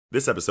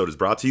This episode is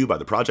brought to you by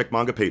the Project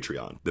Manga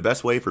Patreon, the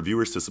best way for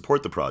viewers to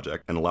support the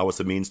project and allow us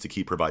a means to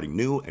keep providing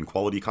new and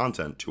quality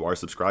content to our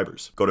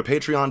subscribers. Go to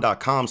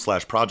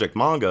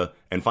patreon.com/projectmanga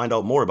and find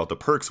out more about the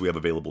perks we have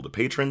available to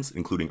patrons,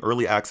 including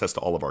early access to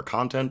all of our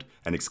content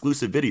and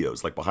exclusive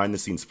videos like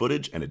behind-the-scenes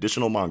footage and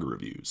additional manga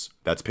reviews.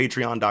 That's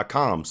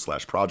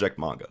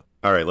patreon.com/projectmanga.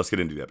 All right, let's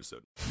get into the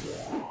episode.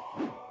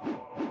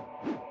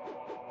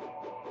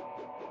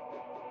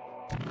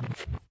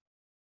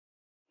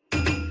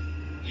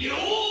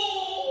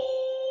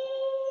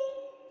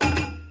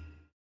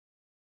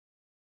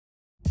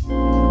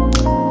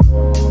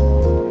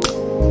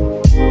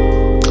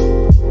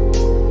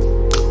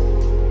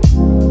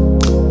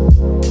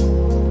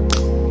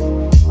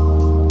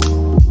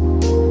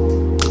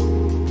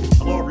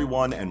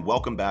 And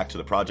welcome back to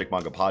the Project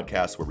Manga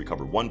Podcast, where we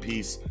cover One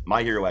Piece,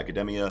 My Hero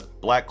Academia,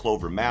 Black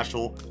Clover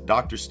Mashal,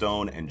 Dr.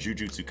 Stone, and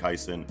Jujutsu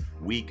Kaisen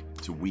week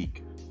to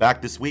week.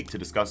 Back this week to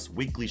discuss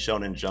Weekly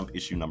Shonen Jump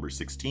issue number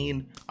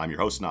 16. I'm your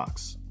host,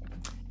 Nox.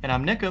 And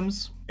I'm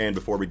Nickums. And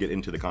before we get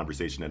into the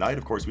conversation tonight,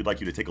 of course, we'd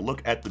like you to take a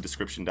look at the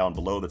description down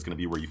below. That's going to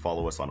be where you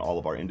follow us on all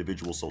of our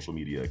individual social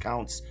media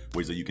accounts,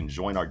 ways that you can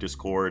join our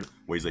Discord,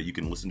 ways that you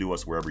can listen to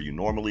us wherever you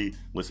normally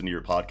listen to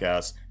your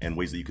podcasts, and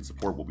ways that you can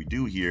support what we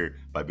do here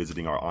by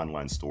visiting our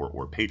online store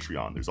or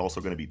Patreon. There's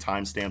also going to be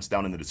timestamps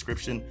down in the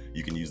description.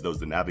 You can use those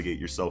to navigate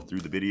yourself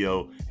through the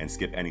video and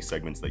skip any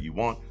segments that you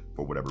want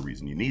for whatever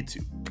reason you need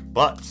to.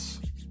 But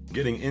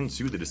getting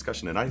into the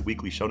discussion tonight,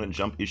 Weekly Shonen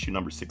Jump issue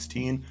number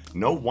 16.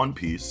 No One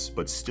Piece,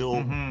 but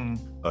still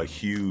a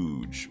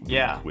huge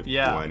week with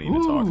plenty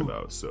to talk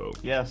about. So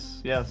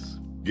yes.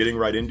 Getting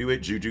right into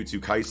it, Jujutsu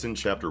Kaisen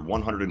chapter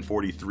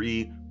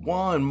 143.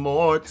 One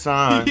more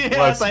time.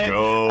 Yes, Let's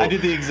go. I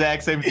did the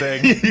exact same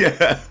thing.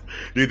 Yeah.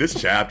 Dude, this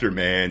chapter,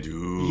 man,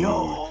 dude.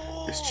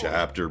 This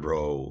chapter,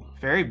 bro.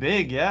 Very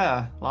big,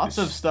 yeah. Lots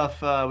of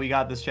stuff we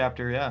got this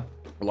chapter, yeah.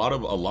 A lot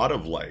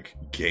of like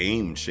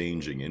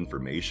game-changing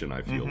information,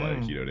 I feel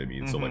like, you know what I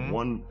mean? So like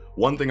one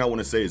thing I want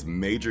to say is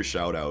major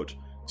shout out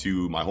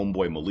to my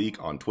homeboy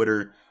Malik on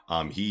Twitter.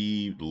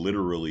 He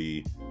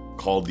literally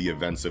called the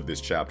events of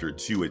this chapter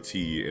to a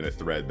T in a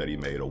thread that he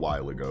made a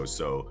while ago.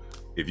 So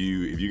if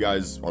you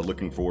guys are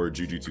looking for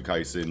Jujutsu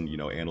Kaisen,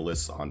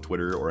 analysts on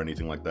Twitter or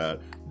anything like that,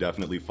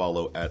 definitely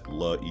follow at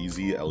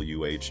Luheezy,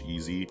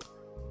 Luheezy.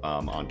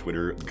 On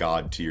Twitter,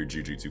 God tier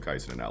Jujutsu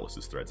Kaisen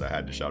analysis threads. I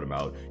had to shout him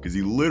out because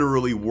he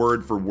literally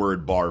word for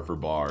word, bar for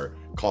bar,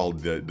 called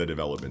the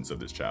developments of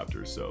this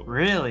chapter. So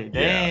really,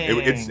 dang. Yeah,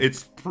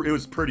 it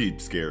was pretty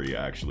scary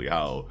actually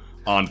how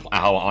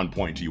on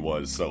point he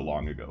was so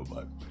long ago.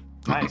 But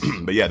nice.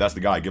 But yeah, that's the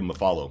guy. Give him a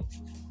follow.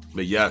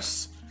 But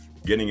yes,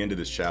 getting into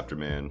this chapter,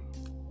 man.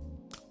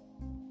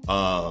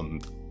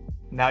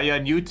 Naoya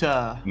and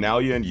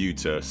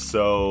Yuta.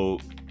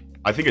 So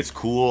I think it's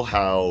cool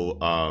how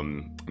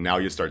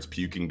Naoya starts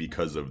puking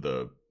because of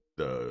the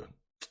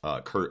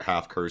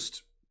half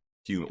cursed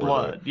human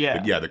blood.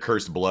 The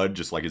cursed blood,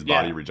 just like his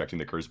body rejecting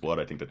the cursed blood.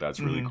 I think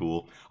that's really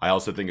cool. I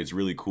also think it's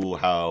really cool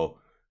how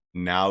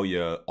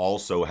Naoya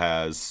also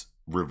has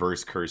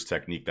reverse curse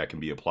technique that can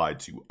be applied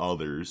to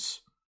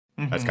others.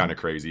 That's kind of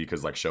crazy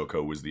because like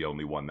Shoko was the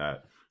only one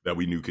that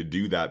we knew could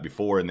do that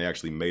before, and they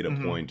actually made a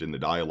point in the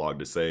dialogue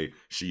to say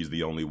she's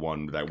the only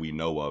one that we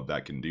know of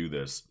that can do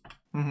this.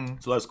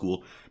 So that's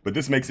cool. But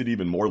this makes it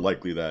even more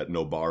likely that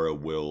Nobara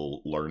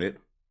will learn it,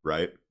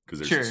 right?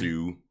 Because there's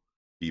two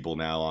people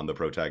now on the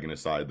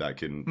protagonist side that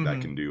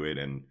can do it,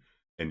 and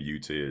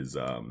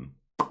Yuta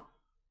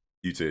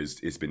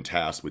is been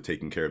tasked with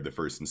taking care of the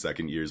first and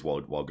second years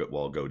while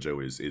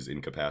Gojo is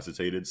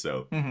incapacitated.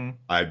 So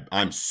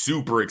I'm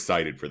super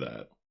excited for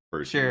that.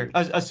 Sure.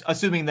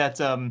 Assuming that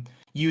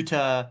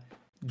Yuta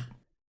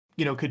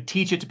could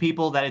teach it to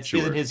people, that it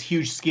isn't his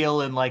huge skill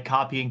in like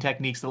copying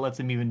techniques that lets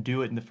him even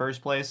do it in the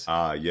first place.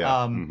 But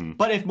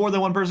if more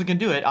than one person can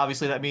do it,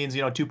 obviously that means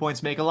 2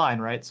 points make a line,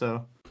 right?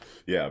 So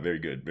yeah, very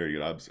good.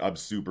 I'm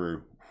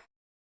super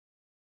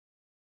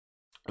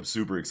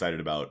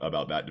excited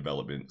about that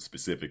development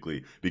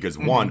specifically because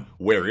one,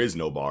 where is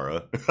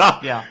Nobara?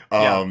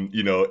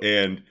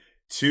 And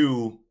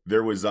two,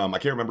 there was I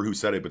can't remember who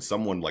said it, but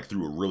someone like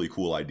threw a really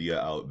cool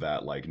idea out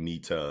that like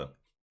Nita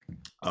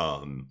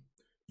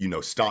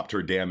stopped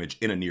her damage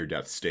in a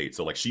near-death state.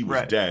 So, like, she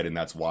was dead, and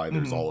that's why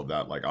there's all of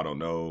that, like, I don't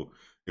know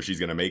if she's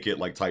gonna make it,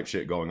 like, type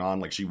shit going on.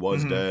 Like, she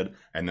was dead,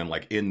 and then,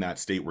 like, in that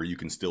state where you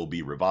can still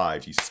be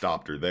revived, he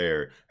stopped her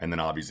there, and then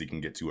obviously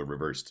can get to a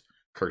reversed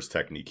curse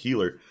technique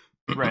healer.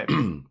 Right.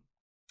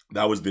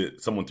 That was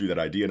someone threw that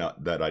idea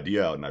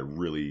out, and I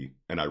really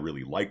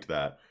liked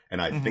that.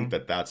 And I think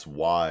that's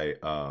why,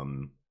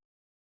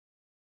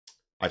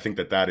 I think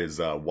that is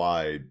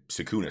why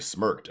Sukuna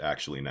smirked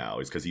actually now,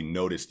 is because he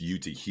noticed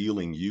Yuta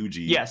healing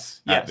Yuji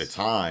at the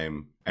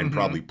time and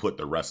probably put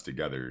the rest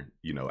together,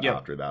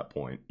 after that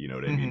point, you know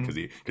what I mean?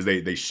 Because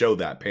they show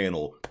that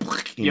panel,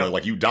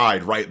 like you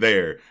died right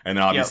there. And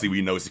then obviously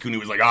we know Sukuna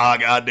was like,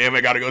 god damn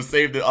it, gotta go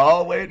save the,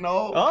 wait,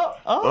 no.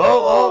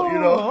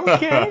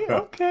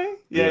 Okay.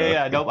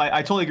 Yeah. No,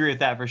 I totally agree with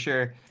that for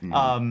sure.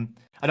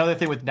 Another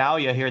thing with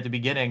Naoya here at the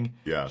beginning,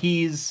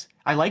 he's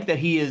I like that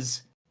he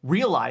is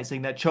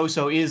realizing that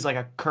Choso is like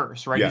a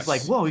curse, right? Yes. He's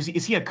like, whoa, is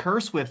he a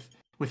curse with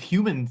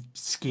human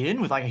skin,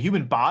 with like a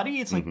human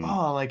body? It's like,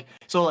 oh, like,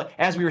 so like,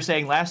 as we were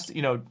saying last,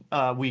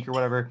 week or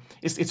whatever,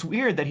 it's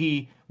weird that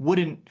he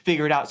wouldn't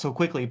figure it out so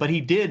quickly, but he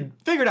did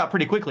figure it out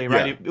pretty quickly,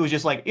 right? Yeah. It was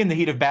just like in the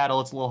heat of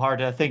battle, it's a little hard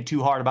to think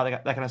too hard about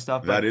that kind of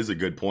stuff. That is a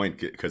good point,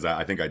 because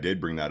I think I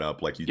did bring that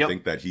up. Like, you'd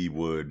think that he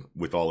would,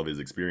 with all of his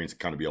experience,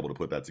 kind of be able to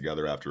put that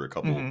together after a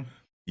couple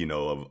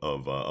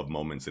of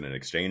moments in an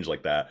exchange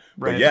like that.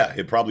 Right. But yeah,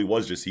 it probably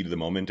was just heat of the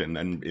moment, and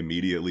then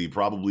immediately,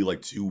 probably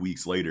like 2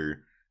 weeks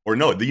later, or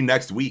no, the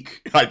next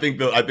week. I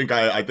think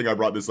I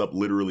brought this up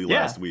literally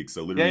last week.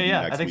 So literally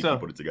the next week we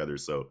put it together.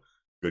 So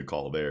good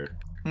call there.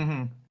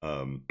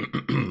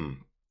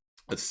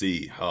 Let's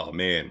see. Oh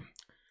man.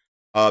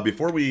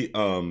 Before we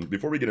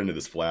get into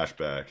this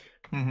flashback,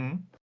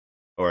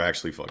 or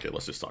actually, fuck it,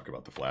 let's just talk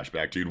about the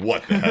flashback, dude.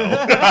 What the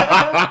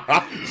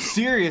hell?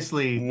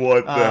 Seriously.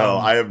 What the hell?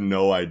 I have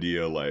no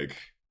idea. Like,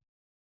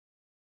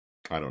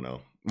 I don't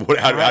know.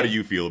 How do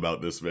you feel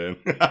about this, man?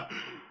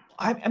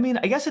 I mean,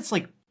 I guess it's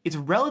like, it's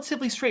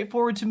relatively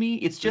straightforward to me.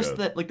 It's just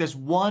that like there's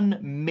one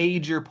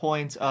major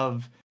point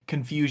of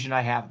confusion I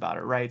have about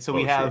it, right? So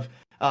we have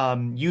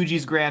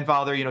Yuji's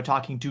grandfather,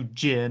 talking to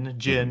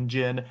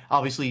Jin.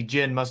 Obviously,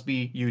 Jin must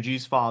be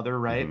Yuji's father,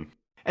 right?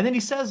 And then he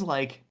says,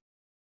 like,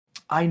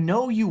 I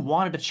know you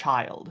wanted a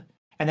child,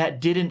 and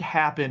that didn't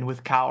happen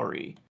with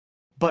Kaori,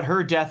 but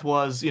her death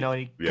was, and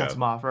he cuts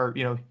him off, or,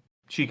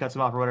 she cuts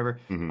him off or whatever,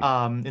 in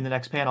the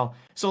next panel.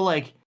 So,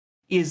 like,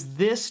 is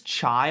this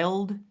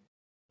child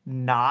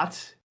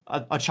not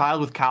a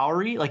child with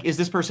Kaori? Like, is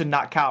this person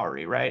not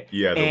Kaori, right?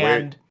 Yeah,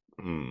 and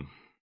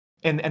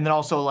then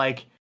also,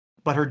 like,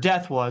 but her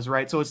death was,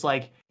 right? So it's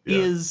like,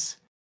 is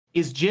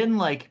Jin,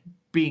 like,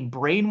 being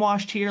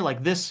brainwashed here?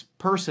 Like, this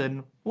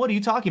person, what are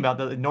you talking about?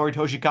 The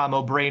Noritoshi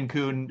Kamo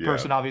brain-kun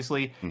person,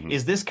 obviously.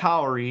 Is this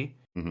Kaori?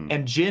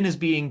 And Jin is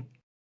being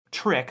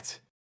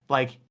tricked.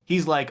 Like,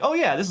 he's like, oh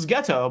yeah, this is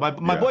Geto,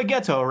 my boy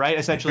Geto, right?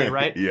 Essentially,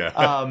 right?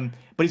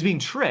 But he's being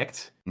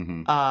tricked.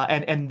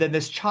 And then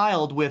this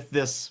child with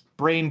this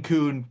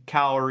brain-kun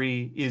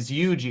Kaori is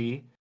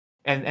Yuji.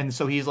 And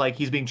so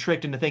he's being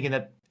tricked into thinking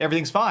that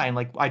everything's fine.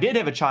 Like, I did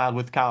have a child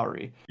with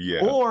Kaori.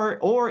 Yeah.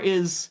 Or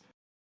is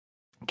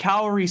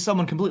Kaori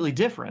someone completely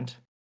different?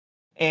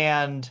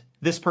 And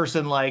this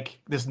person, like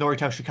this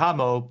Noritoshi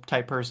Kamo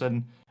type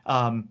person,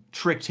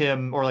 tricked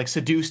him or like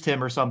seduced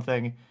him or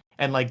something,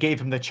 and like gave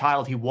him the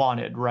child he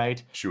wanted,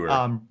 right?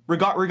 Sure.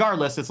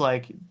 Regardless, it's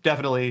like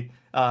definitely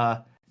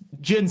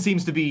Jin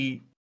seems to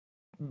be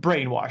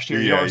brainwashed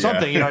here, or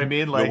something. You know what I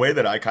mean? Like, the way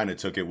that I kind of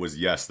took it was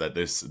that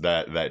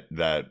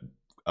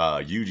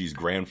Yuji's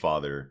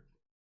grandfather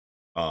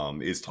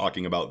is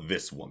talking about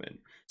this woman.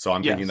 So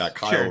I'm thinking that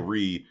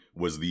Kaori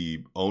was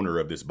the owner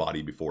of this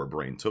body before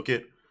Brain took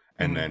it,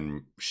 and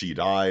then she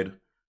died,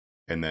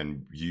 and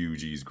then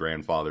Yuji's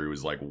grandfather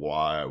was like,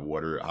 "Why?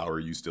 How are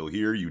you still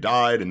here? You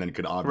died," and then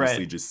could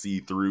obviously just see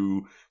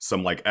through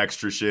some like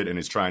extra shit, and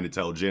is trying to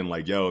tell Jin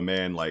like, "Yo,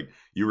 man, like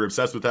you were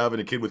obsessed with having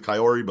a kid with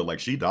Kaori, but like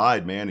she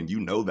died, man, and you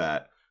know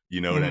that.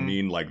 You know what I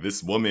mean? Like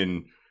this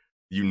woman,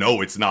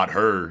 it's not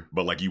her,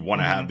 but like you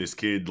want to have this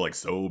kid like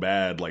so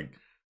bad, like."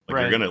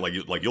 You're gonna like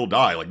you'll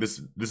die. Like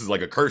this is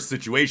like a cursed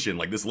situation.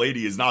 Like this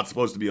lady is not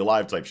supposed to be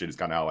alive. Type shit is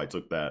kind of how I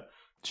took that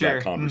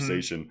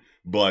conversation.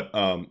 But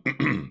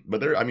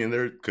but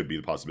there could be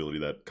the possibility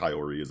that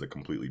Kaori is a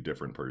completely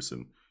different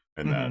person,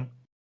 and that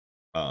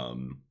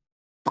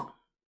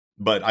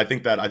But I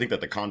think that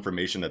the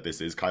confirmation that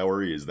this is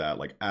Kaori is that,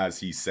 like,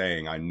 as he's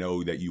saying, I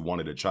know that you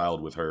wanted a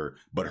child with her,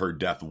 but her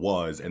death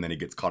was, and then he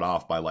gets cut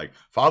off by like,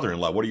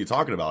 father-in-law, what are you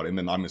talking about? And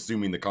then I'm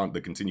assuming the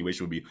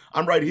continuation would be,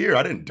 I'm right here,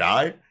 I didn't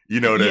die.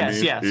 You know what I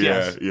mean?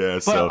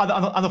 Yes. But so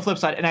on the flip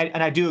side, and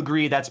I do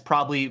agree, that's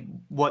probably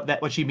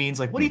what she means.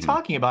 Like, what are you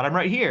talking about? I'm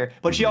right here.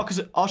 But she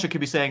also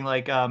could be saying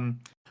like, what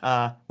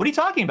are you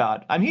talking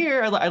about? I'm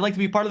here. I'd like to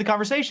be part of the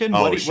conversation.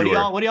 What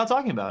are y'all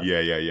talking about?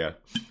 Yeah.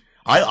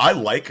 I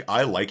like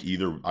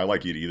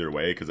it either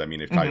way, because I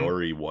mean, if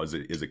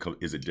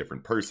Kaori is a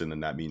different person,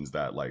 then that means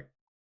that, like,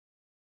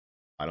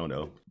 I don't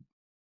know.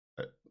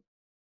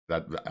 I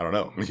don't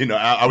know. You know,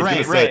 I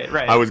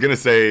was gonna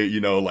say,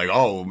 you know, like,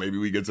 oh, maybe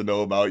we get to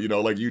know about, you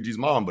know, like Yuji's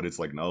mom, but it's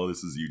like, no,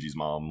 this is Yuji's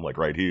mom, like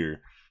right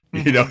here.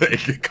 You know,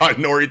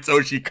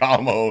 Noritoshi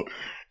Kamo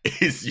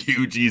is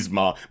Yuji's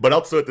mom, but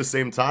also at the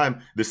same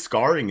time, the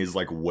scarring is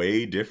like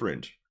way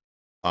different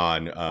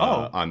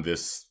on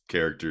this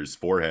character's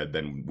forehead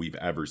than we've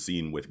ever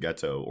seen with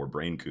Geto or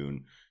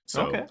Brain-kun.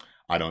 So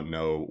I don't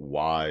know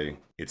why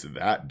it's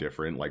that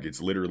different. Like, it's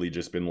literally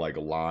just been like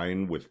a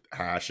line with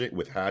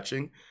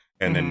hatching,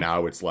 and then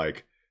now it's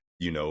like,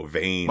 you know,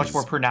 veins, much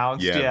more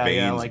pronounced.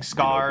 Veins, like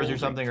scars, you know, or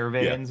something, or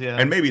veins. Yeah.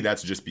 And maybe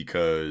that's just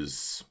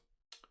because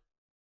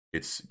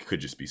could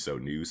just be so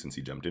new since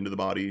he jumped into the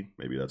body.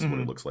 Maybe that's what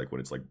it looks like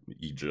when it's like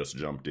he just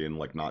jumped in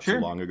like not so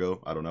long ago.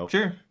 I don't know.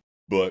 Sure.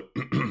 But,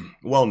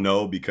 well,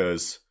 no,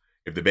 because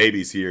if the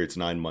baby's here, it's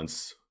 9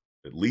 months,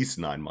 at least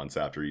 9 months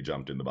after he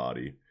jumped in the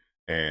body.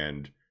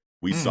 And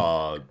we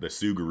saw the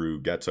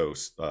Suguru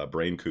Geto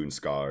Brain Coon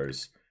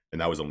scars,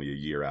 and that was only a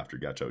year after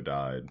Geto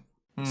died.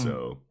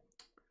 So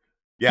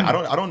yeah,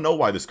 I don't know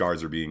why the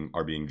scars are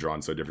being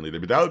drawn so differently,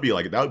 but that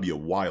would be a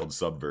wild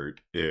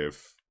subvert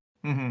if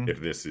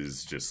this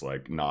is just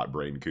like not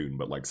Brain Coon,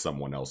 but like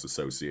someone else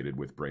associated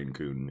with Brain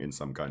Coon in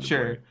some kind of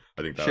way.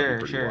 I think that would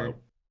be pretty wild.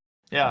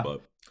 Yeah.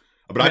 But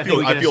I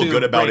feel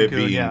good about it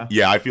being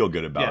I feel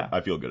good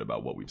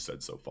about what we've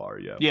said so far.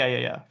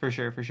 Yeah, for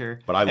sure.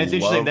 But it's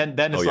interesting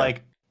then it's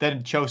like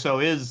then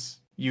Choso is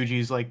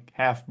Yuji's like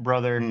half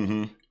brother.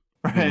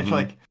 Right?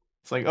 Like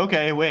it's like,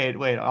 okay, wait,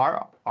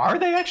 are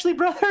they actually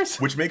brothers?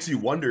 Which makes you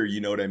wonder,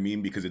 you know what I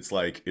mean? Because it's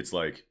like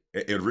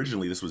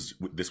originally this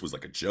was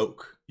like a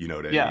joke, you know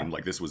what I mean?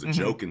 Like this was a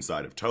joke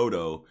inside of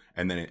Todo,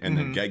 and then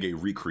Gege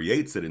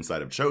recreates it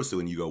inside of Choso,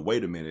 and you go,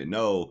 wait a minute,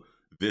 no,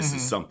 this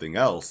is something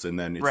else. And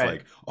then it's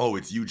like, oh,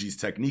 it's Yuji's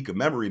technique of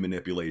memory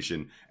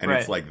manipulation, and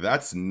it's like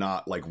that's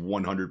not like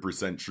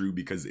 100% true,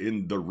 because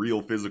in the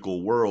real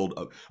physical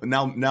world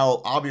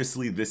now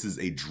obviously this is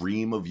a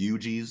dream of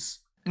Yuji's.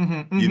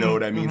 You know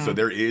what I mean? So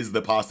there is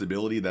the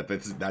possibility that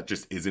that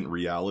just isn't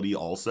reality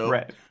also.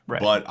 Right.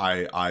 But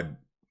I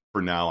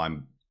for now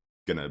I'm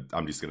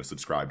just gonna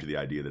subscribe to the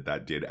idea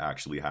that did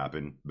actually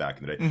happen back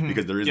in the day,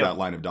 because there is that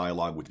line of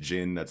dialogue with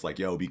Jin that's like,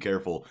 yo, be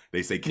careful.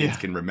 They say kids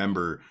can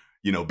remember,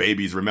 you know,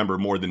 babies remember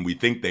more than we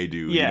think they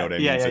do. You know what I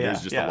mean? So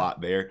there's just a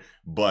lot there.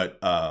 But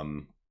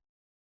now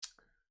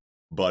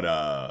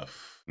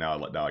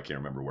I can't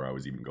remember where I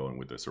was even going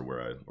with this or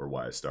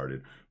why I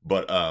started.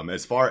 But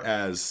as far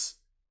as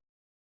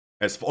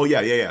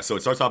so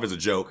it starts off as a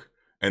joke,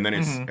 and then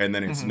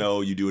it's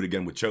no, you do it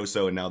again with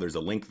Choso, and now there's a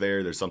link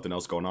there. There's something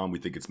else going on. We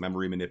think it's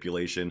memory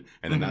manipulation,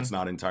 and then that's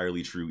not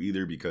entirely true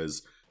either,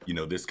 because you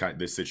know this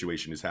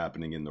situation is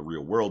happening in the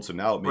real world. So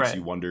now it makes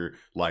you wonder,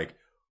 like,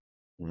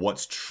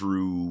 what's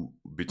true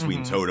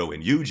between Todo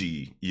and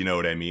Yuji? You know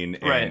what I mean?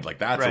 And like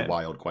that's a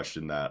wild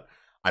question that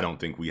I don't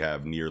think we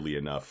have nearly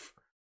enough.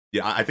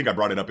 Yeah, I think I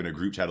brought it up in a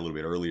group chat a little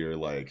bit earlier,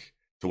 like,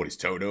 so what, is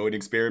Todo an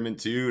experiment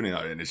too?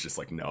 And it's just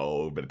like,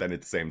 no. But then at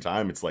the same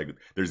time, it's like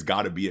there's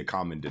got to be a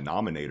common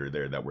denominator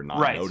there that we're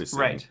not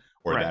noticing,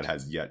 or that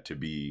has yet to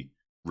be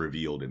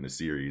revealed in the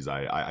series.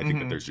 I think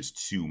that there's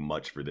just too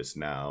much for this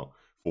now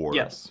for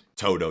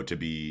Todo to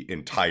be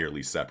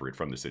entirely separate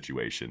from the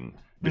situation,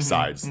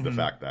 besides the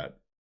fact that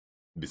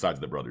besides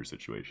the brother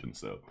situation.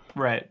 So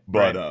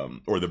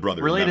or the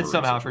brother related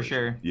somehow situation. For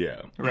sure.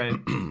 Yeah. Right.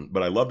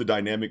 But I love the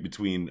dynamic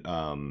between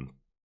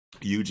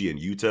Yuji and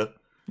Yuta.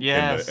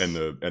 Yes. And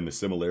the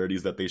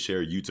similarities that they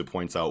share. Yuta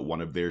points out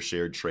one of their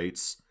shared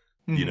traits,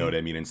 you know what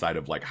I mean, inside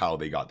of like how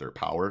they got their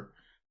power.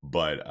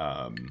 But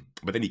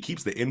then he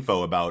keeps the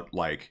info about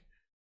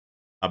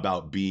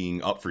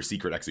being up for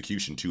secret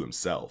execution to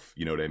himself.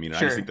 You know what I mean? And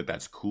I just think that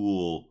that's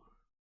cool.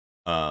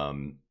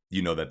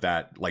 You know,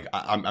 that like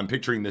I'm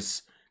picturing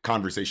this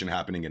conversation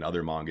happening in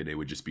other manga. They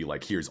would just be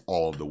like, here's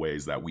all of the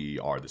ways that we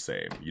are the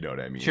same. You know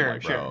what I mean?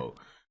 Like, bro,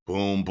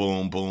 boom,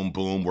 boom, boom,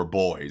 boom, we're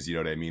boys, you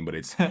know what I mean? But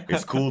it's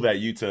cool that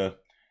Yuta,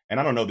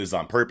 and I don't know if this is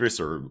on purpose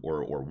or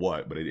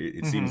what, but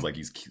it seems like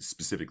he's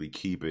specifically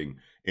keeping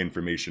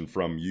information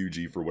from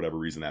Yuji for whatever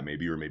reason that may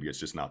be, or maybe it's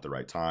just not the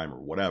right time or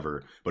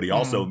whatever. But he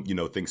also, you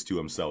know, thinks to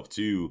himself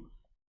too,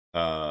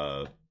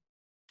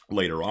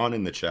 later on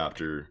in the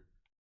chapter,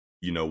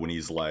 you know, when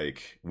he's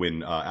like,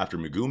 after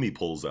Megumi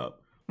pulls up,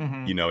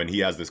 you know, and he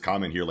has this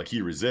comment here, like,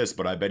 he resists,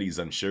 but I bet he's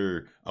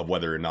unsure of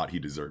whether or not he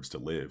deserves to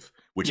live,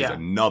 which is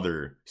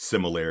another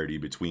similarity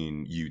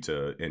between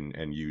Yuta and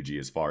Yuji,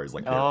 as far as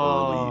like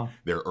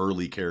their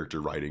early character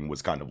writing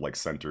was kind of like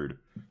centered,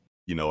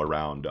 you know,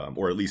 around,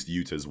 or at least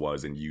Yuta's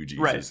was, and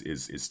Yuji's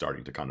is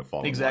starting to kind of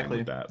fall in line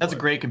with that. That's a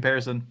great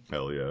comparison.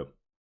 Hell yeah.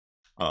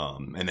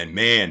 And then,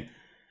 man,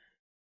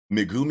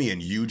 Megumi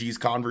and Yuji's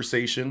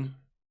conversation,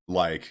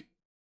 like,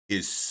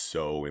 is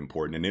so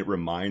important, and it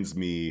reminds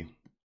me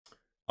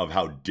of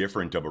how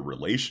different of a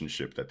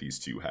relationship that these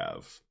two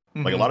have.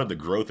 Like, a lot of the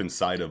growth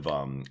inside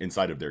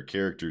of their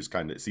characters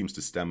kind of seems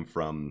to stem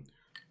from,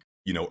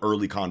 you know,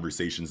 early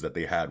conversations that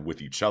they had with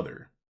each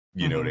other.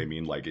 You know what I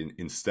mean? Like,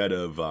 instead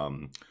of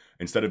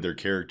their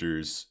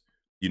characters,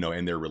 you know,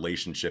 and their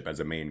relationship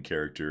as a main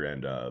character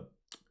and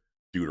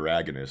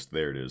deuteragonist,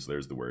 there it is,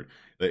 there's the word,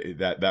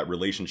 that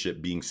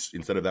relationship being,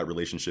 instead of that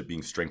relationship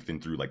being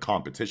strengthened through like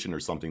competition or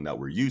something that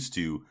we're used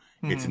to,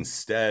 it's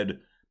instead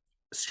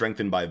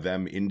strengthened by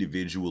them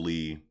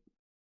individually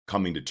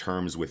coming to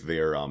terms with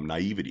their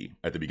naivety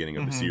at the beginning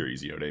of the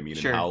series, you know what I mean?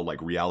 And how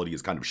like reality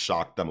has kind of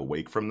shocked them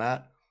awake from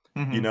that,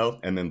 you know?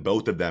 And then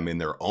both of them in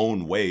their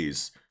own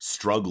ways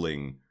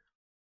struggling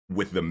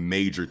with the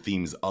major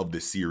themes of the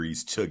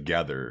series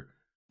together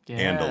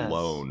and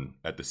alone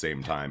at the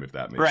same time, if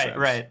that makes sense.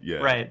 Right.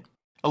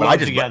 Alone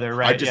together,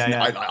 right?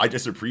 I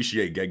just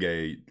appreciate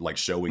Gege like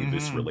showing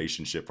this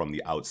relationship from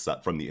the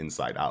outside, from the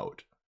inside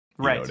out.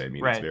 You know what I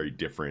mean? It's very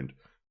different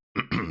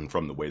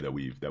from the way that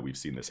we've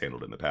seen this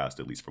handled in the past,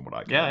 at least from what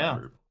I can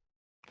remember.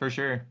 For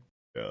sure.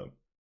 Yeah.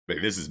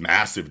 Like, this is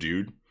massive,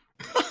 dude.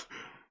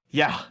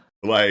 Yeah.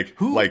 Like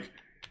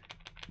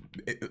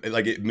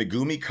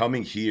Megumi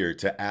coming here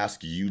to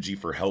ask Yuji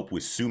for help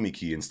with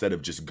Sumiki instead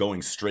of just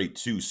going straight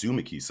to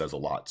Sumiki says a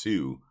lot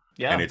too.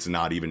 Yeah. And it's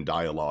not even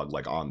dialogue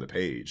like on the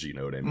page, you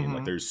know what I mean?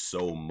 Like there's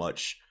so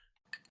much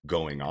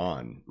going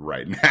on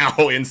right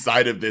now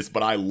inside of this,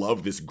 but I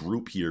love this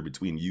group here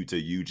between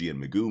Yuta, Yuji,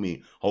 and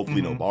Megumi.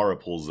 Hopefully Nobara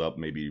pulls up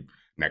maybe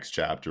next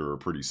chapter or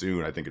pretty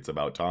soon. I think it's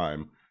about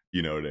time,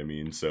 you know what I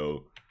mean?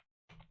 So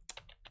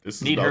this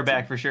is need her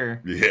back for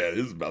sure. Yeah,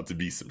 this is about to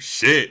be some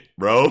shit,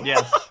 bro.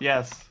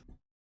 Yes.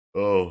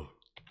 Oh.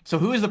 So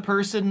who is the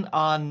person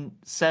on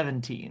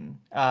 17?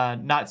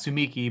 Not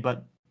Sumiki,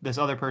 but this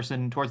other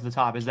person towards the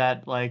top. Is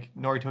that like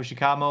Norito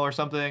Shikamo or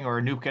something, or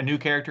a new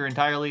character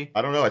entirely?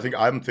 I don't know.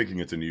 I'm thinking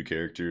it's a new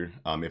character.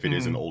 If it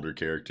is an older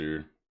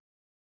character,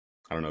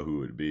 I don't know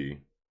who it would be.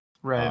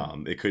 Right.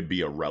 It could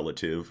be a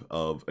relative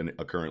of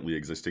a currently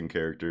existing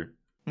character.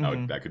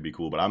 That could be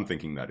cool, but I'm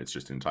thinking that it's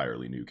just an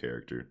entirely new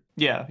character.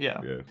 Yeah.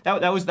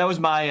 That was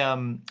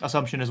my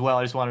assumption as well.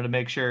 I just wanted to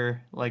make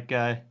sure like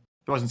there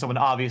wasn't someone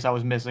obvious I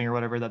was missing or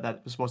whatever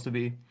that was supposed to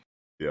be.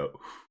 Yeah.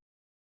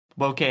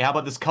 Okay, how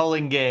about this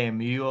culling game?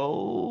 Dude,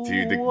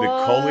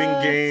 the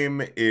culling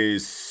game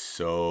is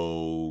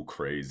so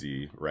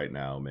crazy right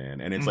now,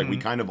 man. And it's like we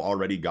kind of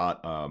already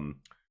got kind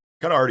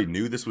of already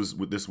knew this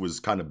was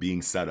kind of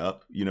being set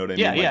up, you know what I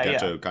mean? Like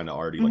Geto kind of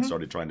already like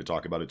started trying to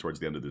talk about it towards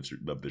the end of the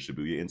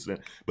Shibuya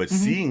incident, but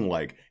seeing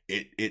like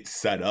it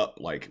set up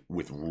like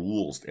with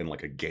rules and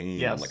like a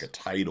game and like a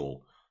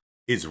title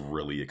is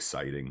really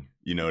exciting.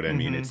 You know what I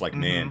mean? It's like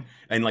man,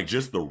 and like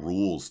just the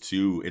rules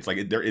too. It's like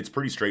it's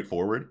pretty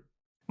straightforward.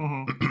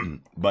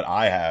 But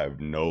I have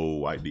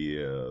no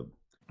idea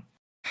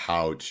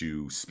how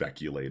to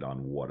speculate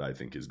on what I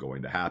think is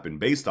going to happen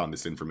based on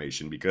this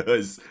information,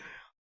 because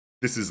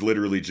this is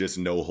literally just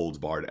no holds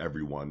barred.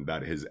 Everyone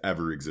that has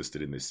ever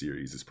existed in this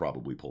series is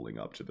probably pulling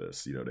up to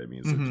this. You know what I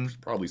mean? So it's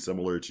probably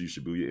similar to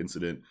Shibuya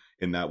incident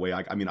in that way.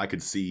 I mean, I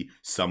could see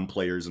some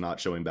players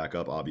not showing back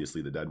up.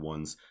 Obviously, the dead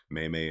ones,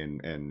 Mei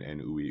and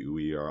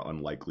Ui are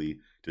unlikely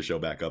to show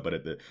back up.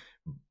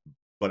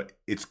 But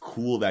it's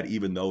cool that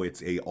even though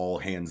it's a all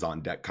hands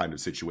on deck kind of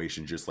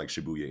situation, just like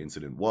Shibuya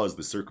incident was,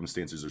 the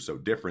circumstances are so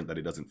different that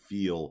it doesn't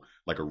feel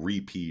like a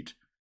repeat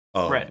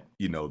of,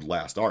 you know,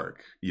 last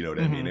arc. You know what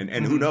I mean?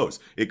 And who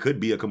knows? It could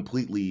be a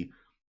completely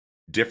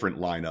different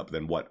lineup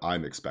than what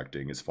I'm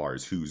expecting as far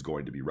as who's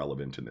going to be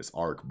relevant in this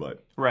arc.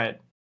 But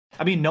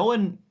I mean, no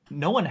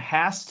one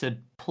has to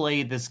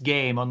play this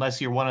game unless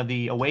you're one of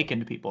the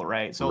awakened people,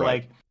 right? So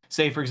like,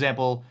 say for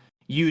example,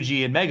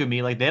 Yuji and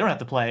Megumi, like they don't have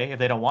to play if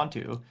they don't want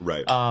to.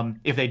 Right.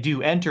 If they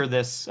do enter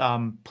this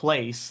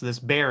place, this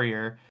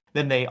barrier,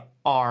 then they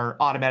are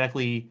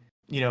automatically,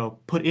 you know,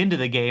 put into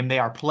the game. They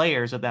are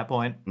players at that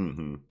point.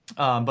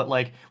 But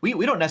like we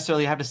don't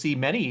necessarily have to see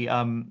many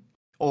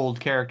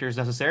old characters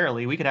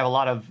necessarily. We could have a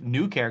lot of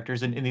new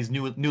characters in these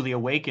newly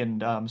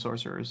awakened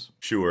sorcerers.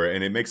 Sure,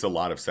 and it makes a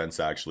lot of sense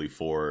actually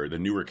for the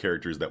newer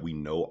characters that we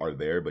know are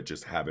there but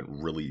just haven't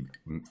really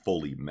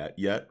fully met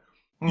yet.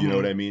 You know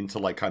what I mean? To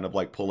like kind of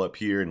like pull up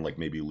here and like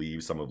maybe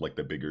leave some of like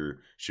the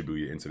bigger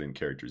Shibuya incident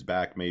characters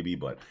back maybe.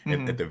 But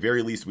at the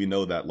very least, we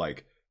know that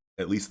like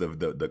at least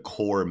the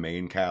core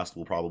main cast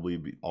will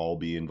probably all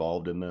be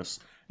involved in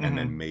this. And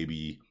then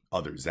maybe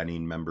other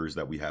Zenin members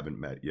that we haven't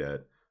met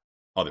yet.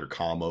 Other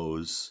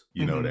Kamos,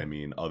 you know what I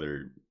mean?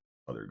 Other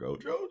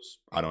Gojos?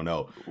 I don't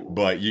know.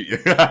 But you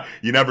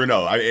you never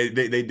know.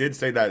 They did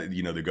say that,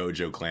 you know, the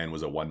Gojo clan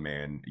was a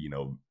one-man, you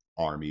know,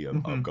 army of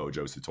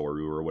Gojo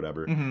Satoru or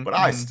whatever, but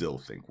I still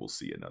think we'll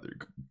see another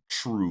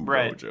true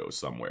Gojo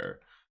somewhere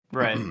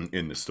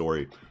in the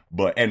story.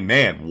 And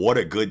man, what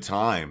a good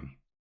time.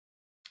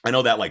 I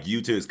know that like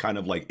Yuta is kind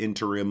of like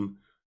interim,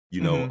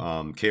 you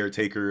know,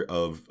 caretaker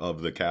of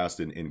the cast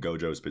in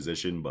Gojo's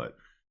position, but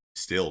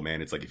still,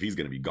 man, it's like if he's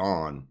gonna be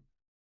gone,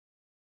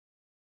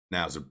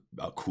 now's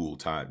a cool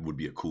time, would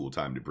be a cool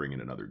time to bring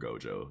in another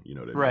Gojo, you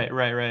know what I mean?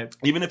 Right.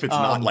 Even if it's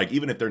not like,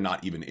 even if they're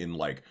not even in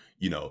like,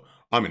 you know,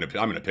 I'm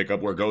gonna pick up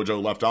where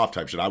Gojo left off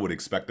type shit, I would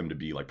expect them to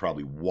be like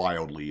probably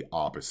wildly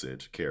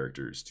opposite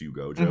characters to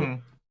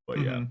Gojo. But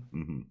yeah.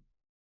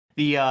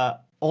 The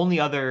only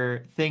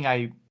other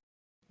thing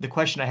the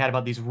question I had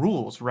about these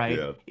rules,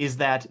 is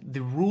that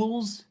the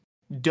rules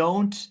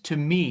don't, to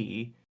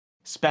me,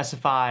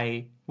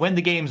 specify when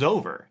the game's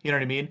over. You know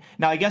what I mean?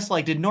 Now, I guess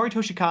like, did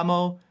Norito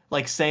Shikamo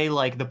like say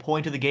like the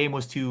point of the game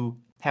was to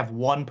have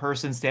one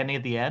person standing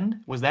at the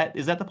end? Is that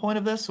the point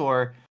of this,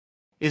 or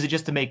is it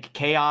just to make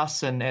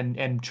chaos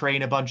and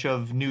train a bunch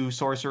of new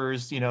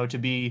sorcerers, you know, to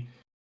be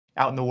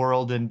out in the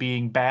world and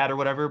being bad or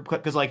whatever?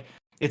 Because like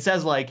it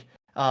says like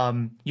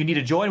you need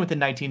to join within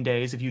 19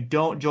 days. If you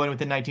don't join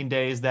within 19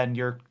 days, then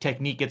your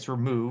technique gets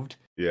removed.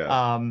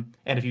 Yeah.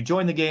 And if you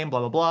join the game,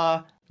 blah blah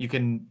blah, you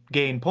can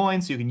gain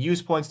points. You can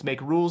use points to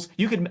make rules.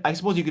 I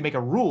suppose you could make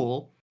a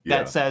rule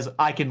that says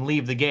I can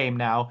leave the game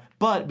now.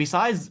 But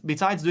besides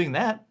doing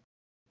that,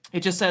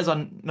 it just says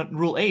on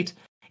Rule 8,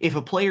 if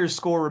a player's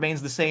score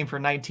remains the same for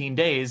 19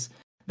 days,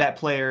 that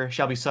player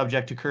shall be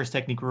subject to curse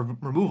technique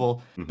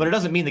removal. But it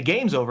doesn't mean the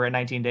game's over at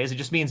 19 days. It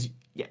just means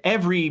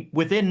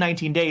within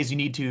 19 days you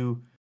need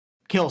to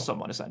kill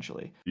someone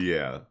essentially.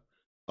 Yeah.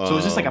 So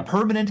is this like a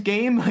permanent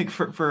game, like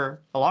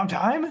for a long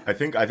time? I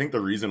think the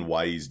reason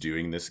why he's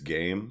doing this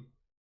game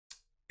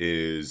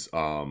is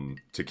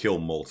to kill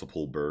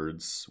multiple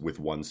birds with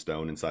one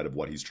stone inside of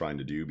what he's trying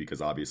to do,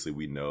 because obviously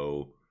we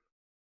know,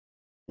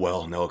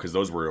 well, no, because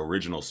those were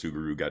original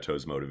Suguru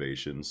Geto's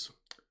motivations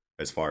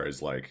as far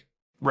as like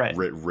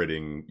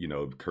ridding, you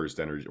know, cursed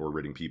energy, or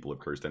ridding people of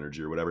cursed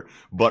energy or whatever.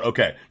 But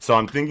okay, so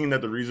I'm thinking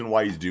that the reason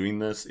why he's doing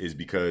this is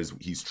because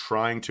he's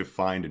trying to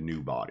find a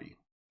new body.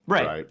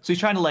 Right. So he's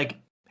trying to like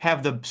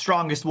have the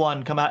strongest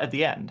one come out at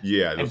the end.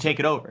 Yeah. And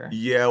take it over.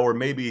 Yeah, or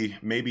maybe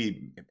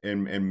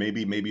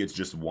it's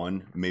just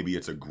one. Maybe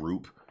it's a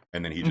group,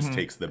 and then he just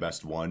takes the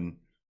best one,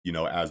 you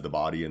know, as the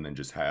body, and then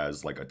just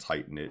has like a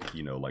tight-knit,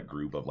 you know, like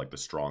group of like the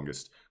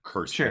strongest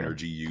cursed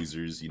energy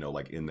users, you know,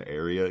 like in the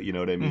area, you know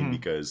what I mean?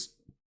 Because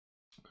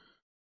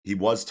he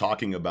was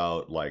talking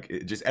about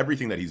like just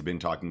everything that he's been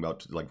talking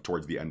about like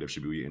towards the end of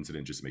Shibuya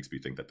Incident just makes me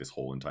think that this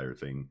whole entire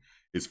thing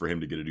is for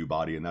him to get a new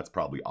body, and that's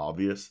probably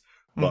obvious.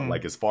 But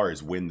like as far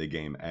as when the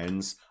game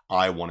ends,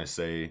 I want to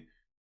say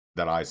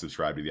that I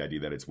subscribe to the idea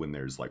that it's when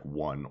there's like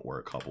one or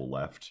a couple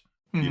left.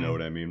 You know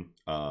what I mean?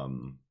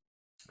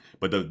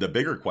 But the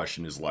bigger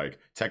question is like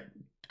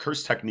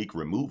curse technique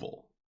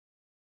removal.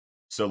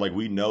 So like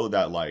we know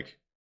that like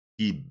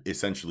he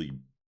essentially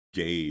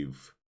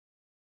gave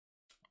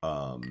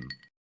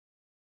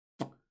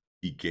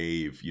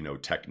you know,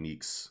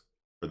 techniques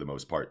for the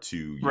most part to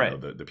you know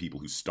the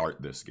people who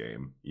start this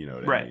game, you know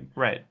what I mean?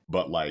 Right.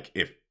 But like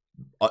if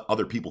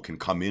other people can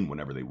come in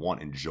whenever they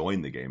want and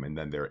join the game, and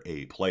then they're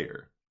a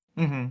player.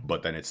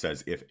 But then it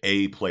says if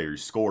a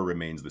player's score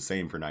remains the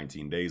same for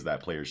 19 days,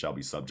 that player shall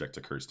be subject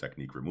to curse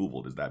technique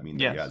removal. Does that mean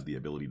that he has the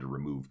ability to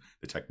remove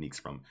the techniques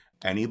from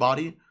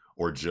anybody,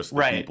 or just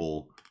the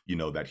people, you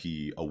know, that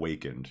he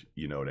awakened?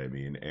 You know what I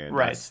mean? And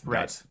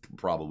that's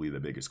probably the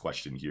biggest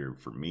question here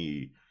for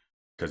me,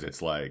 because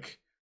it's like,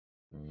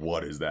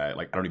 what is that?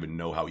 Like, I don't even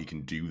know how he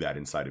can do that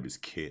inside of his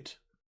kit.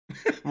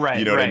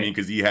 You know what I mean?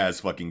 Because he has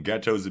fucking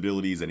Geto's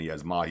abilities and he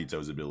has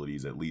Mahito's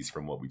abilities, at least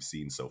from what we've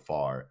seen so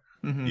far.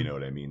 You know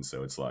what I mean?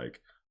 So it's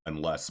like,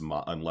 unless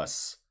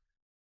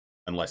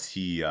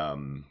he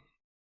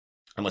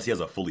has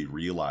a fully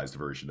realized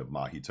version of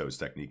Mahito's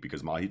technique,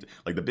 because Mahito,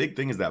 like the big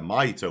thing is that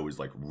Mahito is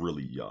like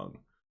really young.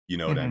 You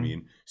know what I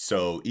mean?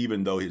 So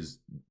even though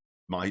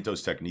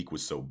Mahito's technique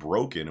was so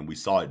broken and we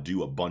saw it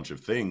do a bunch of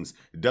things,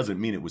 it doesn't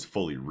mean it was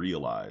fully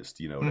realized.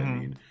 You know what I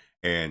mean?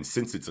 And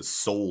since it's a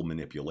soul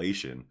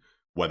manipulation,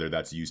 whether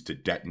that's used to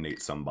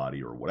detonate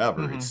somebody or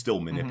whatever, it's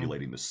still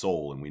manipulating the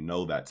soul. And we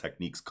know that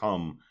techniques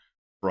come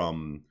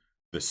from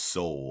the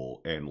soul,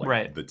 and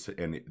like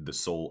the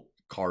soul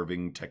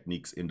carving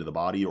techniques into the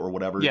body or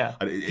whatever. Yeah,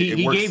 he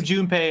gave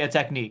Junpei a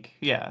technique.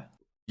 Yeah.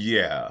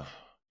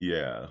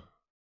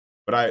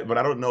 But I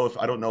don't know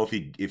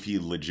if he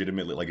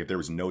legitimately, like, if there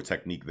was no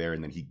technique there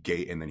and then he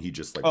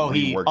just like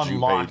reworked he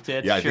unlocked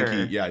Junpei. it.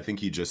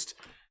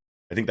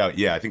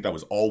 I think that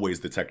was always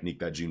the technique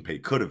that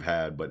Junpei could have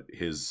had, but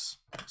his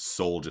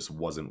soul just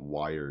wasn't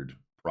wired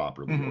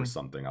properly or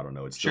something. I don't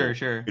know. It's still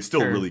it's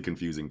still really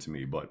confusing to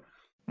me, but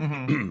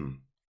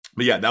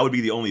but yeah, that would be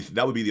the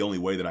only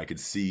way that I could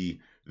see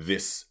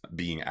this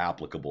being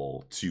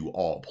applicable to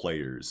all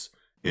players,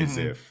 is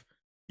if,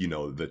 you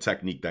know, the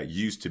technique that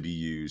used to be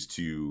used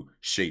to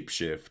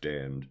shapeshift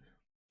and,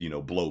 you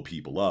know, blow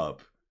people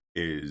up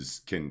in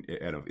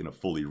a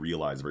fully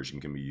realized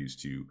version can be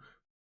used to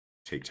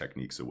take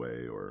techniques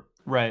away or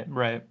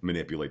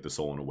manipulate the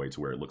soul in a way to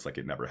where it looks like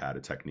it never had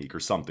a technique or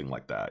something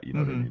like that. You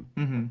know what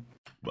I mean?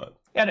 But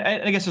and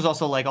I guess there's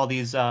also like all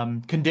these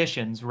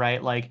conditions,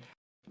 right? Like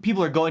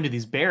people are going to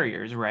these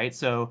barriers, right?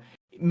 So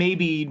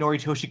maybe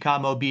Noritoshi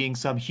Kamo, being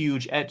some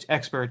huge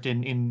expert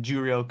in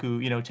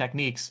Juryoku, you know,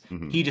 techniques,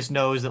 he just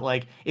knows that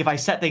like if I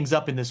set things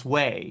up in this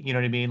way, you know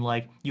what I mean?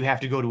 Like you have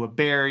to go to a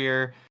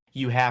barrier,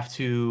 you have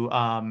to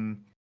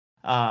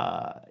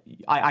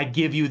I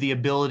give you the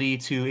ability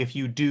to, if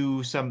you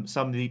do some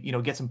you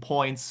know, get some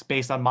points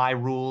based on my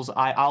rules,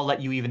 I'll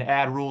let you even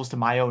add rules to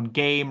my own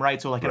game, right?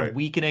 So like kind of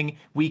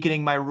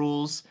weakening my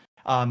rules,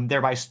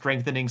 thereby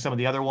strengthening some of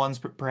the other ones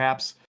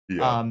perhaps.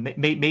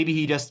 Maybe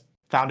he just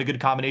found a good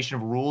combination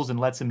of rules and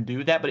lets him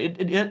do that, but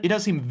it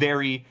does seem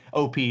very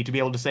OP to be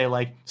able to say,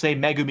 like, say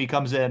Megumi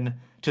comes in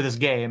to this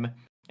game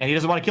and he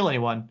doesn't want to kill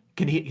anyone,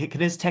 can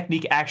his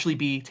technique actually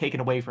be taken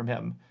away from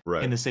him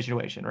in this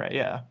situation, right?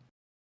 Yeah.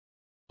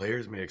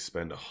 Players may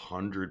expend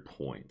 100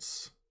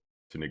 points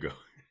to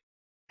negotiate.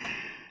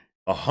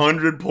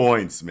 100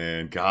 points,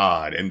 man.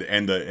 God, and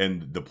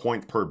the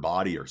points per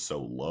body are so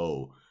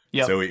low.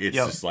 So it's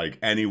just like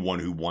anyone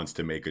who wants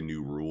to make a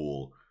new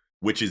rule,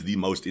 which is the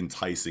most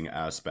enticing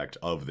aspect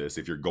of this.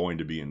 If you're going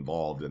to be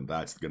involved, then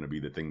that's going to be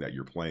the thing that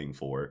you're playing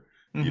for.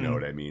 You know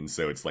what I mean?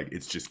 So it's like,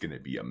 it's just going to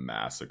be a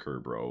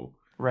massacre, bro.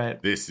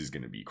 Right. This is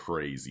going to be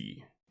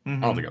crazy. I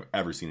don't think I've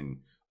ever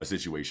seen a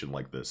situation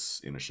like this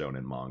in a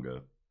shonen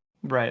manga.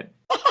 Right.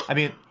 I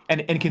mean,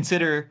 and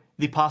consider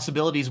the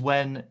possibilities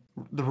when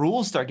the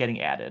rules start getting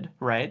added,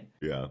 right?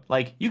 Yeah.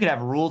 Like you could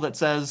have a rule that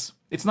says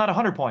it's not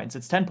 100 points,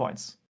 it's 10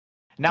 points.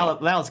 now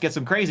let's get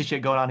some crazy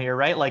shit going on here,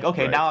 right? Like,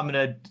 okay, now I'm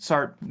gonna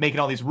start making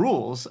all these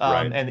rules,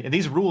 and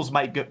these rules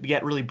might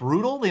get really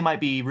brutal. They might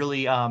be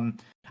really, I mean,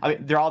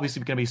 they're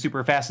obviously going to be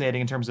super fascinating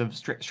in terms of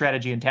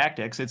strategy and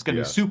tactics. It's going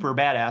to be super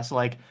badass.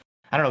 Like,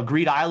 I don't know,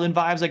 Greed Island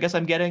vibes, I guess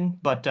I'm getting,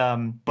 but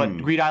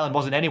Greed Island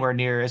wasn't anywhere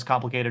near as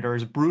complicated or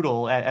as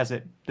brutal as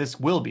this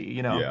will be,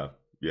 you know?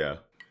 Yeah.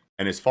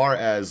 And as far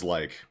as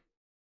like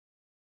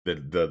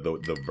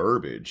the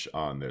verbiage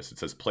on this, it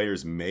says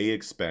players may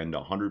expend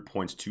 100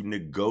 points to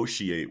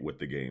negotiate with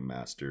the game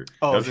master.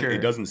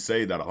 It doesn't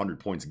say that 100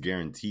 points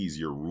guarantees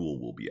your rule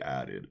will be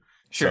added.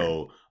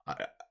 So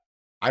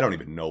I don't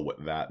even know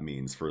what that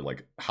means for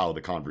like how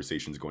the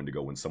conversation is going to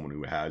go when someone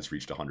who has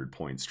reached 100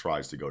 points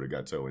tries to go to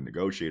Ghetto and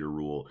negotiate a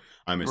rule.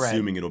 I'm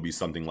assuming it'll be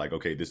something like,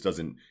 okay, this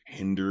doesn't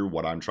hinder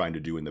what I'm trying to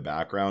do in the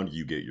background.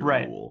 You get your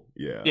rule.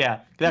 Yeah.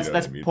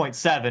 That's point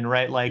 7,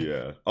 right? Like,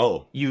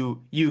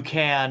 you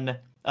can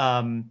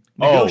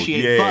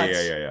negotiate, but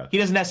he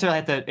doesn't necessarily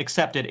have to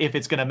accept it if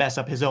it's going to mess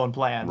up his own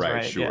plans.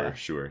 Right.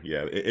 Sure.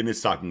 Yeah. And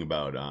it's talking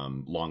about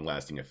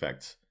long-lasting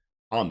effects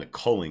on the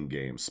culling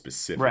game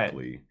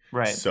specifically.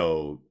 Right.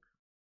 So,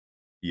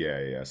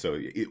 So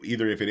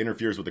either if it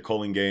interferes with the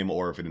culling game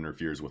or if it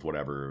interferes with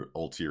whatever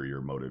ulterior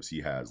motives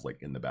he has,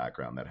 like in the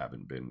background that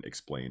haven't been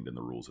explained in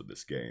the rules of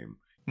this game,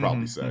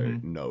 probably say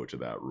no to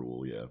that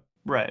rule. Yeah.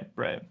 Right.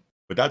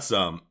 But that's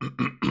that's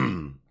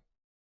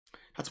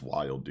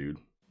wild, dude.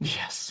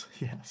 Yes.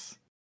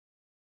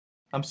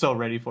 I'm so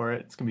ready for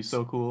it. It's gonna be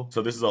so cool.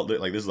 So this is a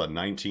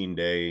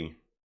 19-day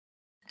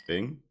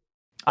thing.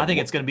 I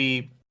think it's gonna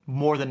be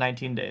more than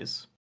 19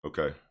 days.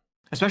 Okay.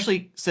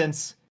 Especially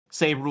since,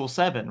 say, Rule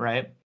 7,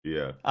 right?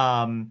 Yeah.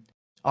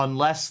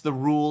 Unless the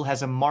rule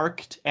has a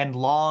marked and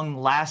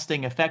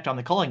long-lasting effect on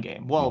the culling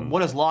game. Well, what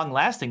does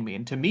long-lasting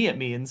mean? To me, it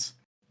means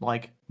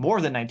like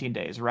more than 19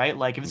 days, right?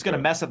 Like if it's going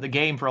to mess up the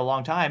game for a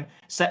long time,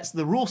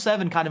 the Rule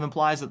 7 kind of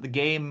implies that the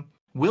game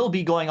will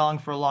be going on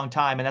for a long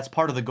time, and that's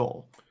part of the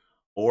goal.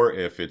 Or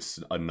if it's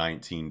a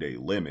 19-day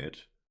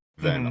limit,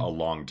 then a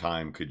long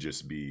time could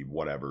just be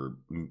whatever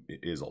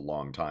is a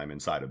long time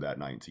inside of that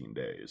 19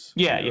 days.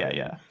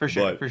 Yeah. For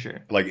sure.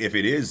 Like if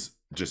it is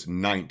just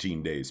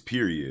 19 days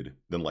period,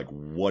 then like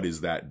what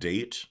is that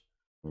date?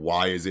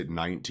 Why is it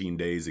 19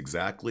 days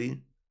exactly?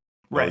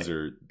 Right. Those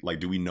are like,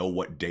 do we know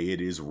what day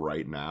it is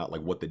right now?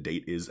 Like what the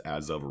date is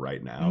as of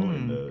right now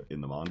in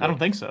the manga? I don't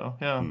think so.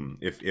 Yeah.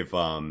 If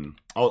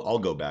I'll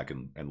go back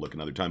and look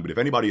another time. But if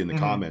anybody in the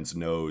comments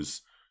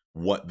knows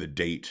what the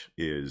date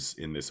is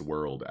in this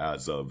world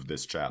as of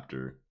this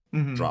chapter,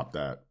 drop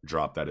that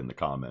in the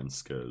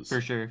comments, because for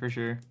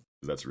sure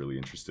that's really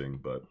interesting.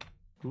 But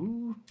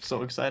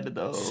so excited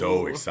though.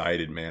 So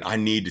excited, man. I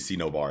need to see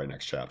Nobara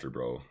next chapter,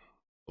 bro.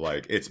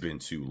 Like it's been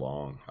too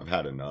long. I've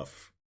had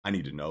enough. I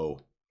need to know.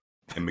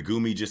 And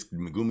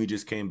Megumi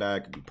just came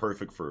back. It'd be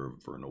perfect for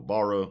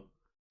Nobara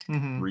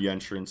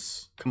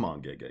re-entrance. Come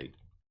on, Gege.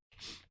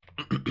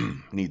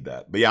 Need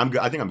that. But yeah,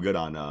 I think I'm good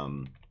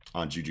on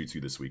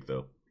Jujutsu this week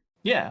though.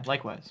 Yeah,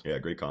 likewise. Yeah,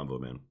 great convo,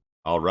 man.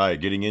 All right,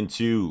 getting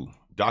into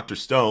Dr.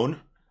 Stone,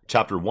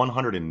 chapter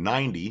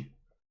 190,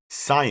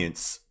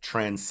 Science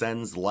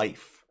Transcends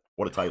Life.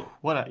 What a title.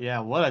 What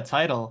a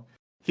title.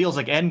 Feels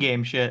like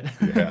endgame shit.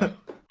 Yeah,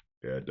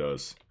 it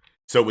does.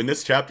 So when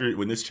this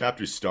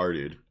chapter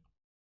started,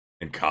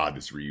 and God,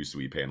 this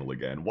Ryusui panel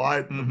again.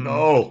 Why?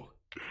 No.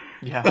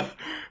 Yeah.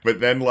 But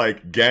then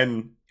like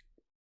Gen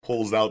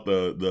pulls out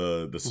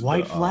the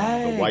white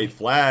flag. The white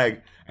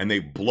flag, and they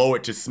blow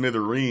it to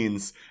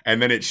smithereens,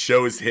 and then it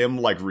shows him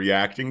like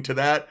reacting to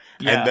that,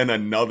 and then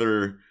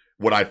another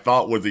what I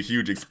thought was a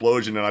huge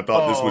explosion, and I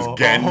thought this was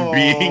Gen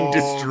being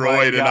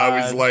destroyed, and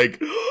I was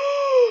like,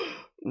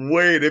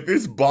 wait, if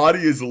his body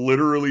is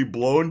literally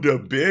blown to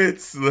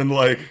bits, then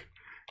like,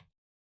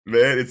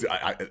 man, it's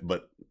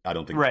but I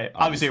don't think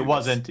obviously it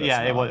wasn't.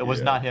 It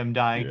was not him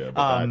dying. Yeah,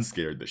 but that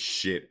scared the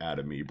shit out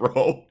of me,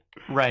 bro.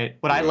 Right.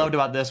 What I loved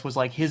about this was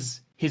like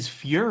his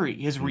fury,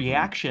 his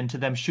reaction to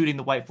them shooting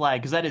the white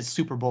flag, because that is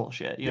super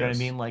bullshit. You know what I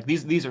mean? Like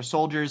these are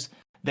soldiers.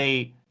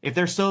 If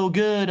they're so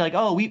good, like,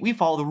 oh, we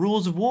follow the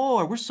rules of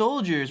war. We're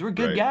soldiers. We're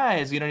good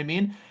guys. You know what I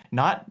mean?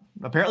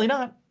 Apparently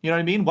not. You know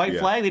what I mean? White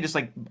flag. They just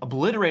like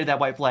obliterated that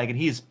white flag, and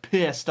he's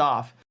pissed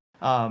off.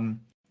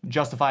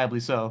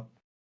 Justifiably so.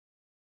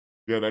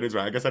 Yeah, that is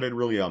right. I guess I didn't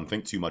really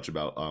think too much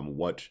about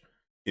what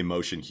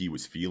emotion he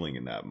was feeling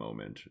in that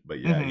moment, but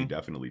he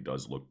definitely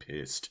does look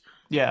pissed.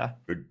 Yeah,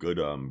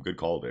 good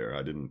call there.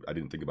 I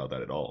didn't think about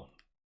that at all.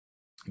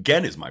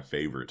 Gen is my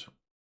favorite.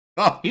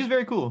 He's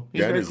very cool.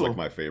 Gen is like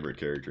my favorite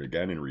character.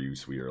 Gen and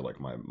Ryusui are like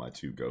my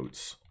two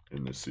goats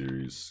in this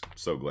series.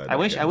 So glad.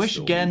 I wish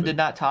Gen did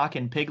not talk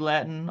in Pig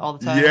Latin all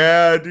the time.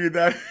 Yeah, dude,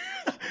 that.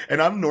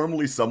 And I'm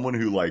normally someone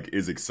who like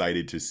is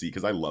excited to see,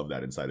 because I love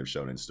that inside of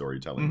shonen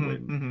storytelling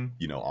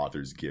when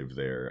authors give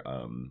their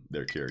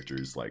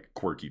characters like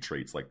quirky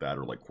traits like that,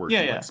 or like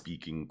quirky like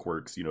speaking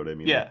quirks. You know what I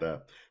mean? Yeah. Like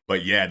that.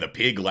 But yeah, the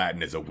Pig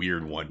Latin is a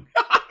weird one.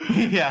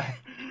 Yeah.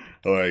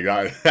 Oh my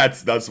God,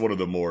 that's one of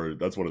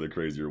the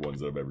crazier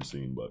ones that I've ever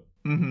seen. But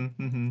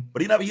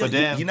but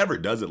he never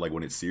does it like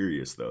when it's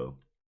serious though.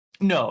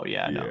 No,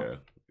 no.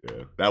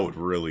 Yeah, that would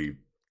really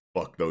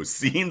fuck those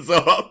scenes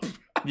up.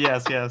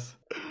 Yes, yes.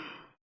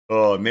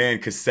 Oh man,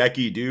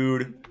 Kaseki,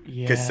 dude.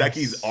 Yes.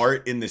 Kaseki's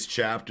art in this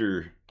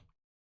chapter.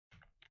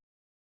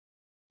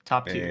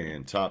 Top tier.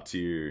 Man, top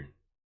tier.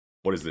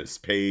 What is this?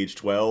 Page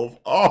 12?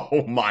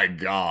 Oh my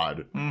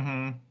god.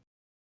 Mm-hmm.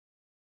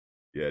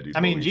 Yeah, dude. I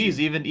mean, geez,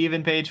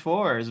 even page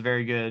 4 is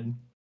very good.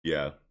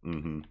 Yeah.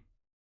 Mm-hmm.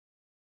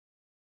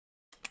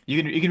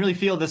 You can really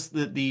feel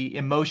the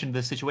emotion of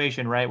the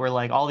situation, right? Where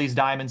like all these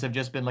diamonds have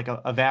just been like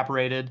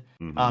evaporated.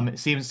 Mm-hmm.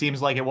 It seems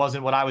like it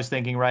wasn't what I was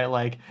thinking, right?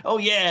 Like, oh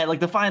yeah,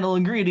 like the final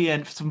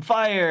ingredient, some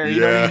fire.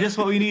 You know, just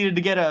what we needed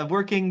to get a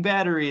working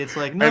battery. It's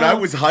like, no. And I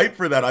was hyped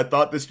for that. I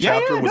thought this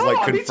chapter was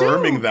like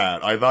confirming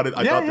that. I thought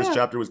this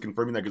chapter was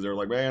confirming that because they were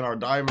like, man, our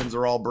diamonds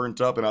are all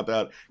burnt up, and I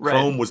thought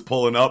Chrome was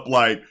pulling up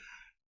like,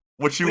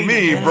 what you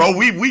mean, bro?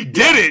 We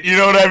did it. You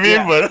know what I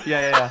mean? But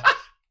yeah.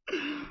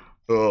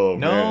 Oh,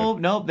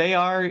 no, they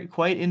are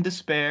quite in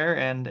despair,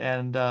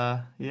 and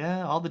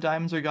yeah, all the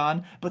diamonds are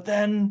gone. But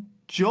then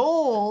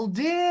Joel,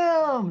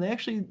 damn, they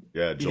actually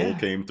Joel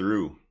came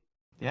through.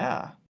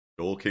 Yeah,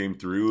 Joel came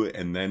through,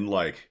 and then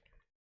like,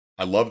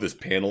 I love this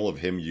panel of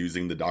him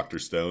using the Dr.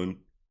 Stone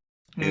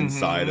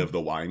inside of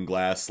the wine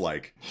glass,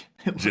 like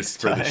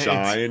just for the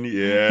shine.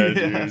 Yeah,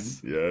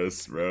 dude.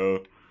 Yes,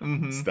 bro.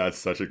 That's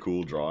such a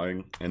cool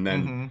drawing, and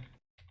then.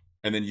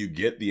 And then you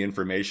get the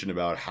information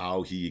about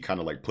how he kind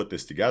of like put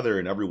this together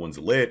and everyone's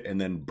lit. And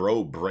then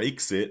bro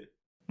breaks it.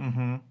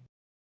 Well,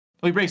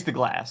 he breaks the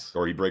glass.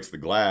 Or he breaks the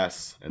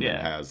glass and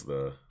then has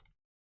the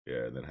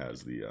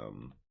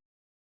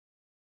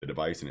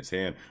device in his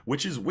hand.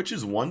 Which is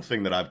one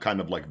thing that I've kind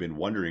of like been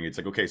wondering. It's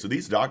like, okay, so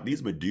these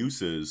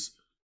Medusas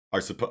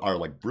are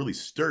like really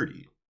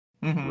sturdy.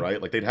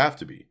 Right? Like they'd have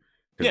to be.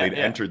 Because they'd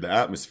entered the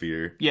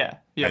atmosphere. Yeah.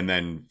 And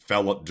then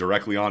fell up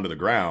directly onto the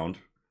ground.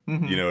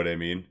 You know what I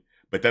mean?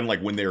 But then,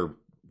 like, when they're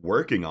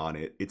working on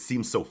it, it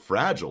seems so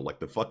fragile. Like,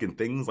 the fucking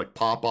things, like,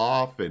 pop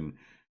off and,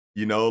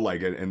 you know,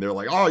 like, and they're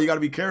like, oh, you got to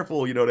be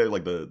careful, you know, they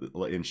like,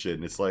 and shit.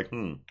 And it's like,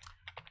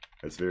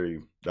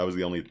 that was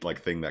the only,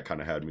 like, thing that kind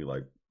of had me,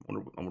 like, I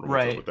wonder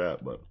what's up with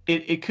that. But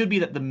it could be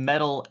that the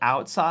metal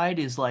outside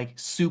is, like,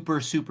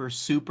 super, super,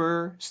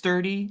 super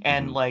sturdy.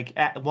 And, like,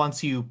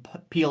 once you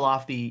peel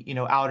off the, you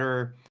know,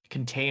 outer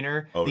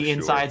container, the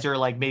insides are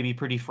like maybe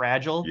pretty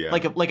fragile,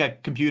 like a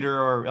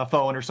computer or a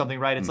phone or something,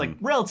 right? It's like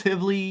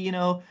relatively, you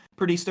know,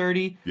 pretty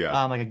sturdy.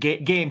 Like a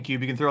GameCube, you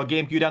can throw a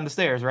GameCube down the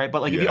stairs, right?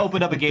 But like if you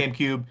opened up a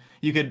GameCube,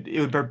 it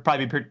would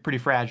probably be pretty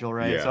fragile,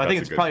 right? So I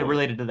think it's probably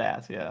related to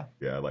that. Yeah,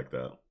 I like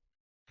that.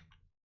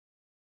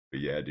 But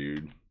yeah,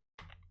 dude.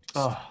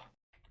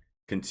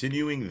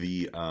 Continuing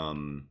the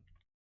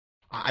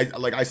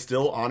I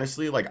still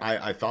honestly like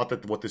I thought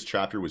that what this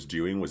chapter was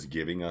doing was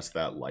giving us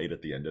that light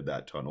at the end of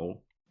that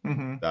tunnel.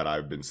 That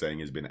I've been saying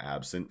has been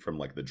absent from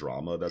like the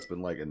drama that's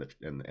been like and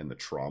the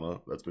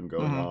trauma that's been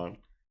going on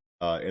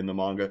in the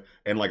manga.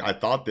 And like I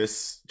thought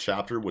this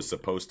chapter was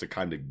supposed to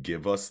kind of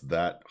give us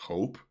that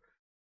hope,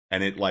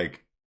 and it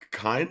like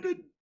kind of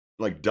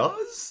like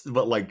does,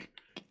 but like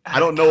I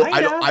don't know.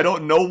 I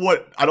don't know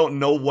what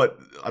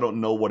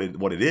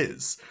it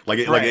is. Like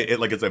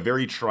it's a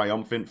very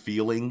triumphant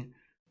feeling.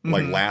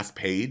 Like last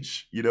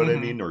page, you know what I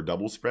mean, or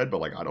double spread,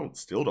 but like I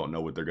still don't know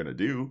what they're gonna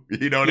do.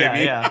 You know what I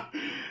mean? Yeah.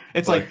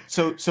 It's like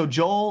so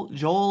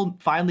Joel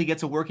finally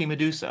gets a working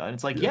Medusa, and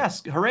it's like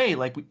yes, hooray!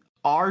 Like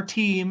our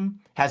team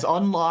has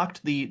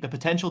unlocked the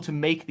potential to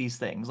make these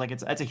things. Like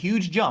that's a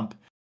huge jump.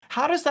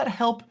 How does that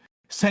help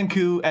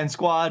Senku and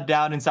Squad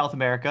down in South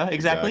America?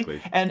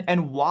 Exactly.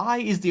 And why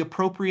is the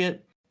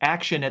appropriate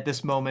action at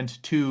this moment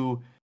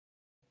to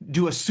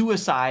do a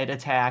suicide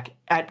attack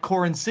at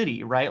Corin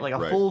City, right? Like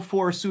a full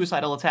force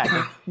suicidal attack.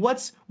 Like,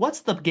 what's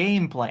the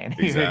game plan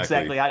here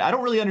exactly? I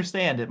don't really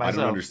understand it myself.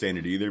 I don't understand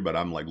it either, but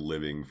I'm like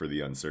living for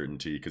the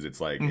uncertainty because it's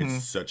like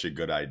it's such a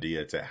good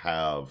idea to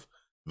have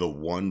the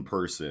one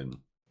person,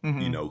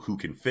 you know, who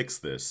can fix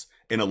this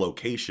in a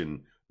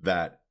location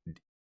that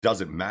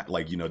doesn't matter.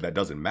 Like, you know, that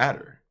doesn't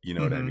matter. You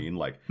know what I mean?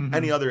 Like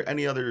any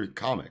other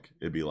comic,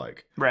 it'd be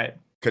like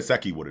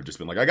Kaseki would have just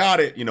been like, I got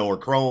it, you know, or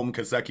Chrome,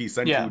 Kaseki,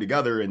 Senku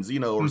together, and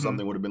Zeno or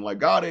something would have been like,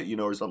 got it, you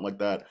know, or something like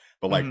that.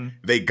 But like,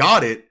 they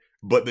got it,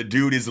 but the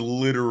dude is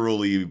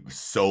literally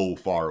so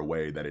far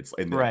away that it's,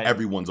 and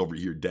everyone's over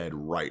here dead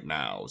right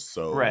now.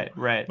 So,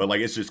 but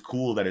like, it's just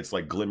cool that it's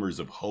like glimmers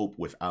of hope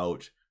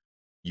without,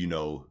 you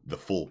know, the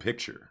full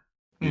picture.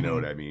 You know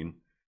what I mean?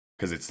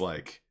 Because it's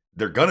like,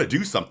 they're gonna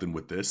do something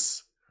with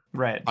this.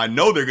 I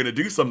know they're gonna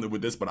do something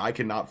with this, but I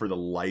cannot for the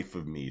life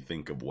of me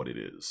think of what it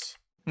is.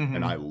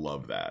 And I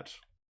love that.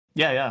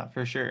 Yeah,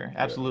 for sure.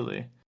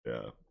 Absolutely.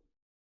 Yeah.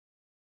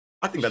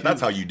 I think that's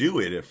how you do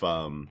it. If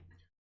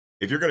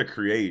you're going to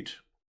create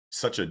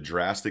such a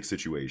drastic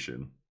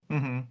situation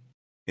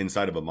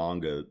inside of a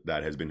manga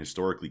that has been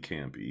historically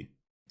campy,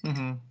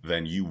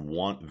 then you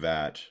want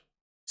that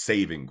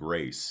saving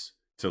grace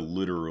to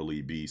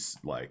literally be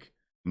like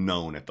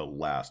known at the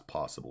last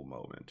possible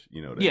moment.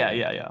 You know what I mean?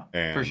 Yeah.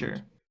 And for sure.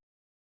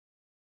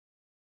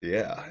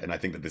 Yeah, and I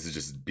think that this is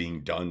just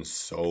being done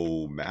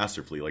so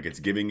masterfully. Like it's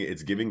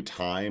giving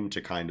time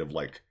to kind of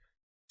like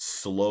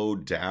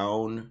slowed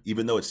down,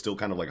 even though it's still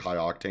kind of like high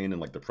octane and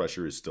like the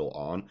pressure is still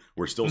on.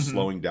 We're still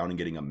slowing down and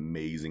getting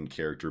amazing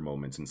character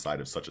moments inside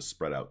of such a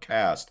spread out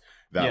cast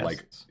that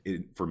like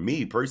for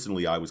me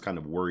personally, I was kind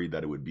of worried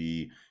that it would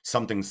be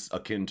something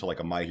akin to like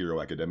a My Hero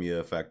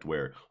Academia effect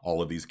where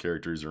all of these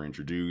characters are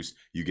introduced,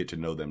 you get to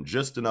know them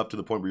just enough to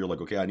the point where you're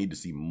like, okay, I need to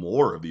see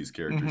more of these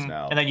characters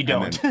now, and then you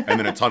don't, and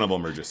then a ton of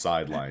them are just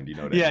sidelined, you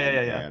know what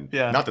I mean?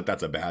 Yeah. Not that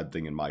that's a bad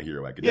thing in My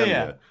Hero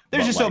Academia.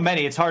 There's just like, so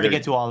many, it's hard to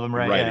get to all of them,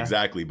 right? Right,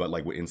 exactly. But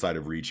like inside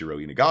of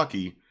Riichiro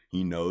Inagaki,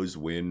 he knows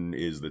when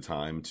is the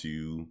time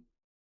to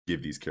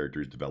give these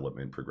characters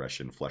development,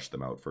 progression, flesh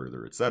them out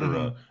further,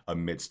 etc.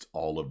 Amidst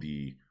all of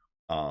the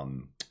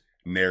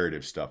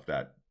narrative stuff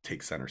that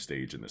takes center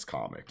stage in this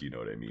comic, you know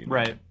what I mean?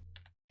 Right.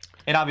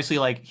 And obviously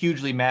like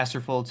hugely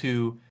masterful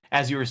to,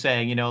 as you were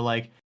saying, you know,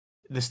 like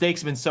the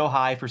stakes have been so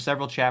high for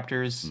several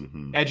chapters,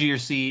 edge of your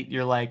seat,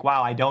 you're like,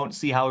 wow, I don't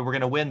see how we're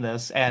going to win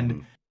this.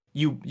 And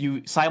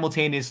you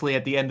simultaneously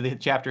at the end of the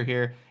chapter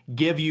here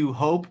give you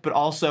hope, but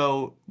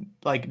also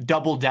like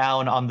double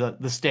down on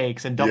the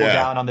stakes and double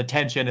down on the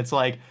tension. It's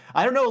like,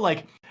 I don't know,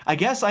 like I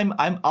guess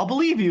I'll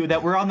believe you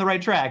that we're on the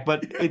right track,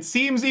 but it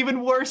seems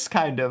even worse,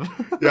 kind of.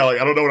 Yeah,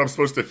 like I don't know what I'm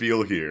supposed to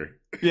feel here.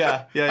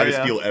 Yeah. I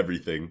just feel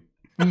everything.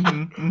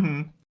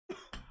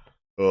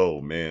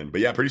 Oh man,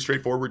 but yeah, pretty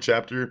straightforward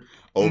chapter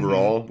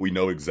overall. We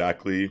know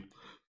exactly,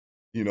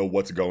 you know,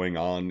 what's going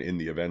on in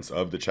the events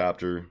of the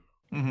chapter.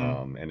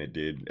 And it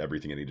did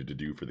everything it needed to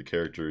do for the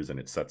characters, and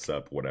it sets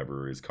up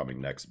whatever is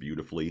coming next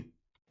beautifully.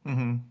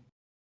 And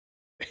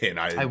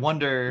I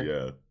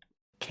wonder,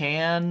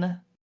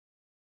 can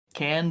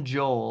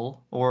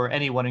Joel or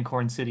anyone in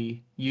Corn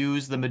City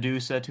use the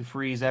Medusa to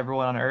freeze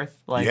everyone on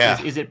Earth? Like,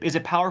 is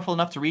it powerful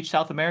enough to reach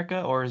South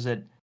America, or is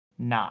it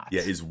not?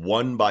 Yeah, is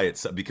one by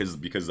itself,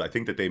 because I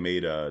think that they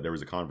made there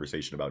was a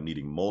conversation about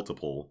needing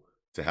multiple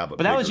to have a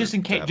but that was just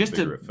in case, just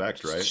to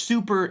effect, right?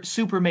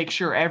 super make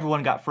sure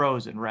everyone got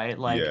frozen, right?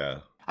 Like,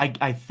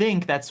 I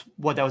think that's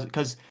what that was,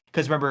 because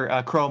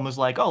remember Chrome was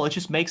like, oh, let's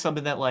just make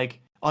something that like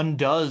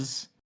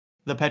undoes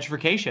the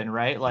petrification,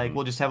 right? Like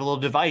we'll just have a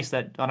little device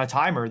that on a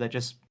timer that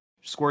just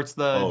squirts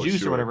the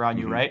juice or whatever on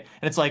you, right?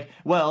 And it's like,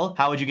 well,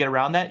 how would you get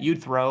around that?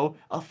 You'd throw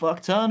a fuck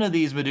ton of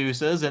these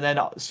Medusas, and then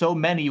so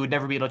many you would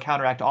never be able to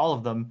counteract all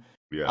of them.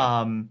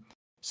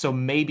 So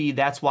maybe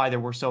that's why there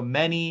were so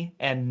many,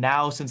 and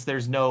now since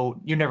there's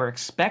you're never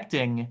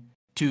expecting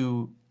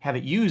to have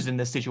it used in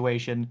this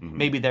situation,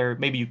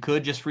 maybe you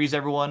could just freeze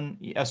everyone,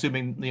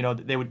 assuming, you know,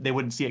 they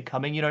wouldn't see it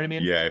coming, you know what I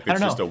mean? Yeah, if it's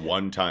just a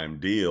one-time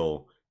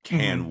deal,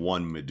 can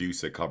one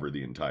Medusa cover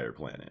the entire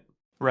planet?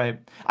 Right.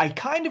 I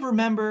kind of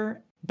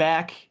remember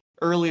back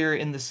earlier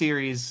in the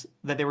series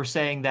that they were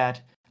saying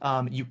that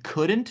you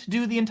couldn't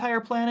do the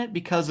entire planet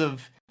because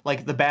of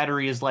like the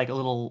battery is like a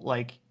little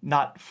like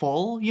not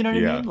full, you know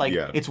what I mean? Like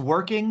it's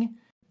working,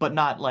 but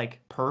not like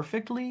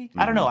perfectly.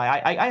 I don't know.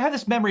 I have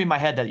this memory in my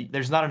head that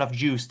there's not enough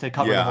juice to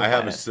cover the whole planet. I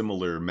have a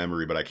similar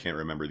memory, but I can't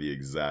remember the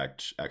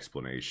exact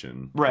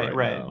explanation. Right.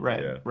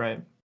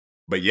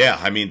 But yeah,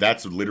 I mean,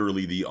 that's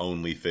literally the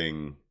only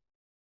thing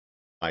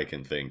I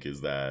can think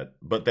is that.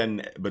 But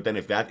then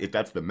if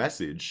that's the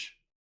message,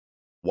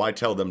 why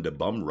tell them to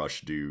bum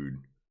rush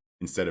dude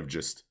instead of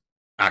just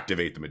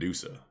activate the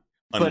Medusa?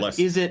 Unless...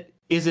 But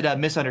is it a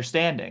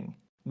misunderstanding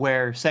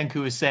where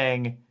Senku is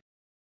saying,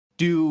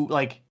 do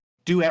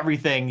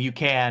everything you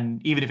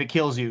can, even if it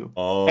kills you?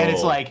 And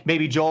it's like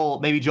maybe Joel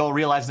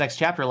realized next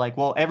chapter, like,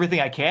 well, everything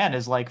I can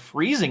is like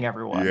freezing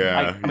everyone.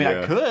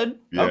 I could.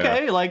 Yeah.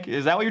 Okay, like,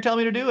 is that what you're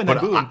telling me to do? And then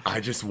boom. I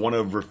just want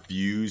to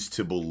refuse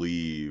to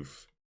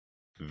believe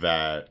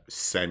that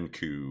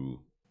Senku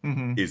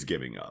is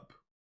giving up.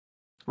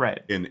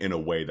 Right. In a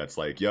way that's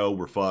like, yo,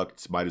 we're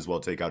fucked. Might as well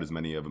take out as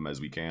many of them as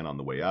we can on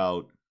the way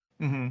out.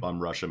 Bum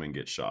rush them and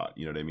get shot.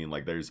 You know what I mean?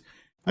 Like there's,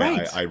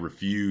 I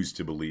refuse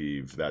to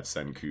believe that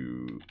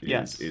Senku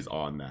is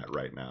on that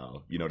right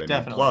now. You know what I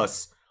mean?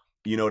 Plus,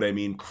 you know what I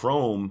mean?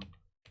 Chrome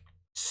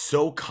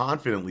so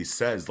confidently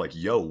says like,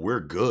 yo,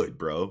 we're good,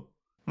 bro.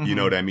 You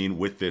know what I mean?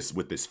 With this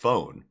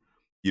phone.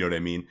 You know what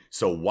I mean?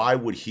 So why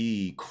would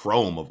he,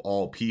 Chrome of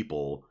all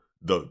people,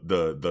 the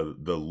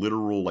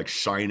literal like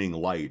shining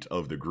light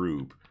of the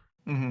group,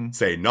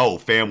 say, no,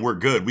 fam, we're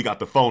good. We got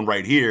the phone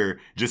right here,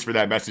 just for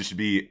that message to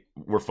be,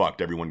 we're fucked.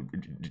 Everyone,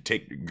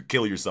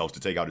 kill yourselves to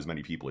take out as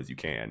many people as you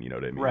can. You know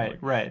what I mean?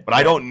 Right. But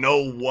I don't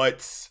know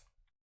what's.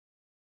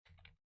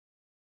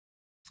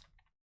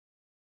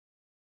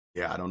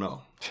 Yeah, I don't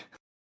know.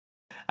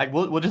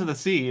 We'll just have to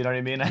see. You know what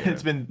I mean? Yeah.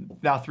 It's been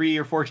now 3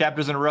 or 4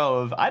 chapters in a row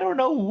of I don't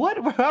know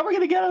how we're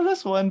gonna get on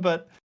this one,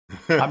 but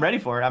I'm ready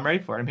for it. I'm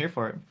here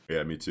for it.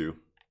 Yeah, me too.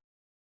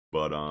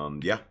 But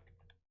yeah.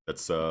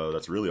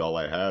 That's really all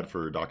I had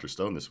for Dr.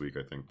 Stone this week,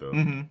 I think,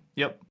 though.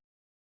 Yep.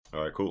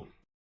 All right, cool.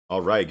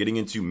 All right, getting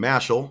into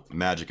Mashle,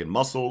 Magic and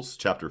Muscles,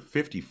 chapter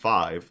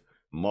 55,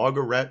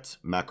 Margaret,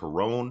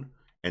 Macaron,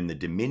 and the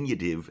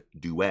Diminutive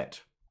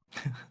Duet.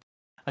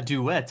 A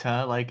duet,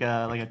 huh? Like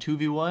a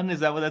 2v1?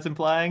 Is that what that's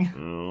implying?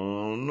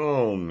 Oh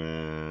no,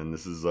 man.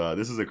 This is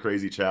a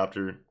crazy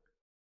chapter.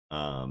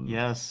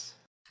 Yes.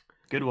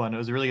 Good one. It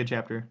was a really good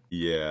chapter.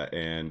 Yeah,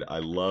 and I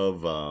love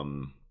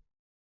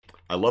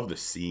the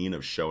scene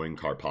of showing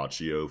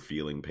Carpaccio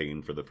feeling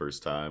pain for the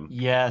first time.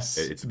 Yes.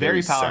 It's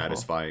very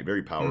satisfying,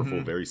 very powerful,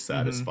 very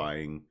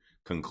satisfying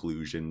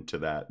conclusion to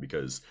that,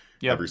 because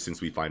ever since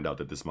we find out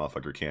that this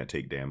motherfucker can't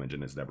take damage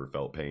and has never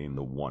felt pain,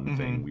 the one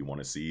thing we want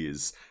to see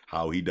is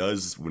how he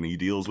does when he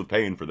deals with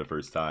pain for the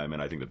first time.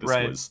 And I think that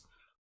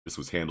this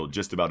was handled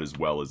just about as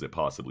well as it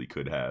possibly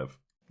could have.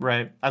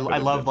 Right. I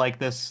love like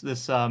this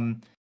internal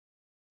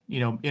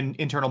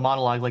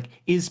monologue, like,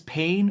 is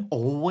pain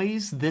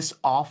always this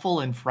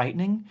awful and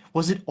frightening?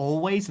 Was it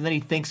always? And then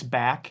he thinks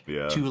back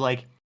to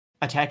like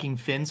attacking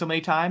Finn so many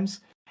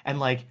times, and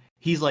like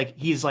he's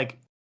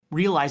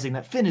realizing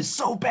that Finn is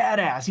so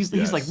badass.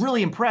 He's like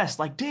really impressed,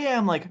 like,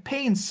 damn, like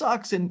pain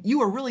sucks and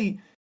you are really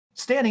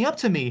standing up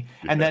to me.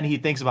 And then he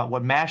thinks about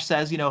what Mash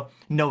says,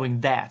 knowing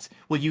that,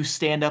 will you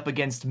stand up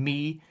against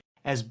me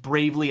as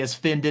bravely as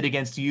Finn did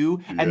against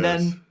you? And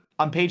then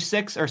on page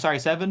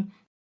 7,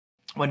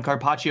 when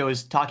Carpaccio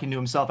is talking to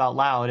himself out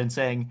loud and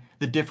saying,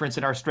 the difference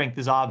in our strength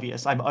is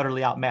obvious, I'm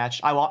utterly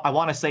outmatched, I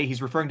want to say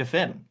he's referring to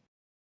Finn.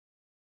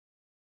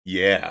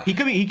 Yeah. He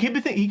could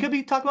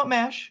be talking about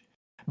Mash,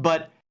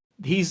 but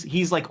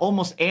he's like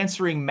almost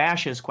answering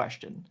Mash's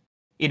question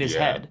in his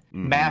head.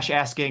 Mash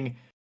asking,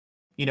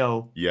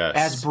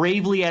 as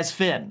bravely as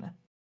Finn,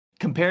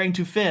 comparing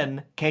to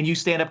Finn, can you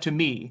stand up to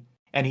me?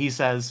 And he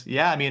says,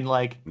 yeah, I mean,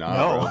 like,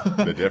 no,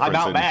 the difference I'm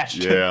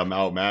outmatched. I'm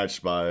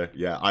outmatched by,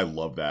 I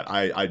love that.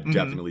 I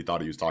definitely thought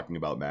he was talking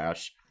about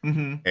Mash,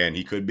 and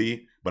he could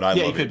be, but I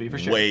love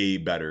it way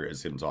better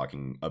as him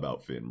talking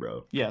about Finn,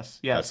 bro. Yes.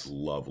 That's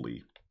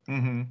lovely.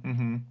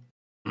 And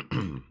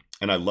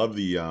I love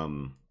the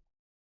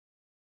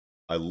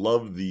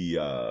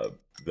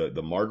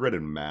Margaret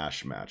and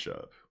Mash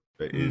matchup.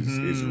 That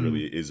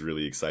is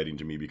really exciting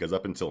to me, because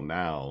up until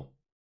now,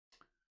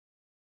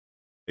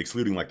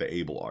 excluding like the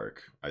Abel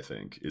arc, I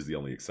think is the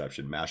only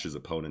exception, Mash's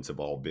opponents have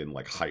all been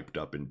like hyped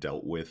up and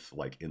dealt with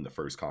like in the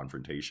first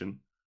confrontation.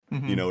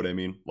 You know what I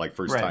mean? Like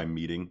first time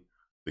meeting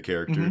the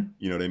character.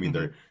 You know what I mean?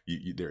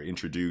 They're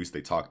introduced,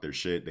 they talk their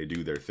shit, they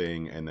do their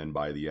thing, and then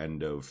by the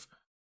end of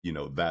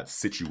that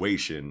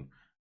situation,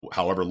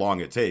 however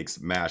long it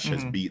takes, Mash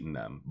has beaten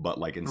them. But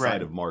like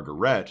inside of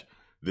Margaret,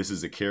 this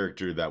is a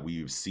character that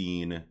we've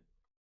seen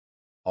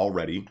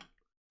already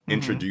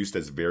introduced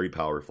as very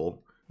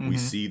powerful. We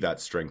see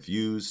that strength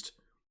used.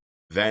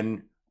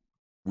 Then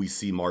we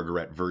see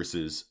Margaret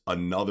versus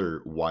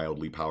another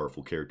wildly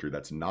powerful character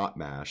that's not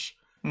Mash.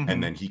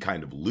 And then he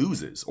kind of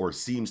loses or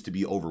seems to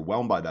be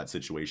overwhelmed by that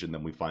situation.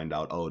 Then we find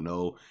out, oh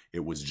no,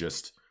 it was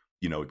just,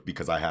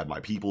 because I had my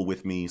people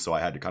with me, so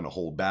I had to kind of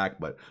hold back.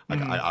 But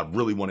like, I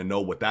really want to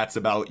know what that's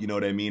about. You know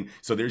what I mean?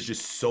 So there's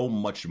just so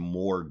much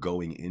more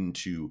going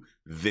into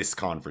this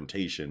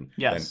confrontation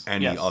than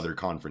any other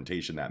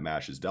confrontation that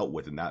Mash has dealt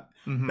with, and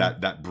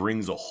that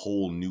brings a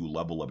whole new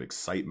level of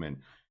excitement,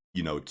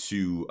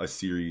 to a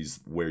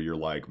series where you're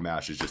like,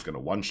 Mash is just gonna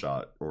one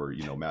shot, or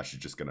Mash is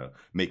just gonna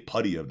make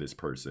putty of this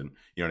person.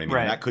 You know what I mean?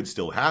 And that could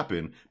still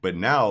happen, but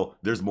now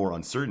there's more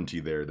uncertainty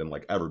there than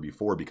like ever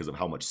before because of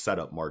how much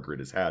setup Margaret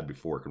has had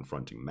before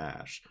confronting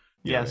Mash.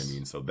 You know what I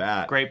mean? So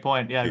that great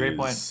point. Yeah, great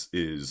point.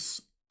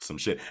 Is some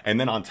shit. And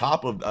then on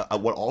top of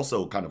what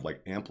also kind of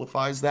like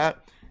amplifies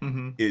that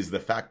is the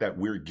fact that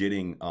we're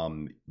getting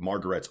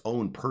Margaret's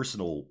own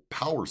personal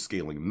power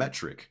scaling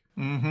metric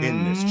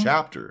in this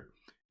chapter.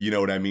 You know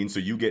what I mean?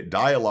 So you get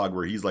dialogue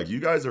where he's like, you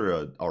guys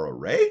are a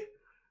Ray?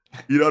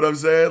 You know what I'm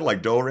saying?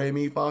 Like do, re,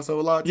 mi, fa,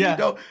 sol, la, ti,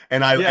 do.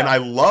 And I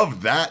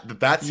love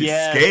that's his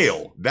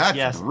scale.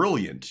 That's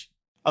brilliant.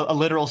 A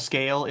literal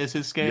scale is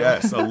his scale.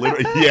 Yes, a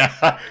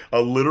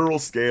literal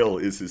scale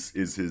is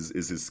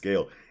his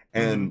scale.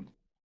 And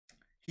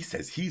he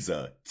says he's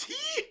a T.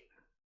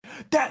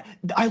 That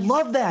I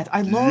love that.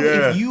 I love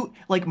if you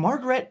like,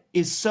 Margaret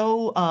is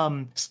so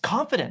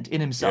confident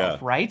in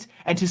himself, right?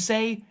 And to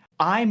say,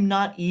 I'm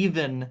not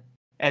even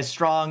as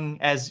strong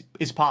as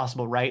is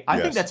possible, right?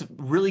 I think that's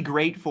really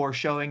great for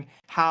showing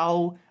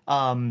how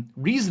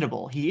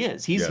reasonable he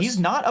is. He's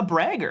not a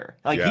bragger.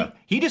 Like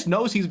he just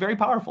knows he's very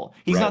powerful.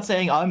 He's not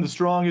saying I'm the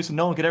strongest and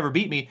no one could ever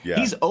beat me.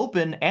 He's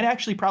open and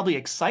actually probably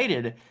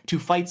excited to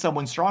fight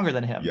someone stronger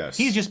than him.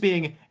 He's just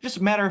being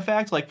matter of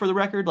fact, like, for the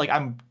record, like,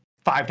 I'm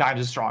 5 times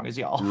as strong as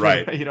y'all.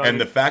 Right.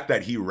 And the fact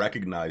that he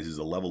recognizes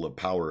a level of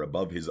power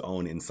above his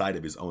own inside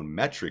of his own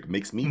metric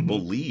makes me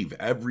believe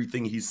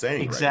everything he's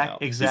saying right now.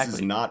 Exactly. This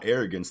is not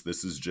arrogance.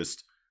 This is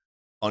just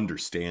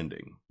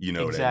understanding. You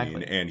know what I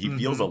mean? And he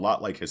feels a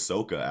lot like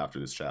Hisoka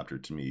after this chapter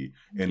to me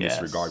in this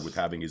regard, with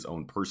having his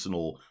own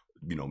personal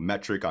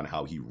metric on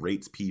how he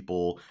rates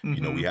people.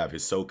 We have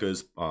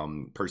Hisoka's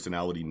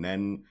personality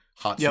Nen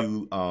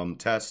Hatsu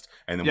test,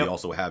 and then we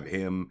also have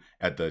him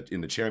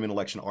in the chairman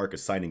election arc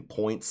assigning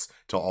points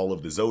to all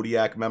of the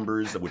Zodiac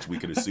members, which we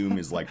could assume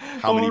is like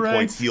how many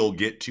points he'll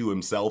get to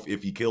himself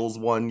if he kills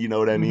one. You know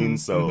what I mean?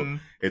 So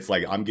it's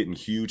like I'm getting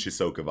huge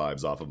Hisoka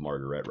vibes off of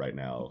Margaret right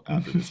now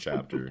after this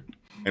chapter.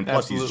 And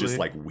plus, he's just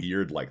like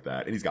weird like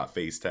that, and he's got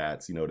face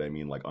tats. You know what I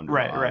mean? Like under the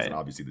eyes, and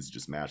obviously this is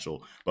just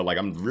Mashle. But like,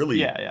 I'm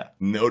really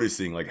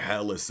noticing like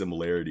hella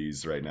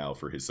similarities right now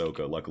for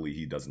Hisoka. Luckily,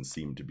 he doesn't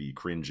seem to be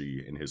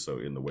cringy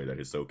in the way that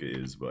Hisoka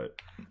is. But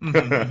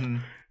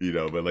you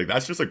know, but like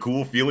that's just a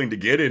cool feeling to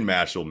get in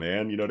Mashle,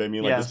 man. You know what I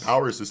mean? Like this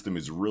power system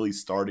is really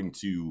starting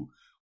to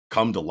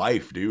come to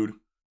life, dude.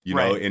 You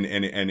know, and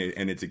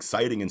it's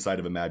exciting inside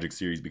of a Magic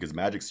series because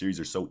Magic series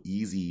are so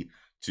easy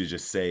to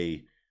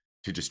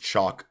just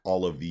chalk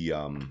all of the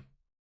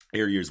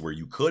areas where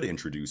you could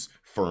introduce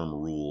firm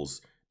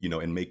rules, you know,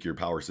 and make your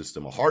power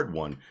system a hard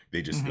one.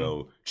 They just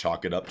go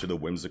chalk it up to the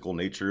whimsical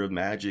nature of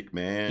magic,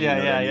 man. Yeah,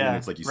 you know what I mean? yeah.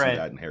 It's like you see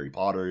that in Harry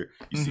Potter.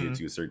 You see it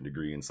to a certain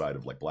degree inside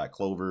of like Black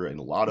Clover, and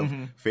a lot of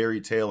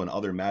fairy tale and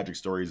other magic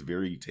stories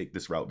take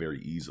this route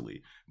very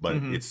easily. But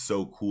it's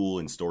so cool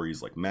in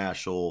stories like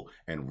Mashle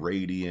and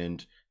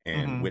Radiant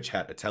and Witch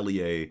Hat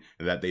Atelier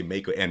that they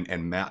make,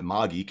 and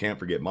Magi, can't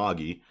forget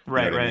Magi,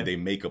 right? I mean? They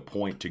make a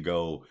point to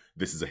go,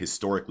 this is a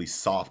historically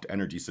soft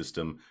energy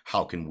system.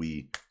 How can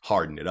we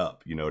harden it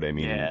up? You know what I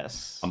mean?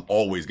 Yes. I'm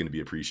always going to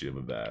be appreciative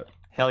of that.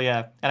 Hell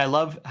yeah. And I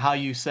love how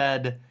you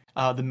said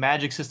the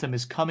magic system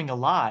is coming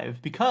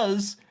alive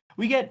because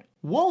we get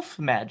wolf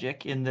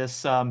magic in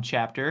this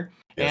chapter.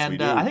 Yes,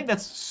 and I think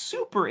that's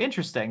super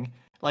interesting.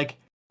 Like,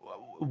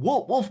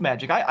 wolf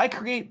magic. I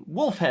create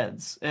wolf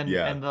heads, and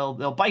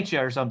they'll bite you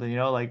or something. You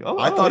know, like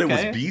I thought it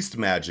was beast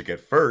magic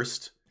at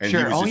first, and he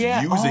was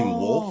just using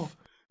wolf.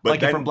 But like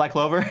then, from Black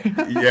Clover.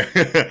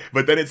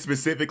 But then it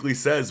specifically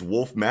says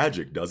wolf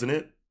magic, doesn't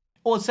it?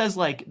 Well, it says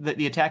like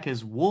the attack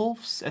is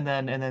wolves, and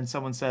then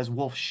someone says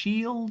wolf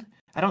shield.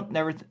 I don't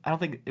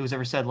think it was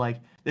ever said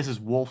like this is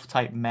wolf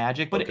type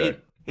magic, but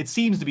it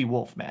seems to be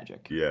wolf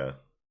magic. Yeah,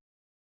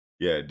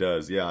 it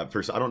does. Yeah,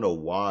 first I don't know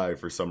why.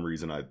 For some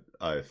reason,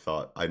 I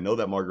thought, I know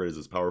that Margaret is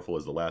as powerful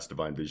as the last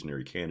Divine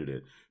Visionary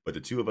candidate, but the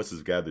two of us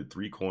has gathered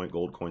 3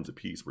 gold coins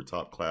apiece. We're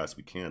top class.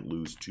 We can't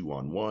lose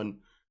 2-on-1.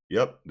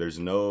 Yep, there's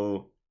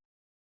no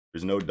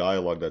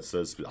dialogue that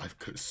says, I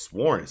could have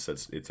sworn it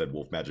said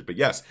wolf magic, but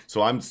yes.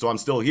 So I'm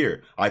still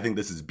here. I think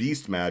this is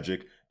beast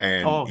magic,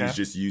 and he's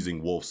just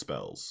using wolf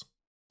spells.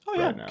 Oh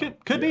yeah,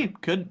 right could be,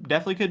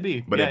 definitely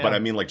be. But I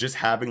mean, like just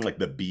having like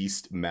the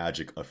beast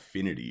magic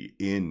affinity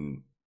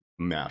in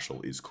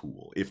Mashle is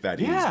cool, if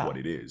that is what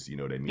it is. You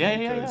know what I mean?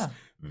 Because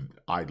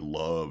I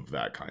love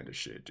that kind of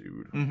shit,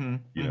 dude.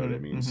 You know what I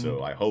mean?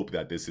 So I hope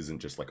that this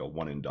isn't just like a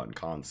one and done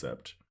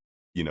concept,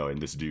 you know, and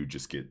this dude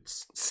just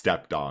gets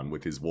stepped on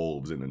with his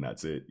wolves and then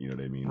that's it. You know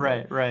what I mean?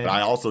 Right. But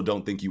I also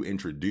don't think you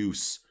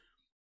introduce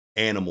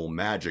animal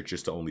magic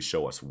just to only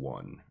show us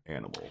one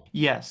animal.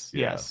 Yes.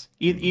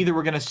 Either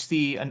we're gonna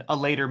see a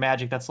later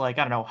magic that's like,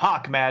 I don't know,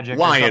 hawk magic,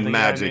 lion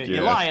magic,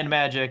 lion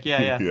magic,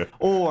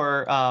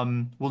 or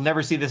we'll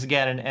never see this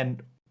again,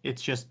 and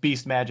it's just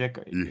beast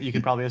magic. You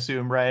could probably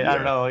assume, right? I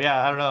don't know.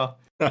 I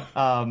don't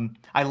know.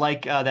 I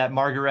like that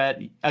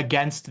Margaret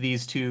against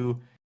these two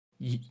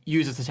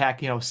uses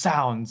attack. You know,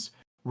 sounds.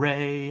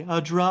 Ray,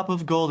 a drop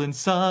of golden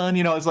sun.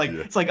 You know, it's like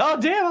oh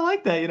damn, I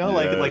like that. You know,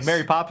 like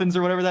Mary Poppins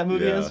or whatever that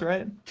movie is,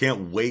 right?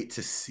 Can't wait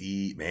to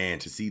see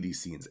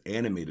these scenes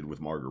animated with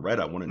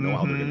Margaret. I want to know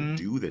how they're gonna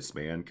do this,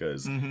 man,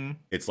 because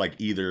it's like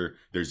either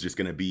there's just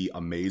gonna be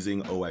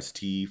amazing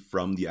OST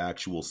from the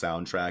actual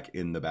soundtrack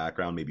in the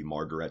background, maybe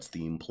Margaret's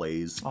theme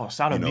plays. Oh,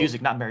 Sound of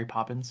Music, not Mary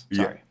Poppins.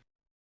 Sorry.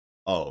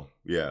 Oh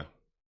yeah.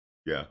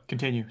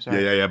 Continue.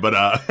 Sorry. Yeah. But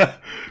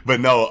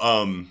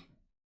no.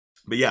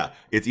 But yeah,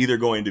 it's either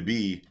going to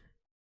be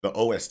the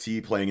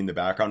OST playing in the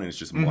background and it's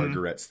just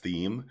Margaret's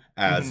theme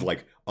as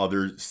like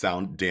other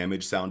sound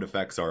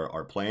effects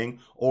are playing,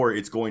 or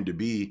it's going to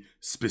be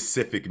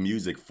specific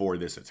music for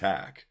this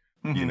attack.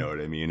 You know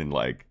what I mean? And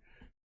like,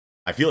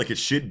 I feel like it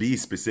should be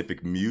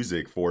specific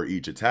music for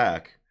each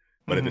attack,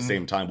 but at the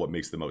same time, what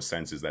makes the most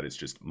sense is that it's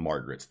just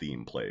Margaret's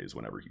theme plays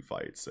whenever he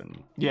fights,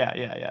 and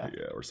yeah,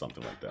 or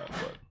something like that.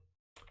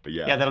 But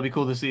yeah, that'll be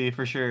cool to see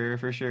for sure.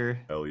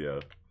 Hell yeah.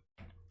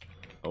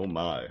 Oh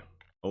my.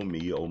 Oh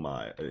me, oh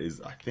my.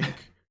 I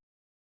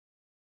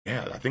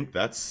think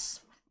that's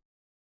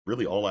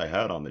really all I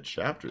had on the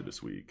chapter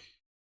this week.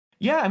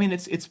 Yeah, I mean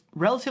it's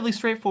relatively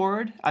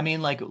straightforward. I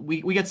mean, like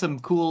we get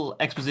some cool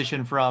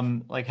exposition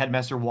from like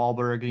Headmaster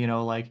Wahlberg, you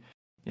know, like,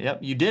 yep,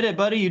 you did it,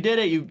 buddy, you did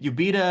it. You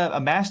beat a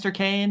Master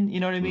Cane, you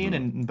know what I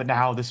mean? But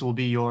now this will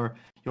be your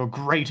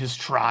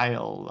greatest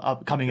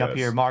trial coming up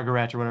here,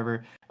 Margaret or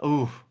whatever.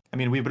 Ooh, I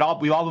mean, we've all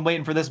been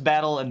waiting for this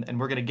battle, and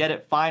we're gonna get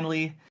it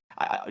finally.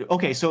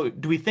 Okay, so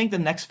do we think the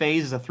next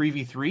phase is a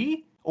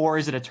 3v3, or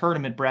is it a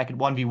tournament bracket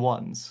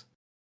 1v1s?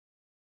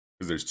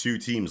 Because there's 2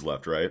 teams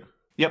left, right?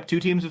 Yep, 2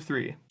 teams of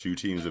 3. 2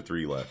 teams of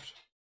 3 left.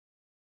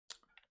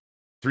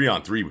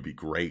 3-on-3 would be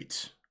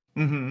great.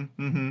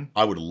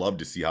 I would love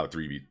to see how a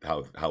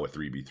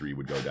 3v3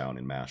 would go down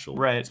in Mashle,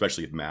 right?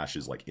 Especially if Mash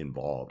is like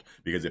involved,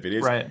 because if it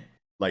is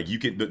like, you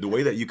can, the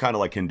way that you kind of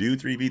like can do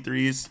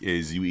 3v3s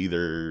is you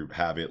either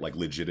have it like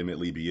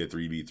legitimately be a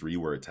 3v3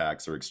 where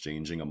attacks are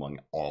exchanging among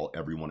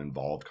everyone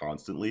involved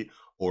constantly,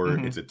 or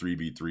it's a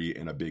 3v3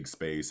 in a big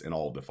space and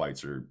all of the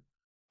fights are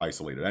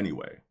isolated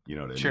anyway. You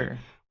know what I mean?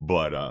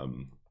 But I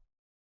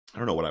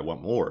don't know what I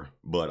want more.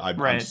 But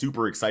I'm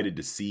super excited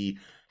to see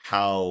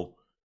how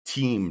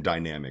team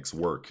dynamics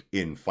work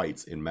in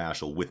fights in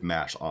Mashle with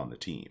Mash on the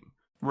team.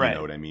 Right. You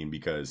know what I mean?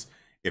 Because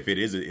if it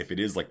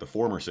is like the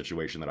former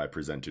situation that I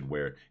presented,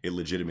 where it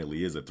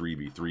legitimately is a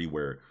 3v3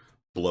 where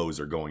blows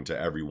are going to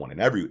everyone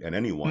and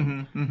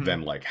anyone,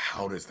 then like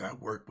how does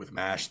that work with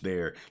Mash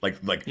there? Like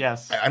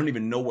yes. I don't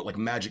even know what like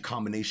magic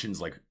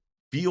combinations like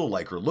feel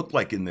like or look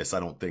like in this. I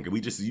don't think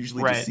we just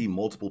usually just see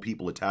multiple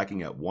people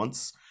attacking at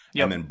once,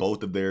 and then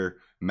both of their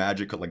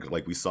magic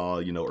like we saw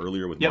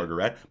earlier with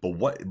Margaret.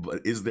 But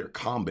is there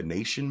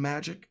combination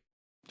magic?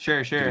 Sure.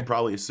 You could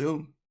probably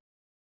assume.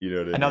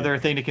 Another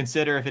thing to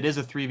consider if it is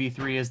a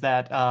 3v3 is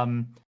that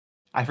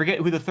I forget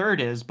who the third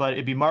is, but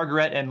it'd be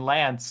Margaret and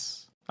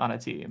Lance on a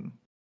team.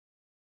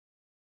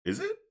 Is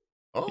it?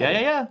 Oh.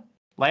 Yeah.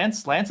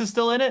 Lance is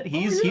still in it.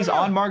 He's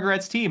on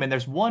Margaret's team, and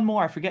there's one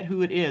more. I forget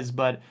who it is,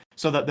 but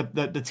so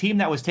the team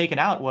that was taken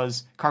out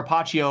was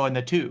Carpaccio and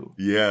the two.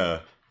 Yeah.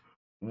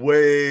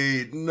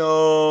 Wait,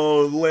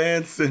 no,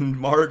 Lance and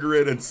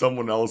Margaret and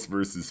someone else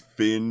versus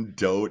Finn,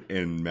 Dote,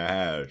 and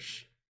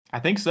Mash. I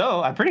think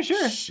so. I'm pretty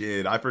sure.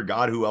 Shit, I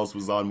forgot who else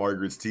was on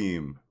Margaret's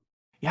team.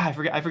 Yeah,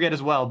 I forget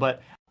as well.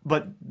 But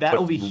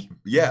that'll be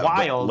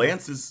wild. But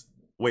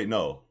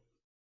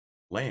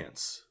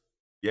Lance.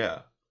 Yeah,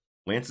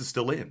 Lance is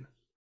still in.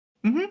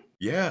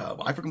 Yeah,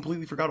 I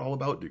completely forgot all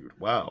about dude.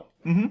 Wow.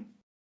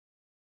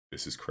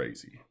 This is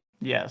crazy.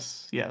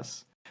 Yes.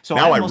 So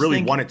now I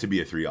really want it to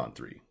be a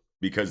 3-on-3,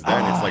 because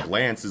then it's like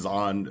Lance is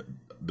on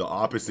the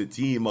opposite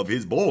team of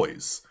his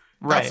boys.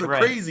 That's a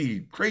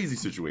crazy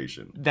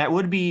situation. That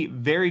would be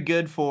very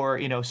good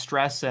for,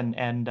 stress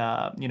and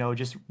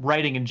just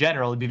writing in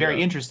general. It'd be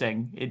very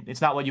interesting. It's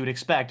not what you would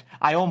expect.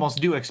 I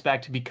almost do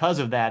expect, because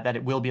of that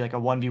it will be like a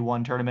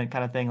 1v1 tournament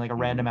kind of thing, like a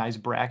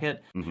randomized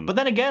bracket. But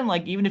then again,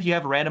 like even if you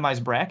have a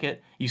randomized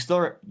bracket, you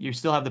still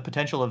have the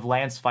potential of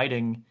Lance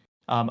fighting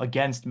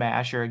against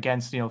Mash or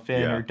against,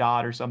 Finn or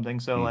Dot or something.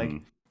 So like,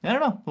 I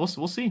don't know.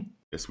 We'll see.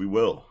 Yes, we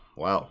will.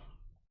 Wow.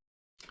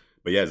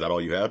 But yeah, is that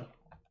all you had?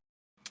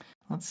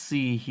 Let's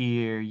see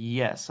here.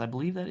 Yes, I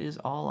believe that is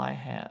all I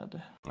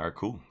had. All right,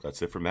 cool.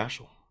 That's it for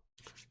Mashle.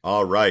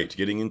 All right,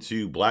 getting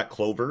into Black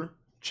Clover,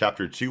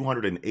 chapter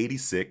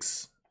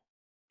 286,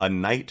 A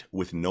Night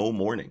with No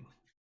Morning.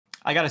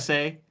 I gotta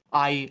say,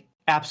 I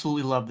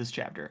absolutely love this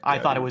chapter. I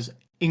thought it was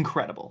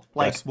incredible.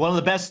 Like one of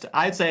the best,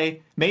 I'd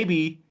say,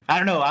 maybe, I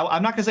don't know,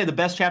 I'm not gonna say the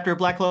best chapter of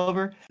Black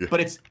Clover, but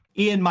it's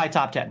in my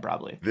top 10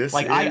 probably. I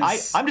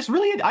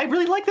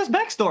really like this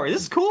backstory.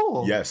 This is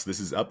cool. Yes,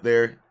 this is up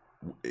there.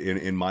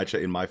 In my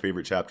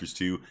favorite chapters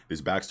too.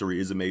 This backstory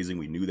is amazing.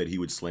 We knew that he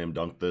would slam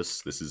dunk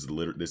this. This is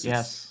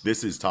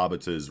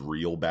Tabata's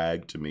real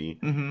bag to me.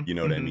 You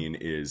know what I mean?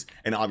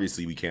 And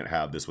obviously we can't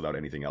have this without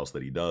anything else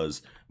that he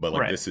does. But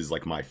like this is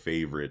like my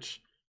favorite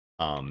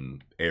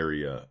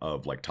area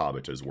of like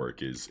Tabata's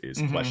work is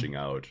fleshing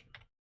out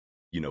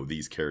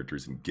these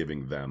characters and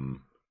giving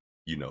them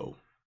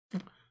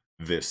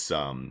this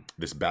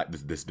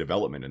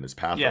development and this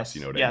pathos. You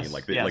know what I mean?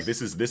 Like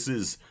this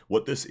is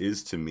what this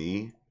is to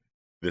me.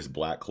 This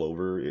Black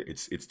Clover,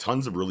 it's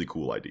tons of really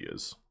cool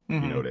ideas. You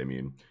know what I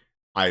mean?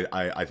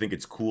 I think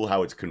it's cool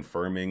how it's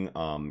confirming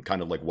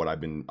kind of like what I've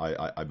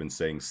been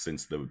saying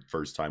since the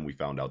first time we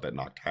found out that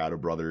Noct had a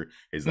brother,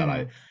 is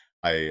that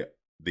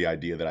the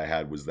idea that I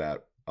had was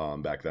that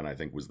back then I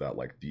think was that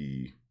like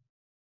the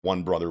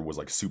one brother was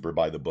like super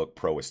by the book,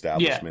 pro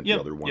establishment. The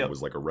other one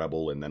was like a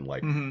rebel, and then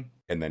like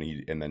and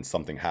then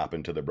something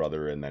happened to the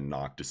brother, and then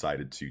Noct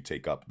decided to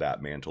take up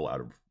that mantle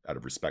out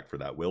of respect for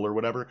that will or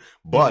whatever.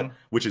 But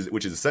which is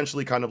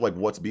essentially kind of like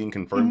what's being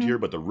confirmed here.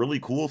 But the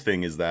really cool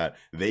thing is that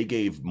they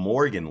gave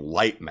Morgan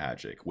light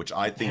magic, which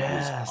I think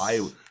I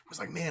was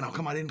like, man, how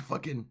come I didn't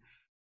fucking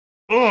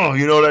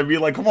you know what I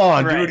mean? Like, come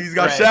on, dude, he's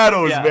got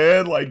shadows,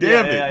 man. Like,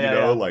 damn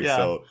it,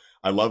 so.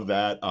 I love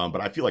that, but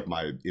I feel like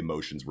my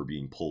emotions were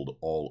being pulled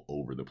all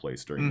over the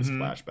place during this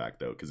flashback,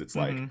 though, because it's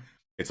like,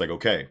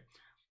 okay,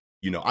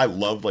 I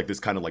love like this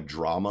kind of like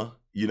drama,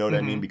 you know what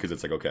I mean? Because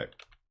it's like, okay,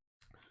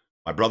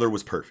 my brother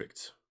was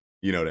perfect,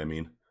 you know what I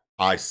mean?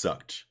 I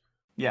sucked,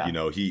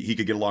 he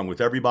could get along with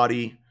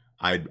everybody.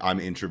 I'm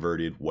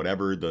introverted,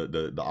 whatever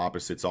the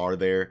opposites are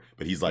there,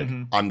 but he's like,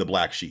 I'm the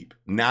black sheep.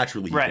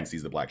 Naturally, he thinks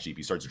he's the black sheep.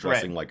 He starts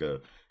dressing like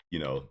a.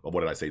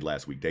 What did I say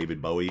last week?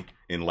 David Bowie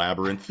in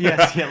Labyrinth.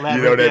 Yes, Labyrinth,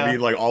 you know what I mean?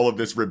 Like all of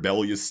this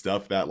rebellious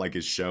stuff that like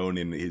is shown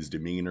in his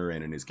demeanor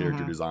and in his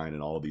character design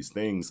and all of these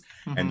things.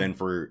 And then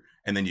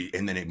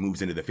it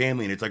moves into the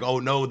family, and it's like, oh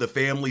no, the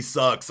family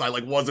sucks. I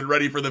like wasn't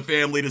ready for the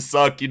family to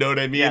suck. You know what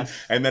I mean?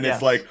 And then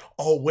it's like,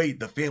 oh wait,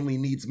 the family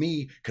needs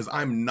me because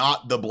I'm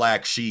not the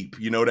black sheep.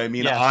 You know what I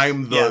mean?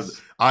 I'm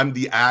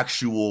the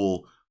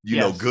actual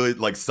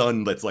good like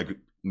son that's like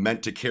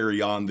meant to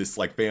carry on this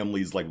like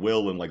family's like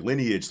will and like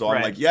lineage. So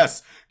I'm like,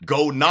 yes,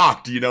 go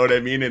Noct, you know what I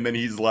mean? And then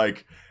he's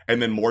like,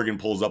 and then Morgan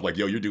pulls up like,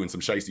 yo, you're doing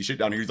some shiesty shit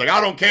down here. He's like, I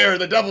don't care,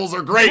 the devils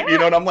are great,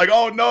 and I'm like,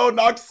 oh no,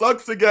 Noct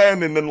sucks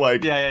again. And then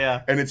like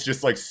and it's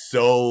just like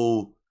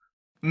so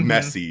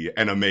messy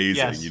and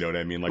amazing. Yes. You know what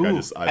I mean? Like,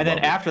 Ooh. I and then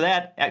love after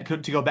that,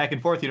 to go back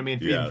and forth, you know what I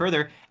mean? Even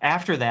further,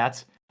 after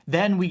that,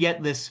 then we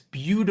get this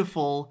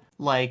beautiful,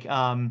 like,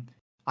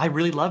 I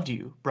really loved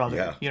you, brother.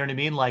 Yeah. You know what I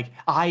mean? Like,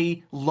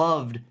 I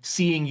loved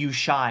seeing you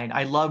shine.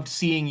 I loved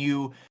seeing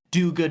you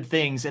do good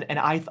things. And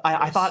I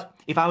thought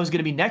if I was going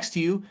to be next to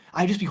you,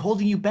 I'd just be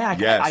holding you back.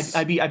 Yes.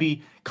 I'd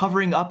be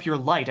covering up your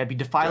light. I'd be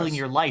defiling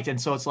your light. And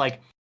so it's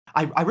like,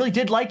 I really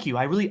did like you.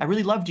 I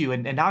really loved you,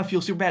 and now I feel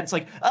super bad. It's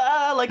like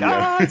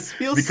it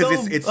feels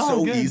because it's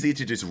so easy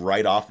to just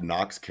write off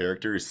Noct's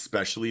character,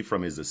 especially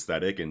from his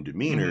aesthetic and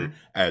demeanor,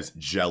 as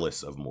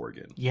jealous of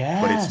Morgan.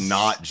 Yeah, but it's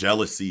not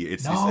jealousy.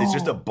 It's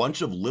just a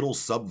bunch of little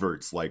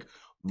subverts, like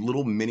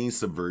little mini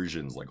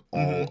subversions,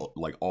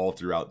 like all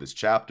throughout this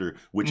chapter,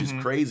 which is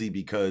crazy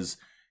because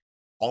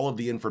all of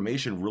the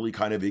information really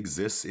kind of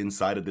exists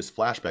inside of this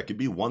flashback. It'd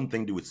be one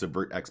thing to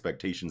subvert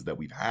expectations that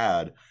we've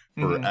had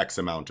for X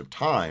amount of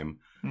time,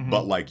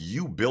 but like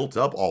you built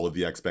up all of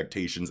the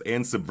expectations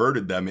and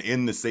subverted them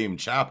in the same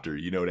chapter,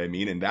 you know what I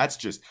mean? And that's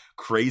just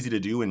crazy to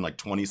do in like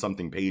 20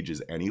 something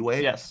pages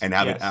anyway, and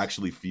have it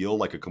actually feel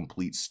like a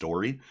complete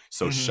story.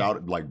 So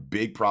shout, like,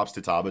 big props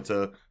to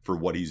Tabata for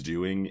what he's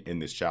doing in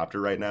this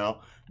chapter right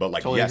now. But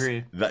like, totally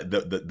agree.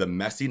 The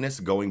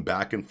messiness going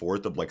back and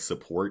forth of like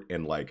support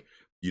and like,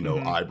 you know,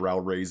 eyebrow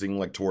raising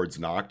like towards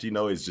Noct, you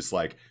know, is just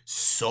like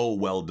so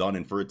well done.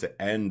 And for it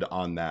to end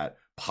on that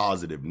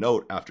positive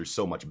note after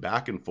so much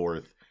back and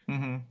forth,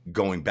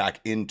 going back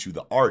into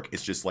the arc,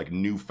 it's just like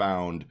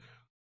newfound,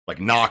 like,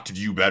 Noct,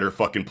 you better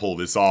fucking pull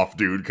this off,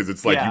 dude, because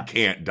it's like you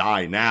can't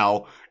die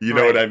now, you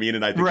know what I mean?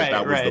 And I think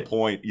that was the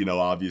point, you know,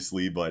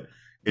 obviously, but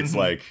it's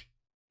like,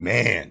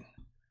 man,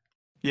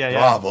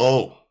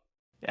 bravo.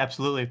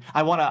 Absolutely.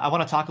 I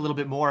wanna talk a little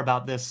bit more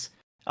about this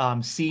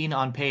scene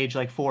on page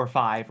like 4 or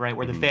 5, right,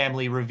 where the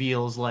family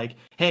reveals like,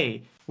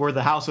 hey, we're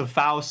the House of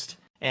Faust,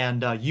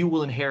 and you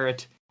will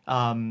inherit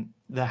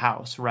the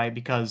house, right,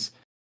 because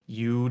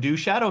you do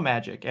shadow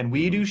magic and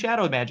we do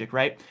shadow magic,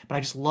 right?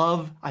 But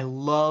I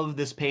love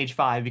this page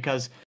 5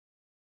 because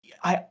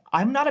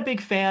I'm not a big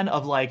fan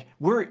of like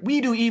we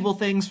do evil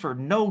things for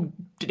no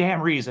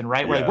damn reason,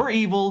 right? Where we're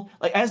evil,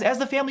 like as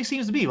the family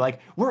seems to be,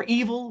 like we're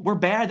evil, we're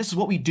bad, this is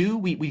what we do,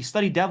 we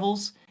study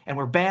devils and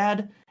we're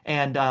bad,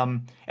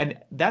 and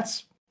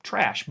that's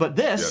trash. But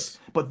this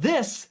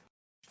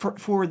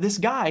for this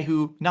guy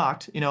who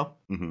Noct, you know,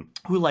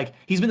 who like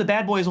he's been the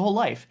bad boy his whole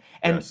life,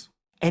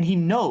 and he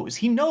knows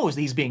that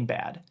he's being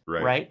bad,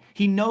 right?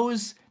 He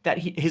knows that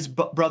his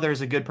brother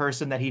is a good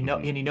person, that he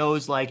and he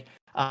knows like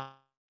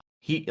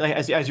he, like,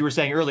 as you were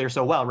saying earlier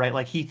so well, right?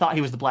 Like he thought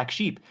he was the black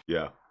sheep.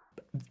 Yeah.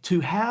 To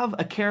have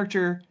a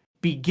character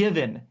be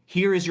given,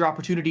 here is your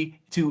opportunity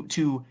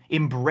to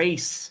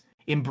embrace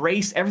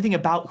everything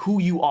about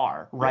who you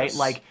are, right? Yes.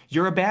 Like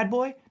you're a bad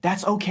boy,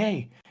 that's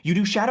okay. You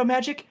do shadow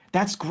magic,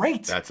 that's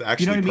great. That's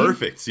actually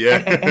perfect. I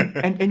mean?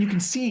 Yeah. And you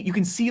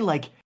can see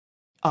like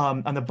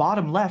on the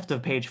bottom left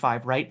of page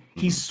 5, right?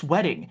 He's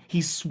sweating.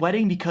 He's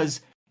sweating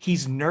because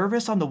he's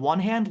nervous on the one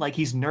hand, like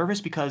he's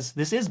nervous because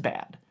this is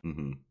bad.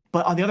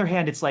 But on the other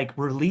hand, it's like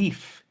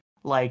relief.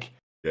 Like,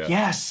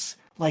 yes,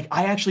 like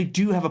I actually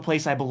do have a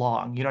place I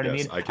belong. You know what I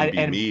mean? I can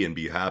be me and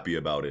be happy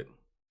about it.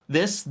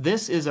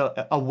 This is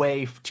a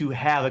way to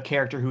have a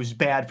character who's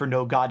bad for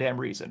no goddamn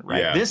reason,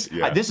 right?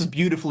 Yeah, this is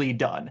beautifully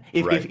done.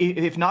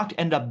 If Noct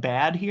end up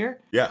bad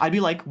here, I'd be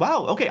like,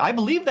 wow, okay, I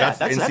believe that.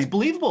 That's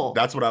believable.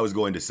 That's what I was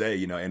going to say,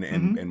 you know.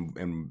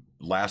 And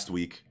last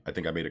week, I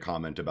think I made a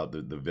comment about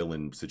the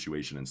villain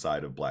situation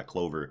inside of Black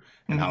Clover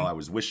and how I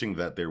was wishing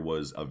that there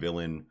was a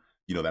villain,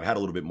 you know, that had a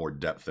little bit more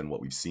depth than what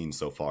we've seen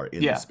so far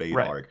in the Spade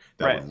arc,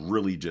 that would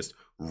really just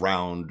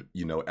round,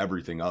 you know,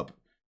 everything up,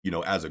 you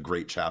know, as a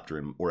great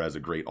chapter or as a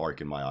great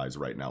arc in my eyes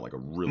right now, like a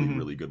really,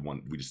 really good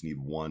one. We just need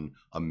one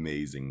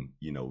amazing,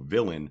 you know,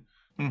 villain.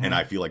 And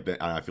I feel like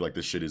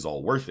this shit is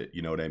all worth it.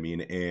 You know what I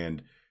mean?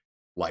 And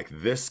like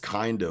this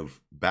kind of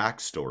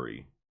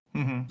backstory,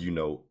 you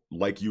know,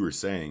 like you were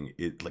saying,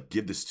 it like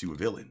give this to a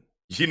villain.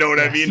 You know what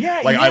I mean?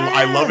 Yeah, like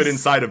I love it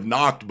inside of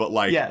Noct, but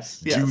like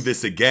do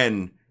this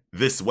again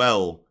this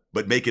well,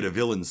 but make it a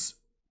villain's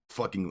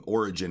fucking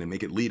origin and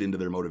make it lead into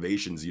their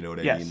motivations. You know what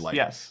I mean? Like,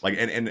 like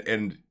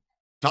and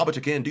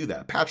Tabata can do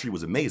that. Patry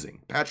was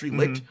amazing. Patry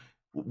Licht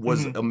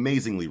was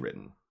amazingly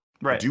written.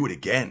 Right. Do it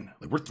again.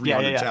 Like we're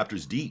 300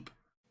 chapters deep.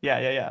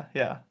 Yeah.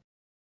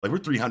 Like we're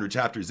 300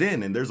 chapters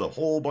in, and there's a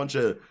whole bunch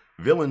of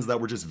villains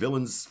that were just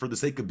villains for the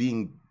sake of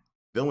being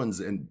villains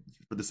and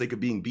for the sake of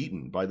being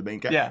beaten by the main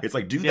character. Yeah. It's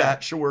like, do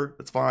that, sure,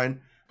 that's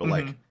fine, but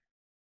like,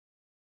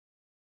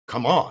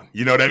 come on,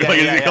 you know what I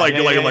mean?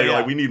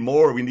 Like we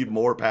need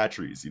more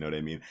Patrys, you know what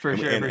I mean? For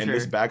sure. And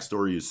this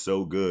backstory is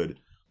so good.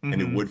 And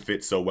it would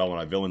fit so well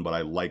on a villain, but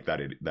I like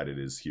that it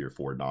is here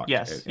for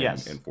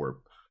Noct and for,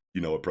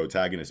 you know, a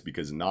protagonist,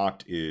 because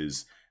Noct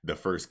is the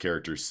first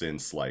character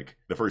since like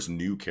the first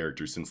new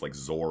character since like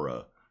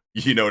Zora,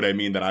 you know what I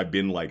mean, that I've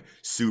been like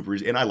super,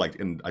 and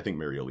I think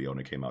Mario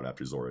Leona came out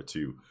after Zora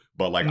too,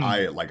 but like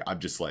I'm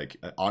just like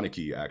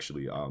Aniki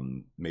actually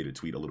made a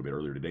tweet a little bit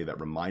earlier today that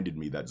reminded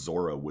me that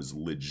Zora was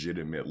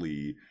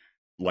legitimately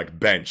like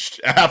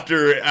benched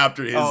after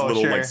his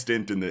little sure. like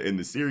stint in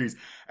the series,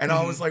 and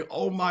I was like,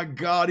 oh my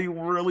god, he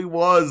really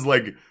was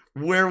like,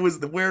 where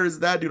is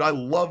that dude? I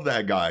love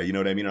that guy, you know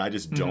what I mean? And I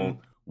just don't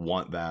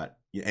want that.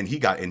 And he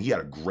had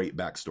a great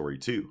backstory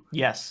too.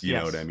 Yes, you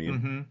know what I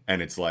mean?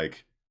 And it's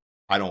like,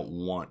 I don't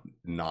want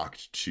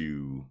Noct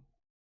to,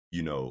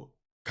 you know,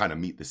 kind of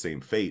meet the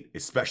same fate,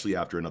 especially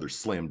after another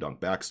slam dunk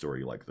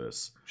backstory like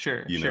this.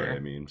 Sure, you know what I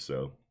mean?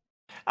 So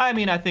I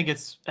mean, I think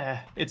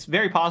it's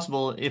very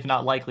possible, if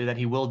not likely, that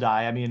he will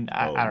die. I mean,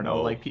 I don't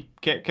know, like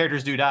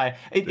characters do die.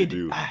 They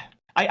do.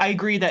 I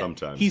agree that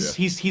sometimes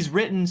he's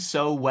written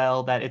so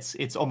well that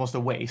it's almost a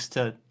waste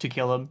to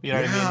kill him. You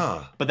know what I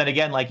mean? But then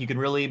again, like, you can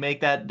really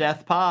make that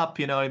death pop.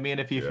 You know what I mean?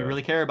 If you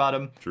really care about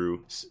him.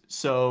 True.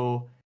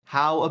 So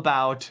how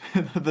about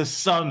the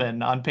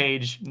summon on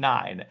page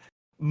 9?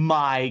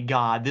 My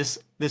God,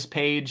 this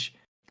page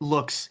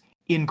looks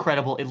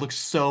incredible. It looks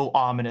so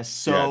ominous.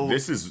 So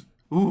this is.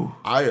 Ooh.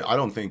 I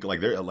don't think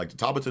like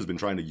Tabata's been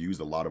trying to use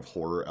a lot of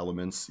horror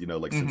elements, you know,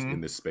 like since in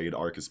this Spade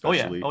arc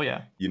especially. Oh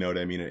yeah. You know what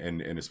I mean?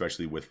 And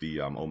especially with the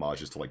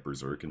homages to like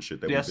Berserk and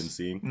shit that we've been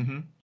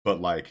seeing. But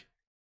like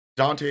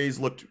Dante's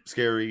looked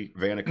scary,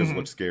 Vanika's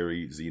looked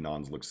scary,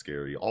 Xenon's looked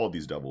scary. All of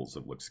these devils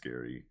have looked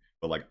scary.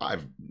 But like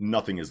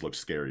nothing has looked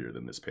scarier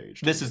than this page.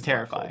 This is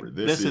terrifying.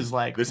 This is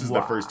like, this is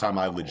the first time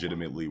I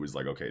legitimately was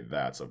like, okay,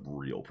 that's a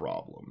real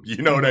problem. You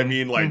know what I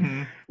mean? Like,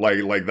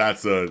 like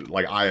that's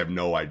like, I have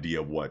no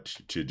idea what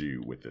to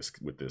do with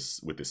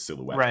this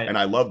silhouette. Right. And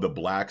I love the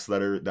blacks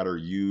that are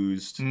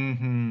used.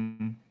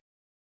 And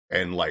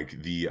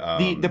like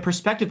the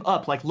perspective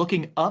up, like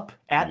looking up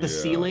at the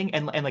ceiling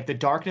and like the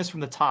darkness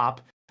from the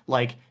top,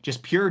 like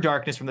just pure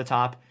darkness from the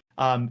top.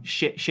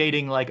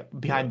 Shading like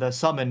behind the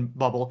summon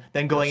bubble,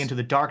 then going into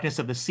the darkness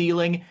of the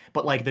ceiling,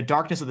 but like the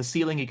darkness of the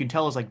ceiling you can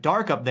tell is like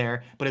dark up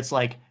there, but it's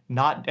like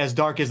not as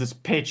dark as this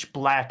pitch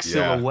black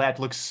silhouette.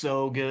 Looks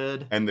so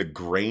good. And the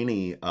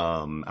grainy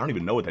I don't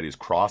even know what that is,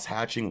 cross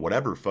hatching,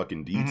 whatever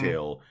fucking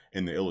detail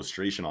in the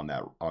illustration on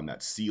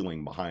that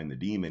ceiling behind the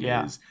demon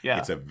is.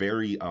 It's a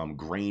very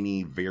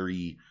grainy,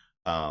 very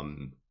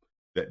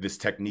that this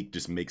technique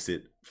just makes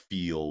it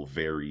feel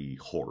very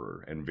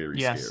horror and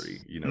very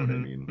scary. You know what I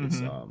mean?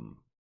 It's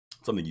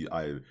something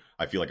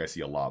I feel like I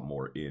see a lot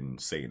more in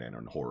seinen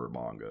and horror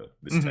manga.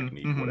 This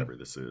technique, whatever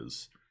this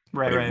is,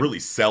 right? It really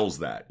sells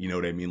that. You know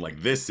what I mean?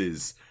 Like this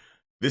is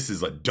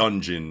a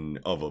dungeon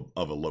of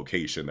a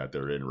location that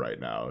they're in right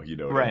now. You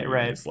know what I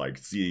mean? It's like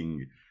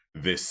seeing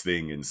this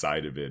thing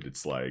inside of it.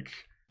 It's like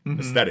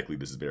aesthetically,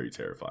 this is very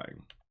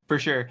terrifying. For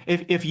sure.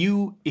 If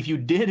you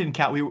did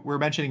encounter, we were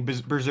mentioning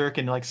Berserk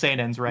and like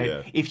seinens, right?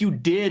 Yeah. If you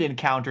did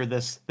encounter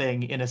this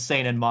thing in a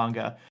seinen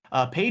manga,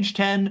 page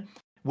 10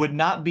 would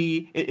not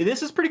be.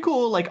 This is pretty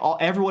cool. Like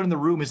everyone in the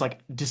room is like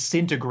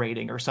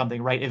disintegrating or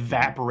something, right?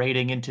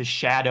 Evaporating into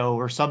shadow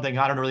or something.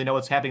 I don't really know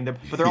what's happening there,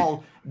 but they're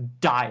all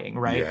dying,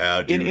 right?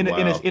 Yeah, dude,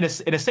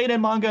 in a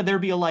seinen manga,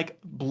 there'd be like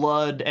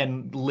blood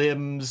and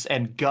limbs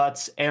and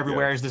guts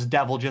everywhere as this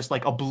devil just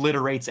like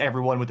obliterates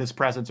everyone with his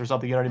presence or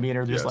something. You know what I mean?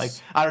 Or just like,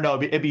 I don't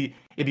know. It'd be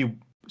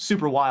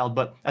super wild,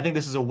 but I think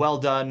this is a well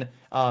done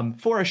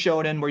for a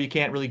shonen where you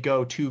can't really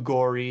go too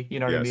gory, you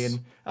know what I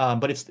mean?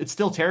 But it's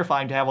still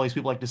terrifying to have all these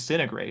people like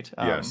disintegrate.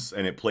 Yes,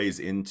 and it plays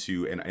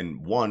into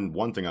and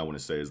one thing I want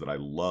to say is that I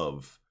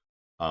love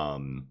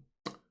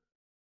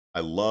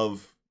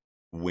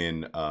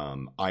when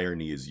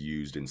irony is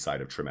used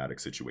inside of traumatic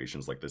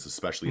situations like this,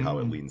 especially how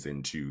it leans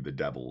into the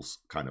devil's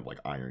kind of like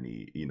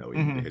irony, you know,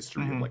 in the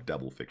history of like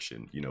devil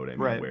fiction, you know what I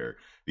mean? Where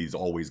he's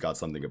always got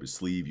something up his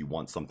sleeve. You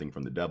want something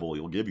from the devil,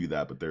 he'll give you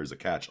that, but there's a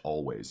catch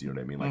always, you know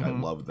what I mean? Like I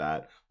love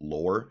that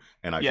lore,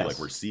 and I feel like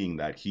we're seeing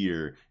that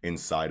here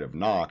inside of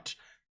Noct,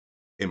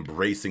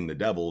 embracing the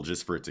devil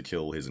just for it to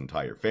kill his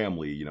entire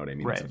family, you know what I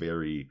mean? It's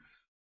very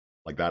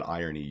like that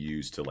irony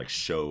used to like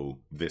show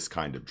this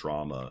kind of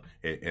drama,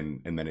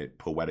 and then it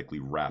poetically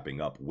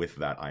wrapping up with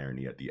that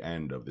irony at the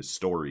end of this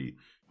story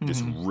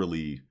just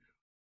really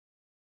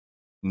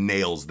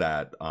nails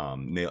that,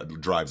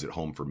 drives it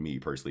home for me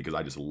personally, because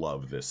I just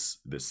love this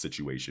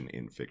situation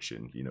in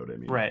fiction, you know what I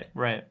mean?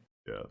 Right.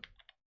 Yeah.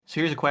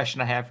 So here's a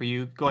question I have for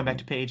you, going back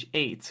to page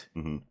 8.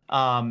 When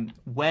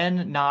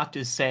Noct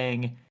is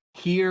saying,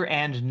 "Here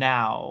and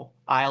now,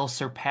 I'll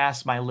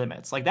surpass my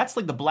limits," like that's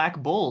like the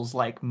Black Bull's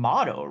like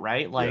motto,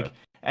 right? Like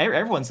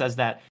everyone says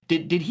that.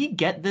 Did he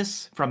get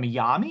this from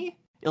Yami?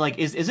 Like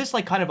is this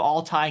like kind of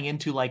all tying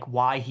into like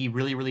why he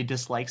really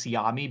dislikes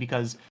Yami,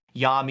 because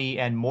Yami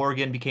and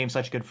Morgan became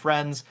such good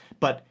friends,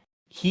 but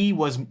he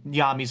was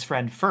Yami's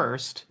friend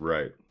first,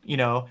 right? You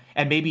know,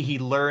 and maybe he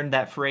learned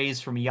that phrase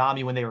from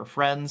Yami when they were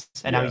friends,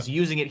 and now he's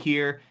using it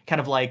here,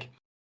 kind of like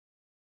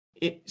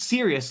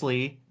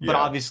seriously, but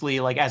obviously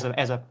like as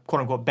a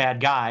quote unquote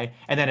bad guy.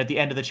 And then at the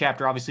end of the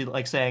chapter, obviously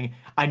like saying,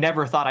 "I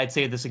never thought I'd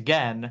say this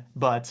again,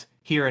 but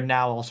here and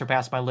now I'll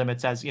surpass my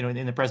limits," as you know,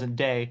 in the present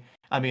day.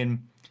 I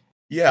mean,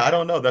 I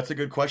don't know. That's a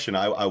good question.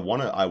 I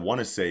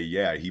wanna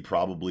say, he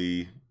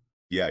probably,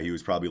 he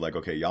was probably like,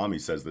 okay, Yami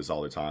says this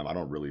all the time, I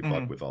don't really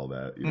fuck with all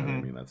that. You know what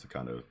I mean? That's a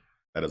kind of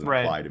That doesn't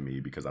apply to me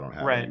because I don't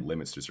have any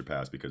limits to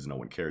surpass, because no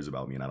one cares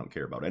about me and I don't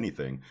care about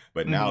anything.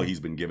 But now he's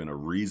been given a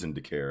reason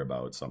to care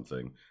about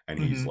something, and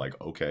he's like,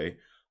 okay,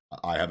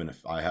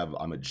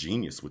 I'm a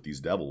genius with these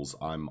devils.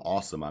 I'm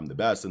awesome. I'm the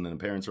best. And then the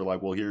parents are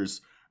like, well,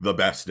 here's the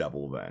best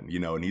devil then, you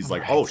know, and he's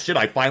like, oh shit,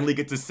 I finally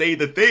get to say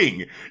the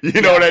thing, you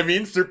know what I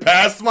mean?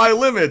 Surpass my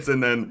limits.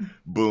 And then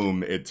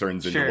boom, it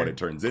turns into what it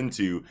turns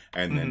into.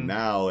 And then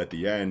now at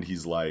the end,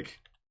 he's like,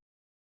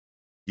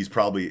 he's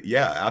probably,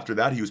 after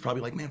that, he was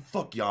probably like, man,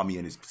 fuck Yami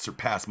and his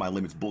surpass my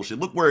limits bullshit.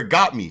 Look where it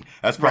got me.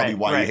 That's probably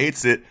why he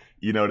hates it.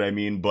 You know what I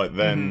mean? But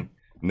then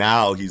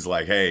now he's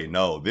like, hey,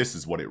 no, this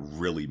is what it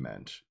really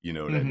meant. You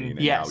know what I mean?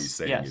 And now he's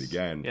saying it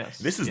again.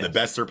 This is the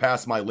best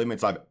surpass my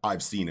limits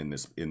I've seen in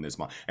this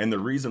and the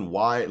reason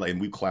why, like, and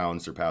we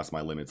clown surpass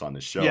my limits on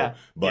this show,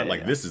 but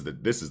this is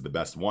the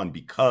best one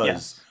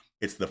because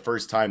it's the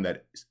first time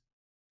that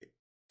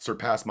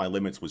surpass my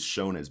limits was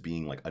shown as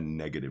being like a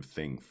negative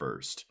thing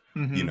first.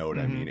 You know what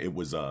I mean? It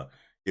was a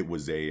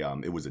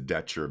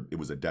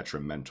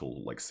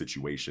detrimental like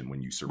situation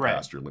when you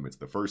surpassed your limits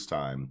the first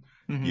time.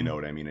 You know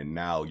what I mean? And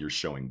now you're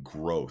showing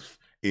growth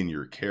in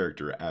your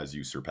character as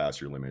you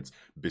surpass your limits,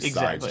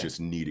 besides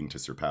just needing to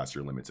surpass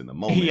your limits in the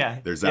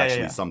moment. There's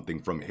actually something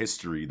from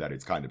history that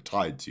it's kind of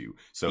tied to.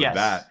 So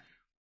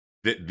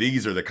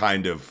these are the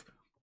kind of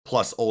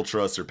plus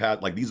ultra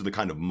surpass, like these are the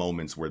kind of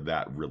moments where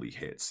that really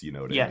hits. You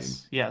know what I mean?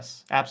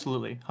 Yes,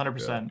 absolutely.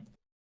 100%.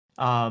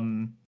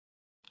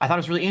 I thought it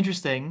was really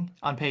interesting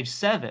on page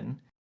 7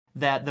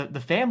 that the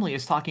family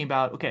is talking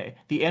about, okay,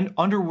 the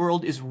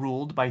underworld is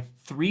ruled by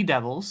 3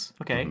 devils.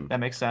 Okay, that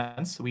makes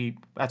sense.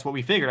 That's what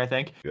we figured, I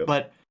think.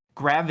 But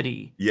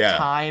gravity,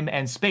 time,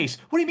 and space.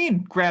 What do you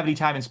mean gravity,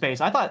 time, and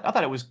space? I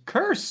thought it was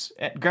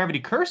gravity,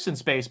 curse, and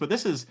space, but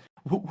this is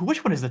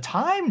which one is the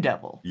time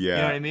devil? You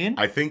know what I mean?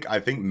 I think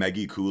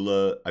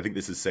Megicula, I think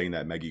this is saying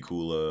that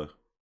Megicula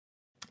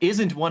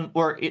isn't one,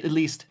 or at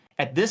least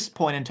at this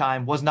point in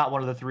time was not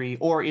one of the 3,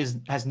 or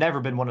has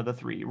never been one of the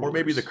 3 rulers. Or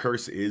maybe the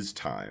curse is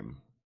time.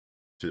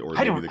 Or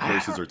maybe the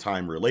curses are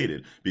time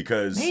related,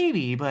 because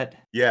but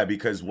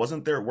because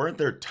weren't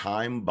there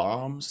time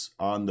bombs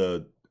on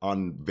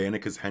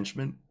Vanika's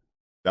henchmen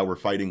that were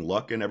fighting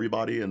Luck and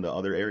everybody in the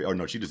other area? Or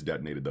no, she just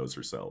detonated those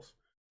herself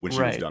when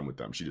she was done with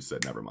them. She just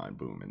said never mind,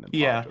 boom, and then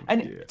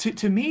popped them.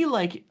 To me,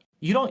 like,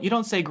 you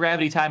don't say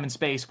gravity, time, and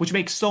space, which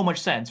makes so much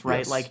sense,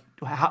 right? Like,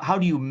 how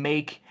do you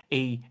make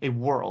a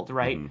world,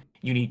 right?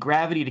 You need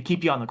gravity to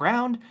keep you on the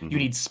ground. You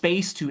need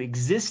space to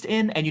exist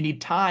in, and you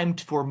need time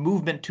for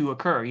movement to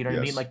occur. You know what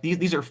I mean? Like,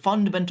 these are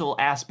fundamental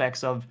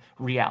aspects of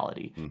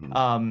reality.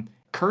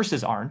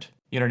 Curses aren't.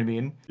 You know what I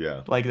mean?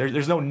 Yeah. Like,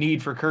 there's no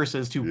need for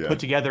curses to put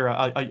together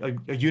a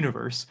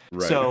universe.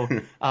 Right. So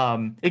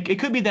it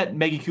could be that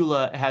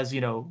Megicula has,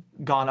 you know,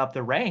 gone up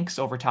the ranks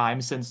over time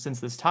since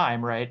this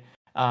time, right?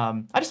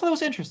 I just thought it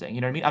was interesting.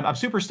 You know what I mean? I'm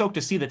super stoked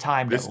to see the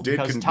time devil,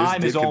 because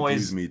time is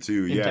always me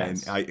too.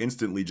 Intense. And I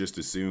instantly just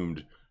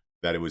assumed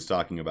that it was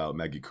talking about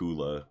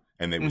Megicula,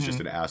 and it was just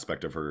an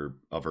aspect of her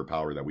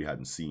power that we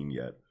hadn't seen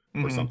yet,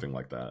 or something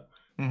like that.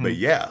 But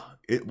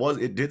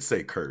it did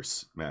say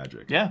curse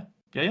magic. Yeah.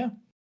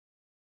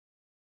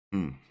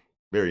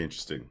 Very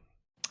interesting.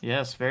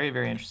 Yes, very,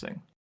 very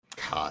interesting.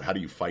 God, how do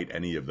you fight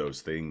any of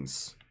those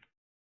things?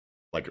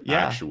 Like,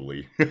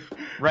 actually.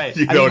 Right.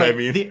 You know what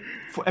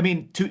I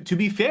mean? To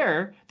be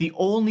fair, the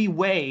only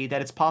way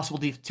that it's possible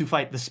to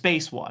fight the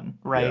space one,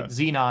 right,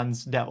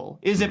 Xenon's devil,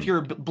 is if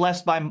you're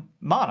blessed by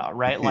mana,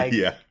 right? Like,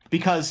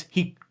 because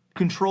he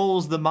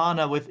controls the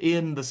mana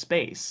within the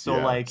space. So,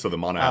 like... So the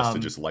mana has to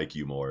just like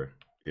you more.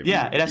 It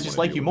has to just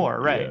like you more,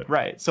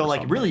 right. So,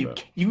 like, really,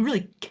 you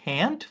really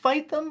can't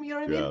fight them, you know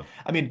what I mean?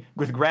 I mean,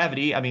 with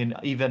gravity,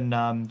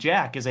 even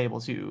Jack is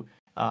able to...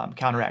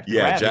 counteract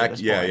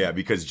Jack,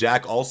 because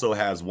Jack also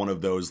has one of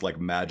those like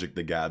Magic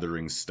the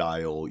Gathering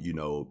style, you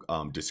know,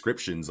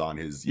 descriptions on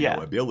his you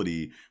know,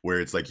 ability, where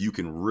it's like you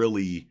can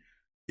really,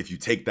 if you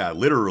take that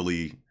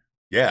literally,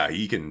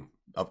 he can,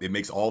 it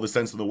makes all the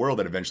sense in the world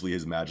that eventually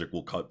his magic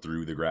will cut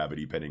through the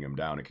gravity pinning him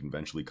down. It can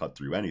eventually cut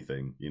through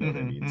anything, you know what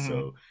I mean?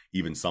 So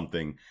even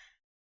something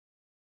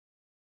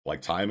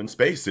like time and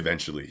space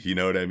eventually, you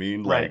know what I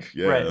mean? Like,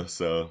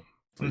 so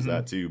there's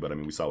that too. But I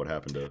mean, we saw what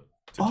happened to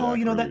Jack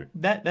you know, earlier.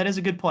 that is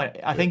a good point.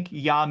 I think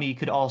Yami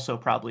could also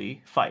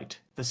probably fight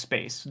the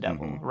space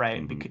devil,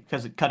 right?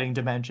 Because of cutting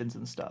dimensions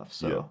and stuff.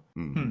 So,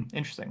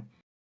 interesting.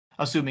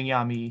 Assuming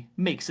Yami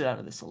makes it out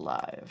of this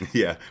alive.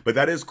 Yeah, but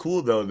that is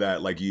cool though,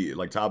 that like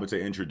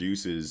Tabata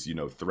introduces, you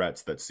know,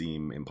 threats that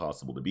seem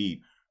impossible to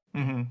beat,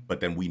 but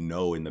then we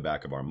know in the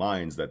back of our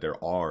minds that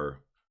there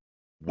are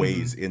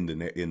ways in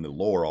the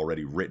lore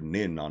already written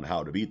in on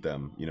how to beat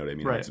them. You know what I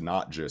mean? Right. It's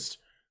not just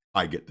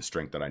I get the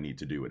strength that I need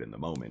to do it in the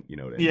moment. You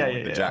know what I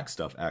mean? The Jack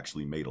stuff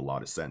actually made a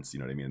lot of sense. You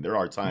know what I mean? And there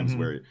are times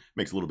where it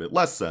makes a little bit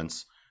less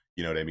sense.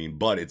 You know what I mean?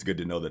 But it's good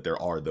to know that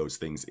there are those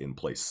things in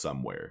place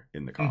somewhere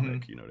in the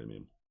comic. You know what I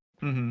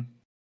mean?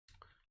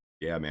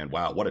 Yeah, man.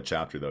 Wow, what a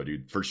chapter though,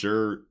 dude. For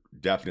sure,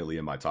 definitely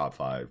in my top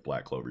 5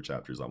 Black Clover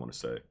chapters, I want to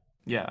say.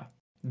 Yeah.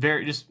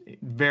 just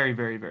very,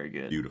 very, very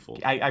good. Beautiful.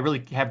 I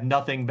really have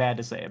nothing bad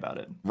to say about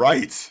it.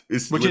 Right.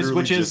 It's which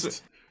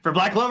is for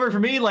Black Clover, for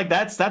me, like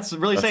that's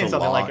really saying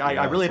something. Like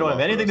I really don't have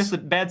anything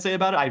bad to say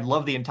about it. I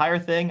love the entire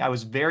thing. I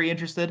was very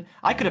interested.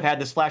 I could have had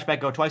this flashback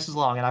go twice as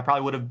long, and I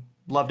probably would have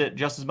loved it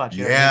just as much.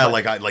 Yeah,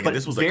 like if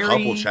this was a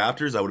couple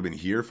chapters, I would have been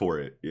here for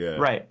it. Yeah.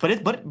 Right,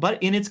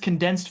 but in its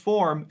condensed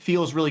form,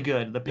 feels really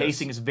good. The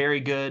pacing is very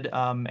good,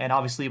 and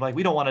obviously, like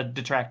we don't want to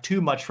detract too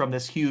much from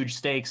this huge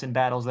stakes and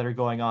battles that are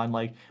going on.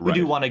 Like we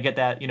do want to get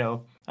that,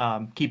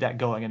 keep that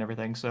going and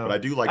everything. So, but I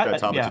do like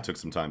that Tamata took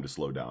some time to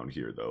slow down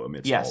here, though,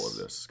 amidst all of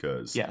this,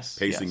 because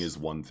pacing is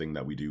one thing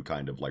that we do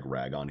kind of like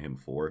rag on him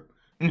for.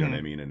 You know what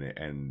I mean?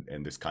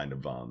 And this kind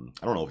of I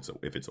don't know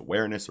if it's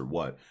awareness or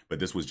what, but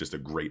this was just a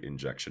great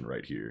injection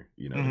right here.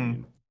 You know what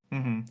I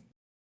mean?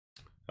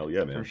 Hell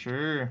yeah, man. For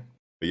sure.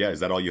 But yeah,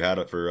 is that all you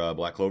had for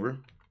Black Clover?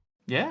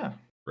 Yeah.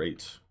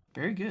 Great.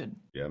 Very good.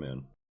 Yeah,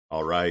 man.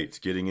 All right,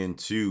 getting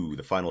into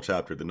the final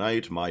chapter of the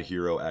night, My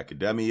Hero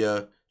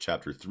Academia,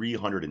 chapter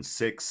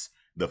 306.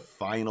 The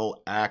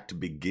final act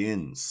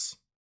begins.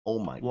 Oh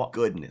my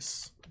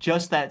goodness.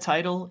 Just that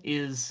title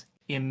is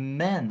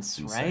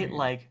immense, right?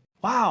 Like,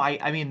 wow,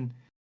 I mean,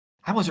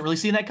 I wasn't really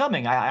seeing that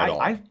coming.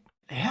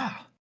 Yeah.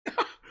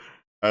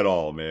 At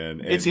all,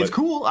 man. It's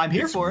cool. I'm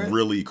here for it. It's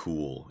really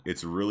cool.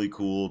 It's really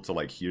cool to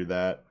like hear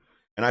that.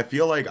 And I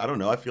feel like, I don't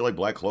know, I feel like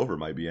Black Clover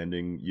might be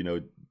ending,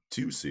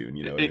 too soon.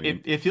 You know what I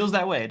mean? It feels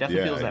that way. It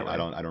definitely feels that way. I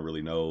don't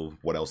really know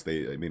what else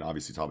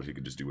obviously Tamata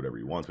could just do whatever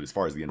he wants, but as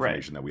far as the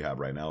information that we have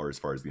right now, or as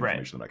far as the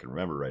information that I can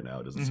remember right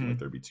now, it doesn't seem like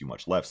there'd be too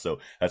much left. So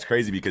that's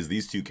crazy because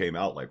these two came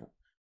out like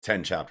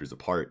 10 chapters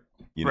apart,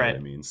 you know what I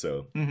mean?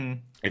 So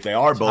if they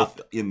are both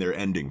in their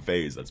ending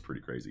phase, that's pretty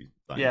crazy.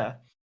 Yeah.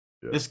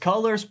 This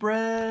color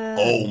spread.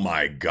 Oh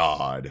my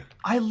god.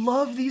 I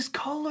love these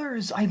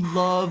colors. I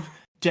love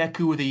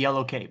Deku with a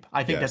yellow cape.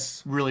 I think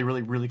that's really,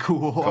 really, really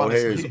cool.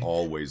 Kohei has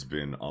always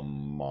been a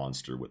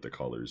monster with the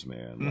colors,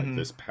 man. Like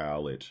this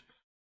palette,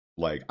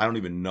 like I don't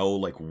even know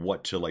like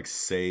what to like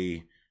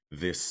say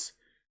this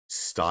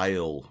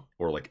style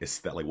or like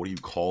aesthetic. Like what do you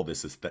call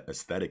this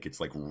aesthetic? It's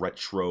like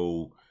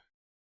retro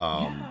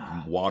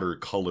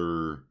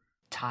watercolor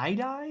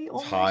tie-dye.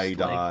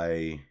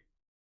 Tie-dye.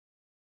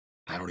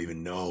 I don't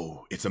even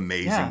know. It's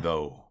amazing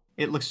though.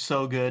 It looks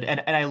so good,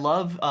 and I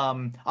love.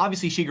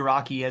 Obviously,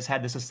 Shigaraki has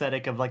had this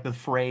aesthetic of like the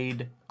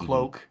frayed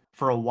cloak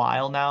for a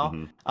while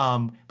now.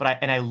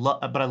 But I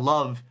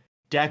love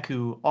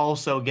Deku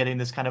also getting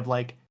this kind of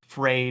like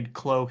frayed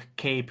cloak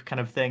cape kind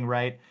of thing,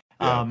 right?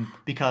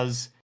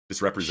 Because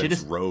this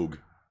represents Rogue.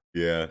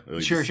 Yeah,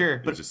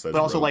 sure. But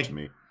also like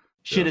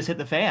shit has hit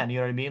the fan. You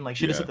know what I mean? Like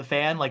shit has hit the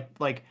fan.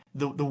 Like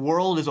the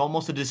world is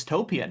almost a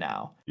dystopia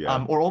now,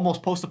 or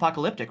almost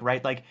post-apocalyptic,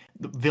 right? Like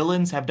the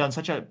villains have done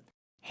such a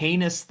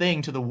heinous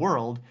thing to the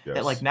world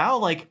that like now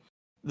like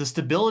the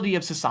stability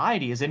of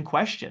society is in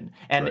question,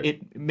 and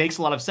it makes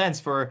a lot of sense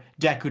for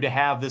Deku to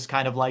have this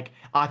kind of like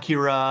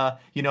Akira,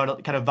 kind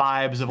of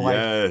vibes of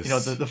like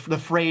the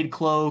frayed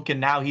cloak, and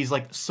now he's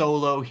like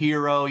solo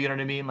hero. You know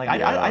what I mean? Like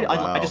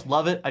I just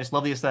love it. I just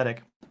love the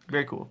aesthetic.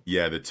 Very cool.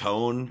 Yeah, the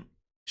tone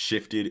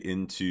shifted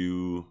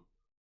into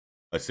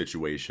a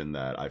situation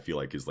that I feel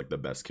like is like the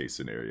best case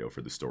scenario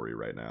for the story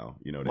right now.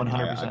 You know what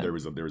 100%.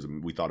 I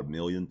mean? We thought a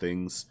million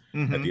things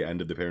at the end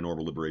of the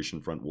Paranormal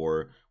Liberation Front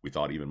War. We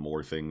thought even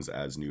more things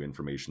as new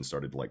information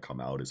started to like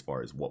come out as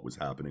far as what was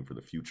happening for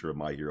the future of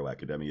My Hero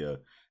Academia.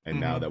 And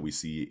now that we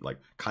see like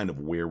kind of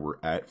where we're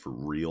at for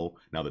real,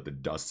 now that the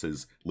dust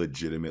has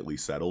legitimately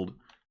settled,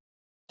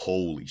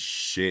 holy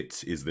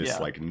shit, is this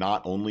like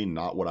not only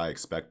not what I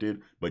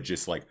expected, but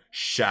just like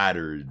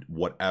shattered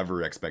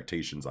whatever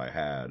expectations I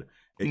had.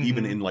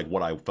 Even in like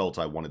what I felt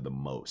I wanted the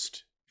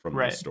most from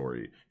this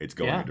story, it's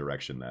going a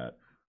direction that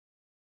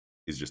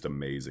is just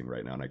amazing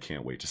right now, and I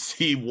can't wait to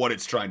see what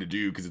it's trying to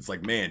do, because it's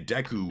like, man,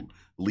 Deku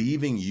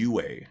leaving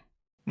UA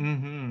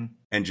and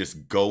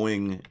just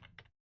going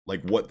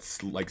like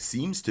what's like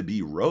seems to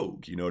be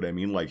Rogue, you know what I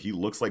mean? Like he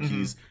looks like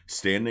he's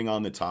standing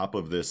on the top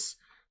of this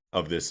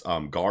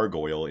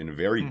gargoyle in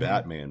very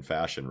Batman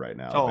fashion right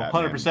now. Oh,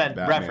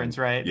 100% reference,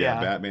 right? Yeah,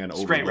 Batman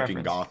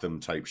overlooking Gotham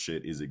type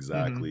shit is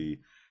exactly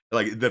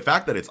like the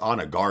fact that it's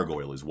on a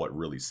gargoyle is what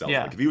really sells.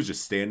 Like if he was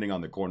just standing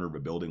on the corner of a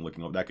building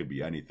looking up, that could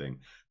be anything.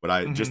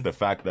 But just the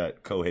fact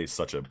that Kohei's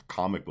such a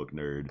comic book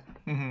nerd,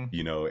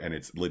 and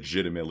it's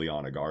legitimately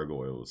on a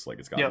gargoyle, it's like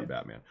it's gotta be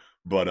Batman.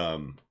 But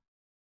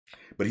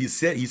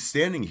he's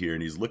standing here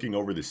and he's looking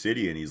over the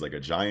city and he's like a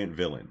giant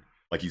villain.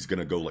 Like he's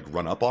gonna go like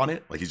run up on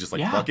it. Like he's just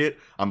like, fuck it,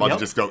 I'm about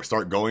to just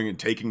start going and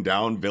taking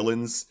down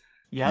villains.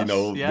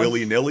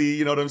 Willy-nilly,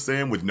 you know what I'm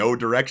saying? With no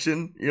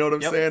direction, you know what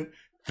I'm saying?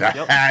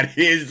 That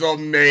is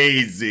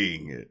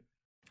amazing.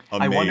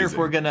 I wonder if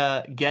we're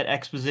gonna get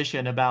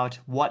exposition about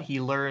what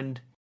he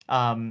learned,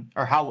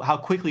 or how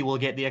quickly we'll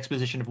get the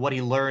exposition of what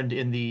he learned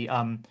in the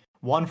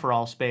One for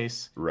All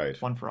space.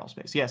 Right. One for All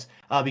space. Yes.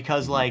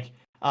 Because like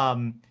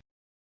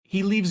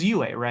he leaves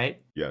UA,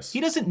 right? Yes. He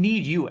doesn't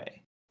need UA,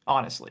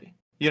 honestly.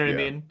 You know what I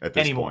mean? At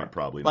this point,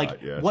 probably like,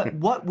 not. Yeah.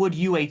 What would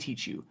UA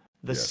teach you?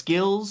 The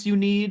skills you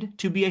need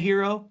to be a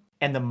hero,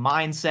 and the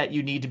mindset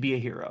you need to be a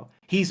hero.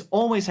 He's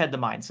always had the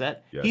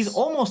mindset. Yes. He's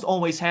almost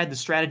always had the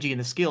strategy and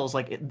the skills.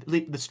 Like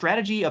the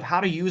strategy of how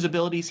to use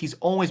abilities, he's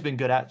always been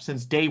good at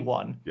since day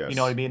one. Yes. You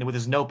know what I mean? With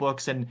his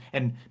notebooks and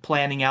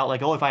planning out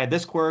like, oh, if I had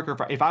this quirk, or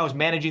if I was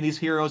managing these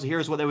heroes,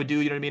 here's what they would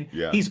do. You know what I mean?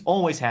 Yeah. He's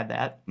always had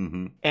that.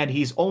 And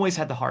he's always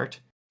had the heart.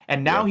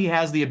 And now he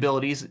has the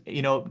abilities,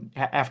 you know,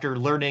 after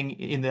learning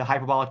in the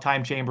hyperbolic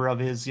time chamber of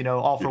his, you know,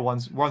 all for one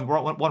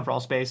for all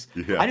space.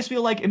 Yeah. I just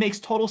feel like it makes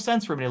total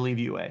sense for him to leave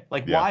UA.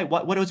 Like, why?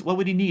 What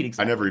would he need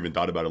exactly? I never even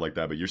thought about it like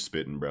that, but you're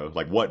spitting, bro.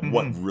 Like, what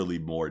really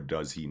more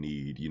does he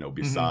need, you know,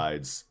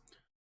 besides,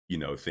 you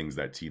know, things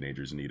that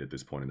teenagers need at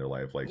this point in their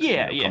life, like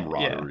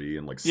camaraderie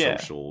and like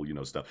social, you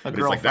know, stuff. But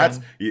it's like that's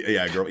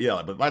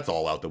but that's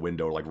all out the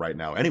window like right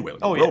now anyway.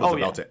 Like, the world is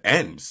about to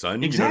end,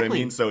 son. Exactly. You know what I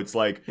mean? So it's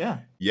like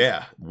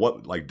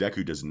what like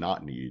Deku does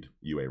not need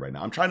UA right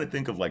now. I'm trying to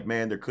think of like,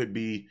 man, there could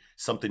be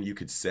something you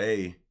could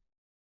say,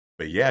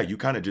 but yeah, you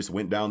kind of just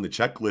went down the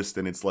checklist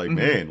and it's like,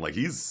 man, like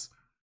he's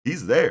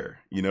there.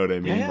 You know what I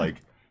mean? Like,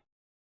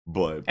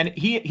 but and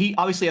he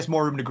obviously has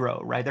more room to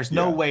grow, right? There's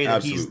no way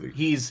that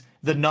he's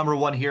the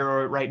 #1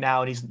 hero right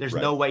now, and there's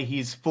no way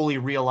he's fully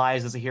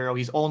realized as a hero.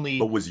 He's only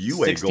But was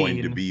UA 16.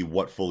 Going to be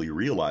what fully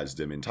realized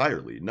him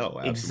entirely? No,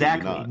 absolutely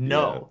exactly not.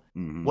 No.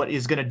 Yeah. What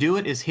is going to do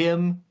it is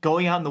him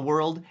going out in the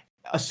world,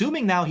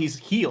 assuming now he's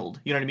healed.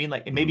 You know what I mean?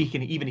 Like maybe he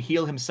can even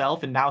heal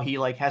himself, and now he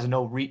like has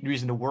no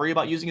reason to worry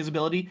about using his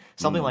ability.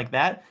 Something like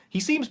that. He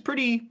seems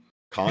pretty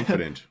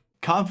confident,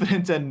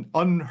 and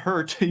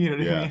unhurt. You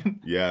know what I mean?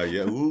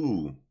 Yeah.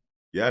 Ooh.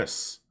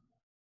 Yes.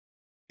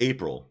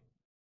 April.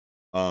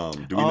 Do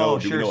we know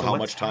how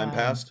much time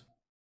passed?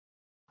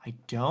 I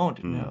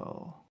don't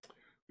know.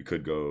 We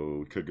could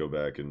go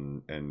back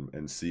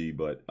and see,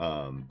 but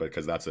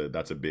because that's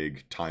a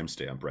big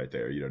timestamp right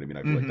there. You know what I mean?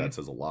 I feel like that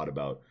says a lot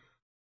about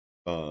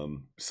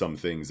some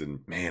things,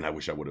 and man, I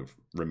wish I would have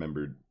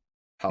remembered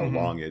how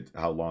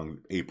long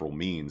April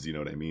means, you know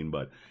what I mean?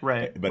 But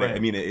I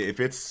mean,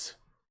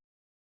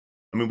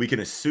 we can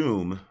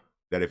assume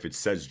that if it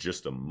says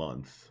just a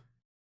month,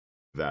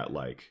 that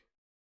like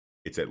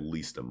it's at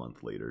least a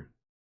month later.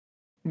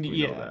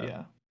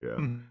 Yeah.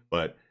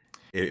 But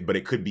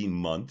it could be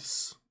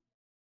months.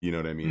 You know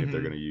what I mean? If they're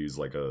gonna use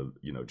like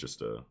just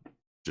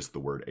the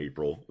word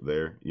April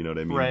there, you know what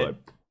I mean? Right.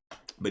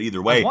 But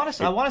either way,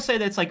 I want to say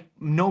that it's like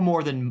no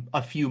more than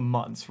a few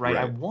months, right?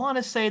 I want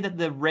to say that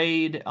the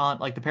raid on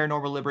like the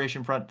Paranormal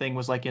Liberation Front thing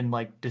was like in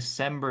like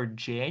December,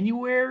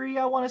 January,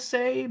 I want to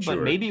say,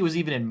 but maybe it was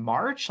even in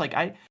March.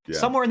 Like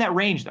somewhere in that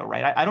range though,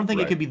 right? I don't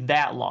think it could be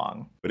that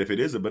long. But if it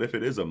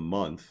is a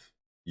month,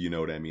 you know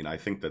what I mean? I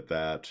think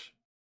that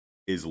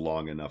is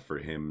long enough for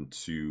him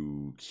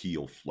to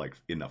heal like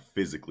enough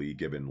physically,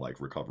 given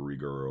like Recovery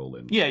Girl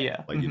and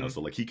like you know,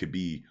 so like he could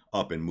be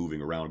up and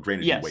moving around.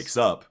 Granted, he wakes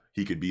up,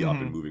 he could be up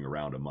and moving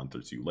around a month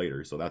or two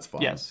later, so that's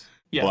fine. Yes.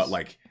 But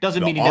like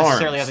doesn't mean he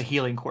necessarily has a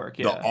healing quirk.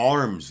 The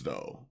arms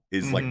though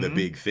is like the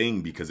big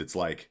thing, because it's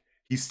like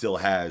he still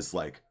has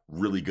like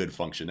really good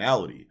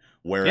functionality,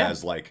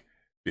 whereas like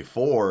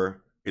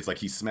before it's like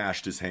he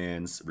smashed his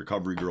hands,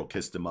 Recovery Girl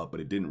kissed him up, but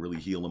it didn't really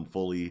heal him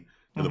fully.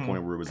 To the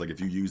point where it was like, if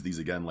you use these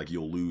again, like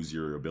you'll lose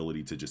your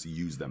ability to just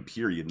use them,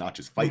 period, not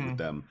just fight with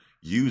them,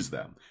 use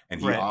them.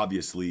 And he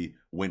obviously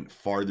went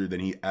farther than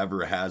he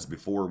ever has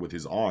before with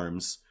his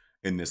arms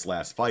in this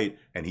last fight,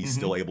 and he's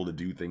still able to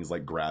do things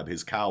like grab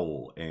his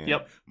cowl and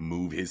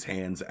move his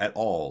hands at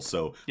all.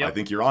 So I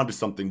think you're onto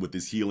something with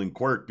this healing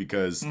quirk,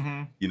 because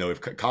you know,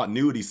 if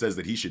continuity says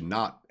that he should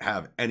not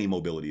have any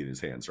mobility in his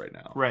hands right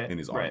now, in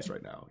his arms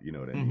right now, you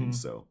know what I mean?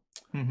 So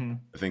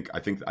I think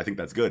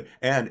that's good,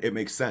 and it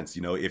makes sense.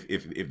 You know, if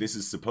this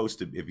is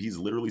if he's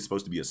literally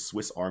supposed to be a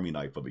Swiss Army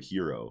knife of a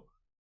hero,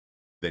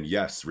 then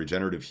yes,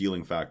 regenerative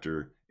healing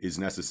factor is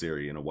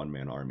necessary in a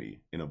one-man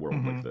army in a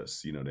world like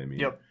this. You know what I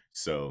mean?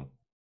 So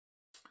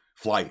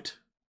Flight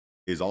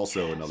is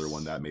also another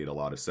one that made a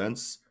lot of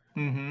sense.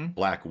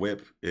 Black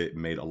Whip, it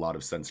made a lot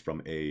of sense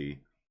from a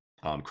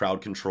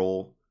crowd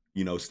control,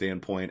 you know,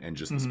 standpoint, and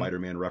just the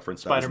Spider-Man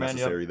reference that was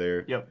necessary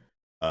there.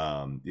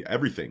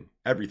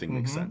 Everything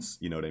makes sense,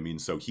 you know what I mean?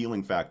 So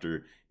healing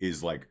factor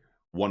is like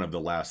one of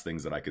the last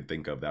things that I could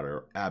think of that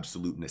are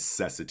absolute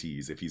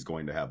necessities if he's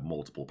going to have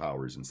multiple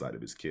powers inside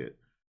of his kit.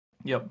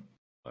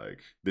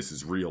 Like, this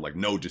is real, like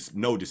no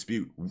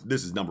dispute,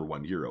 this is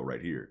 #1 hero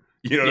right here,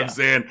 you know what I'm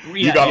saying?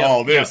 You got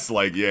all this.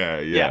 Like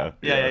yeah.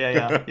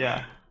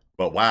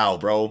 But wow,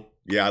 bro,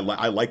 I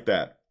like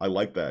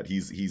that.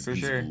 He's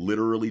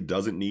literally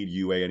doesn't need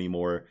UA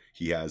anymore.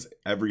 He has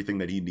everything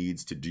that he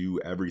needs to do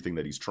everything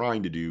that he's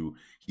trying to do.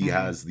 He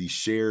has the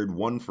shared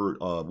one for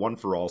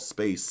all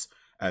space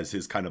as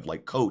his kind of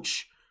like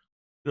coach.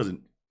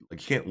 He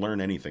can't learn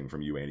anything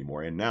from UA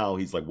anymore. And now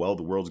he's like, well,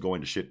 the world's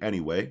going to shit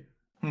anyway.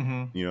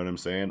 You know what I'm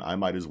saying? I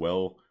might as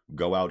well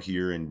go out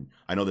here, and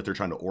I know that they're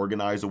trying to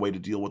organize a way to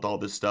deal with all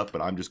this stuff, but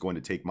I'm just going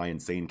to take my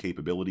insane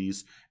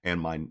capabilities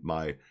and my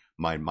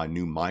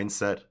new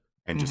mindset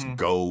and just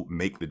go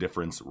make the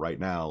difference right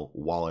now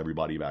while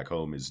everybody back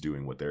home is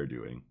doing what they're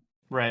doing.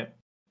 Right.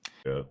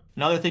 Yeah.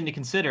 Another thing to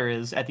consider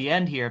is at the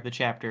end here of the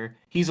chapter,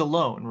 he's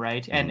alone,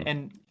 right?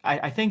 And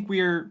I think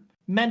we're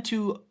meant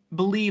to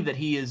believe that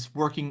he is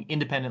working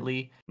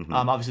independently.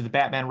 Obviously, the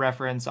Batman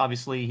reference.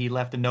 Obviously, he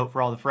left a note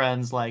for all the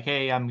friends, like,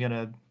 "Hey, I'm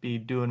gonna be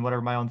doing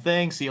whatever my own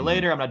thing. See you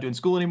later. I'm not doing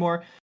school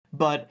anymore."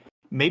 But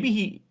maybe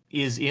he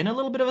is in a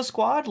little bit of a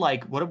squad.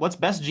 Like, what's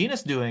Best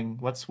Jeanist doing?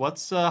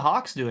 What's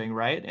Hawks doing?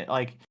 Right?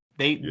 Like,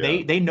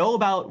 they know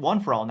about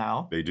One for All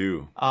now. They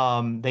do. They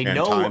and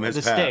know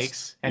the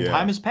stakes, and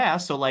time has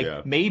passed. So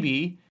like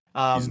maybe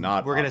he's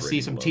not we're gonna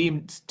see some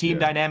team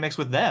dynamics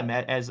with them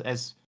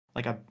as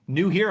like a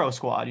new hero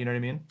squad. You know what I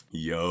mean?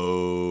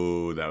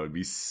 Yo, that would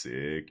be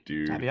sick,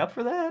 dude. I'd be up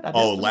for that.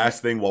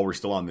 Last thing while we're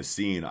still on the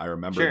scene, I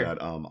remember that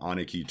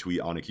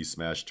Aniki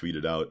Smash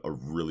tweeted out a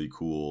really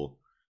cool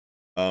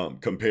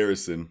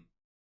comparison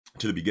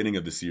to the beginning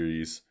of the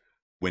series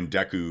when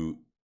Deku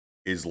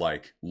is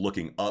like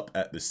looking up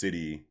at the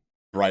city,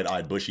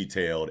 bright-eyed,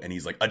 bushy-tailed, and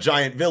he's like, a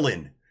giant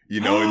villain,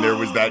 you know, and there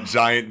was that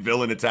giant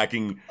villain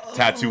attacking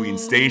Tatooine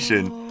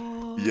Station.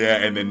 Yeah,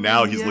 and then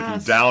now he's looking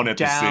down at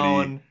the city.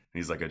 And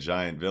he's like, a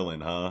giant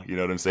villain, huh? You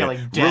know what I'm saying?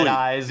 Like dead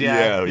eyes,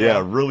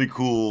 yeah. Really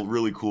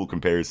cool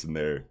comparison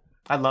there.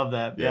 I love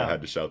that. Yeah, I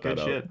had to shout that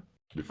out.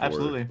 Before.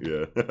 Absolutely.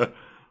 Yeah.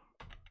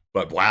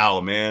 But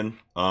wow, man.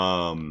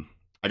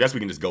 I guess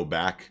we can just go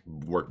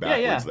work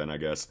backwards then, I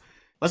guess.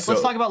 Let's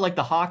talk about like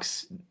the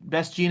Hawks,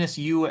 Best Jeanist,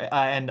 you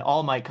and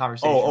All Might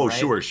conversation.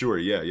 Right? Sure,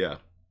 yeah.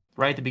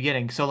 Right at the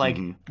beginning. So like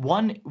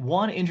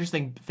one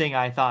interesting thing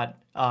I thought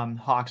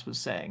Hawks was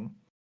saying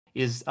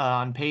is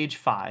on page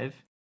 5,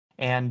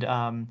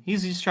 and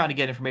he's just trying to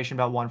get information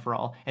about One for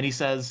All, and he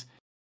says,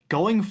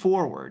 going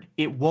forward,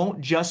 it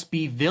won't just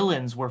be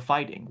villains we're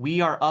fighting.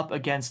 We are up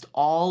against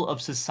all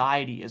of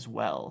society as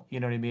well. You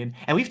know what I mean?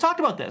 And we've talked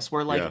about this,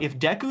 where like if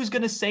Deku's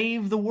gonna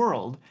save the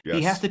world,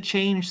 he has to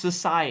change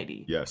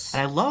society. Yes.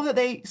 And I love that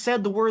they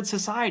said the word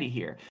society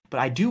here,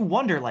 but I do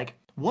wonder, like,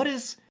 what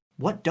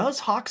does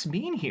Hawks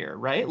mean here,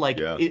 right?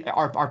 Like,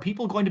 are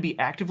people going to be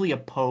actively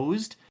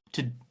opposed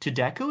to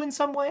Deku in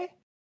some way?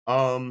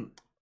 I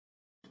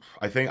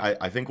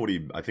think what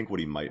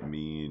he might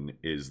mean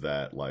is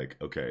that, like,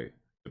 okay,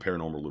 the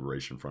Paranormal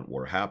Liberation Front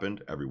War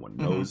happened. Everyone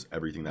knows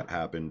everything that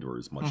happened, or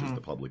as much as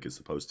the public is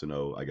supposed to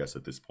know, I guess,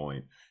 at this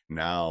point.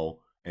 Now,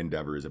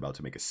 Endeavor is about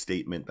to make a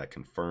statement that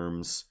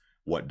confirms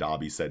what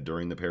Dabi said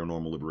during the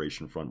Paranormal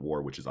Liberation Front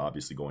War, which is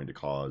obviously going to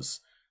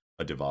cause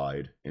a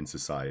divide in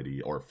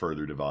society, or a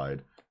further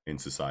divide in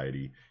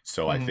society.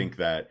 So I think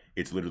that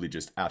it's literally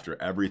just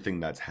after everything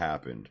that's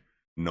happened,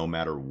 no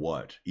matter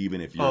what,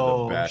 even if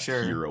you're the best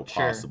hero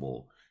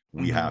possible,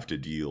 we have to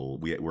deal.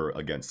 We're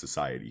against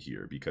society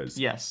here because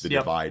the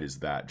divide is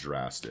that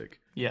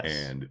drastic. Yes.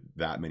 And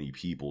that many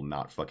people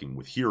not fucking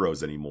with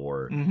heroes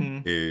anymore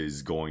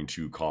is going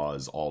to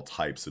cause all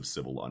types of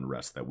civil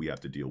unrest that we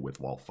have to deal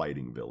with while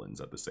fighting villains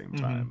at the same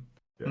time.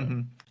 Yeah.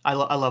 I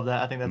love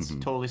that. I think that's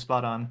totally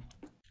spot on.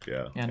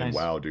 Yeah. And nice.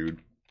 Wow, dude.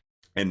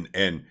 And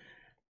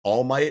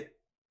All Might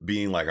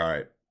being like, all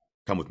right,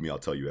 come with me, I'll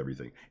tell you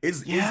everything.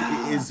 Was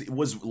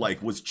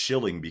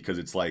chilling because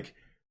it's like,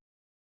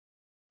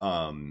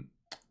 I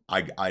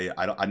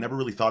never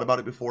really thought about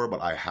it before,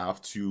 but I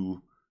have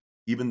to,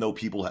 even though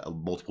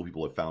multiple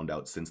people have found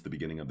out since the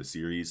beginning of the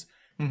series,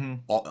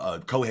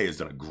 Kohei has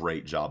done a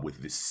great job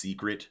with this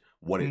secret,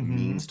 what it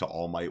means to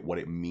All Might, what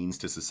it means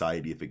to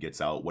society if it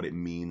gets out, what it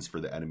means for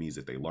the enemies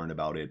if they learn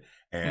about it,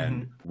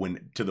 and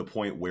when to the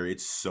point where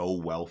it's so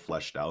well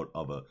fleshed out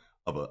of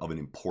an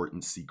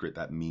important secret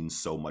that means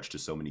so much to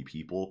so many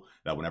people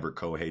that whenever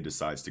Kohei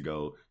decides to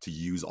go to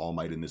use All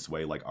Might in this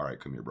way, like, all right,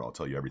 come here, bro, I'll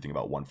tell you everything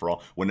about One for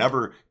All.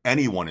 Whenever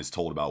anyone is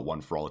told about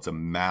One for All, it's a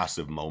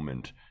massive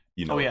moment,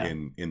 you know,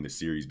 in the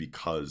series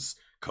because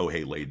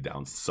Kohei laid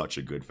down such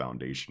a good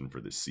foundation for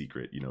this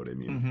secret. You know what I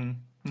mean?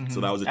 So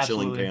that was a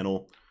chilling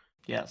panel.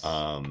 Yes.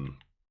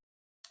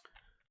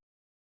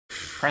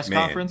 Press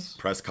conference. The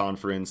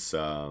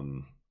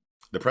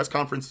press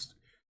conference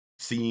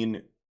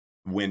scene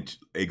went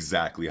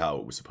exactly how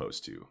it was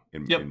supposed to,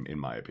 in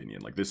my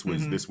opinion. Like this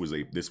was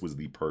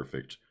the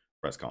perfect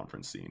press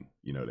conference scene.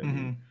 You know what I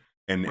mean?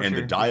 And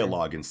the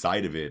dialogue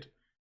inside of it,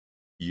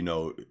 you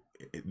know,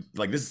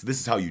 like this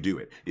is how you do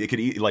it.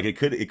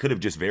 It could have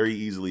just very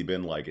easily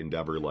been like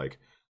Endeavor, like,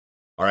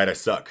 all right, I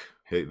suck.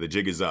 Hey, the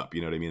jig is up. You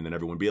know what I mean? And then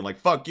everyone being like,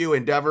 fuck you,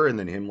 Endeavor, and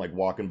then him like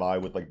walking by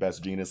with like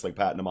Best Jeanist, like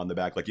patting him on the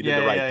back, like you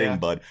did the right thing,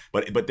 bud.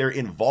 But they're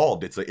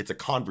involved. It's a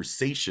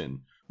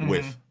conversation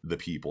with the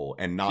people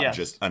and not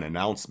just an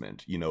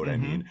announcement. You know what I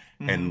mean?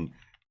 And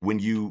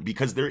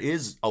because there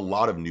is a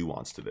lot of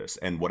nuance to this,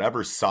 and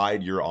whatever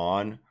side you're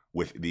on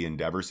with the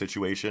Endeavor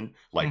situation,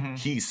 like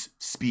he's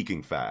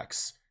speaking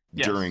facts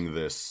during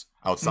this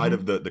outside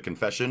of the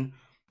confession.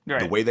 Right.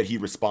 The way that he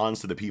responds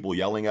to the people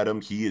yelling at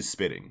him, he is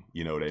spitting.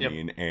 You know what I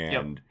mean?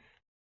 And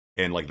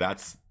like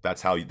that's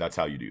how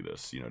you do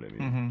this. You know what I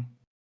mean?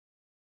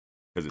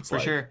 Because it's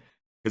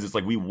because it's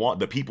like we want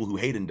the people who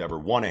hate Endeavor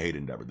want to hate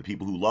Endeavor. The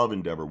people who love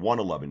Endeavor want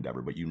to love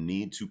Endeavor. But you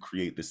need to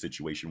create this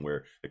situation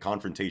where the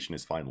confrontation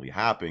is finally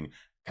happening,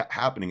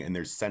 and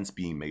there's sense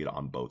being made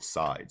on both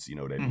sides. You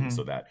know what I mean?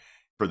 So that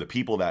for the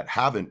people that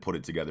haven't put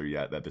it together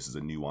yet, that this is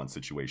a nuanced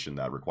situation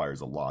that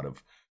requires a lot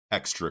of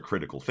extra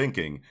critical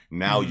thinking.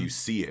 Now you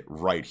see it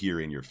right here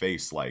in your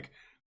face. Like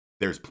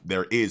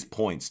there is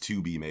points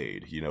to be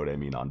made, you know what I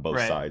mean, on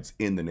both sides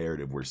in the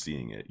narrative. We're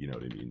seeing it, you know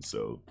what I mean?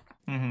 So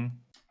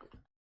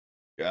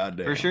God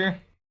damn. For sure.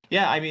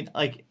 Yeah, I mean,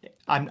 like,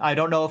 I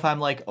don't know if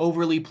I'm like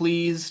overly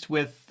pleased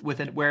with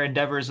where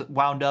Endeavor's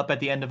wound up at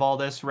the end of all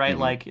this, right?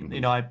 Like, you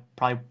know, I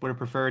probably would have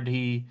preferred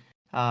he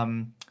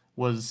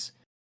was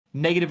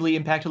negatively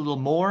impacted a little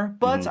more,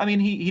 but I mean,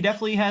 he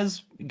definitely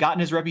has gotten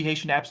his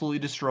reputation absolutely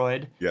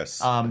destroyed. Yes.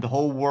 The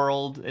whole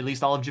world, at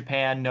least all of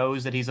Japan,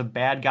 knows that he's a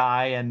bad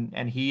guy,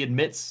 and he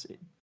admits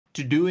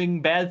to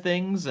doing bad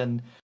things.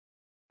 And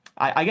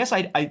I guess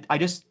I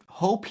just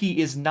hope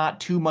he is not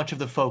too much of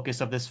the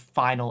focus of this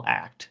final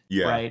act.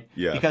 Yeah. Right.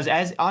 Yeah. Because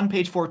as on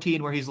page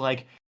 14, where he's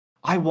like,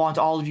 I want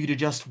all of you to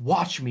just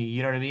watch me.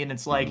 You know what I mean?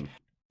 It's like,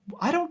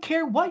 I don't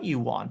care what you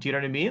want. You know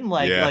what I mean?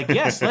 Like,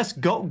 yes, let's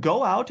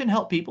go out and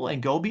help people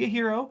and go be a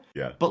hero.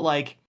 Yeah. But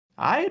like,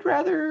 I'd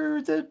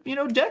rather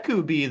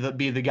Deku be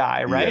the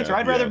guy, right? Yeah, or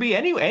I'd rather be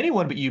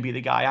anyone but you be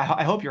the guy.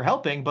 I hope you're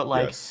helping, but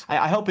like,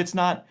 I hope it's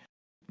not,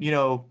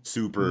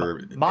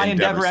 super my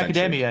Endeavor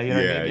Academia. You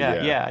know what I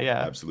mean?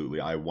 Yeah.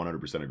 Absolutely. I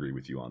 100% agree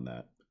with you on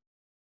that.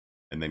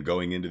 And then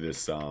going into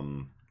this,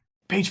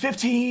 Page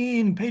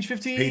 15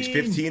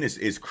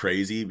 is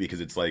crazy, because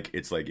it's like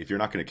if you're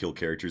not going to kill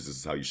characters, this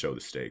is how you show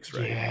the stakes,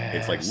 right? Yes.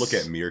 It's like, look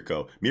at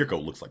Mirko. Mirko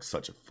looks like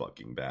such a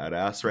fucking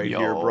badass right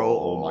here, bro.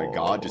 Oh my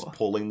god, just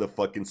pulling the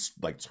fucking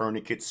like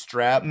tourniquet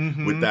strap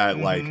with that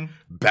like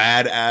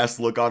badass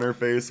look on her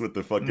face, with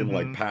the fucking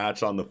like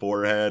patch on the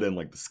forehead and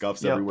like the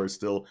scuffs everywhere.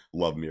 Still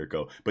love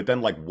Mirko. But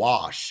then like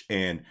Wash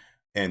and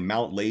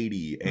Mount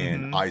Lady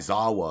and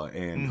Aizawa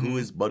and who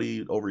is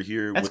buddy over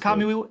here? That's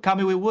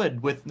Kamui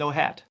Wood with no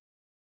hat.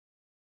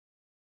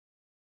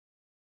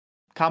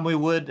 Kamui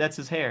Wood, that's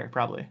his hair,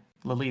 probably.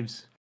 The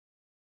leaves.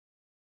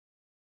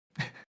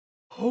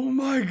 Oh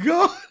my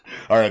god!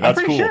 All right,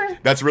 that's cool. Sure.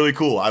 That's really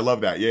cool. I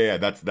love that. Yeah,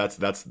 that's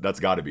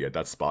got to be it.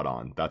 That's spot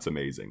on. That's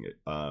amazing.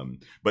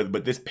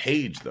 But this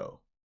page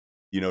though,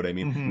 you know what I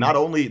mean? Not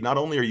only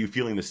are you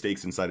feeling the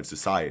stakes inside of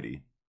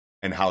society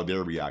and how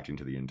they're reacting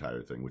to the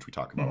entire thing, which we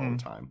talk about all the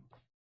time,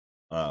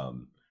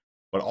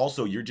 but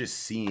also you're just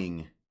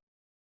seeing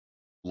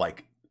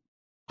like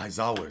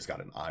Aizawa's got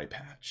an eye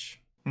patch.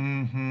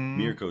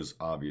 Mirko's,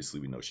 obviously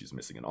we know she's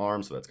missing an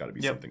arm, so that's got to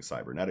be something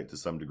cybernetic to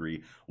some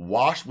degree.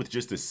 Wash with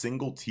just a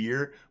single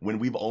tear, when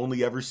we've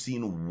only ever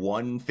seen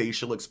one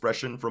facial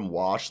expression from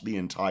Wash the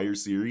entire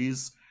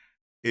series,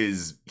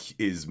 is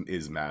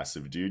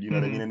massive, dude. You know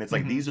what I mean? And it's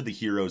like, these are the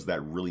heroes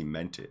that really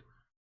meant it.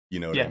 You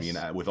know what I mean?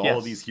 With all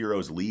of these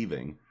heroes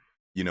leaving,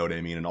 you know what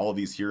I mean? And all of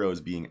these heroes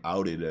being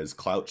outed as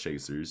clout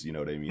chasers, you know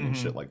what I mean? And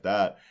shit like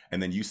that.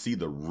 And then you see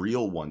the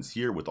real ones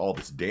here with all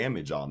this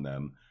damage on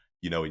them.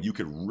 You know, and you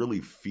could really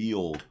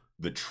feel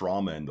the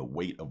trauma and the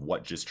weight of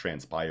what just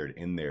transpired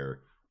in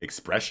their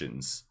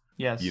expressions.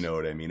 Yes. You know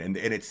what I mean? And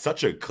it's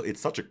such a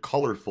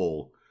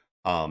colorful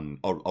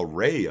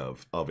array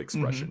of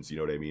expressions. You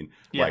know what I mean?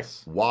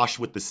 Yes. Like Wash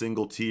with the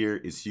single tear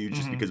is huge,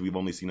 just because we've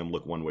only seen him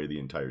look one way the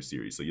entire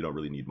series, so you don't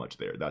really need much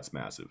there. That's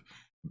massive.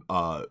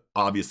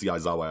 Obviously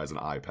Aizawa has an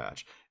eye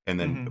patch, and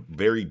then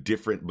very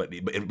different, but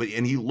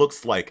he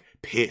looks like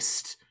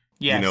pissed.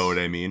 Yes. You know what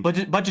I mean? But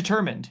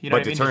determined. You know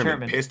what I mean?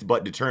 Determined. Pissed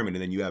but determined.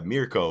 And then you have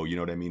Mirko, you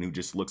know what I mean, who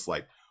just looks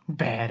like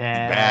badass.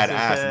 And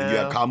then you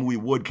have Kamui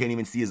Wood, can't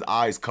even see his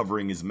eyes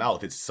covering his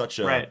mouth. It's such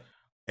a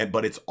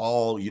but it's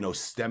all, you know,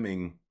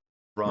 stemming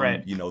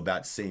from you know,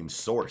 that same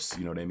source.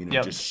 You know what I mean?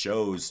 It just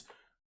shows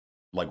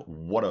like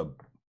what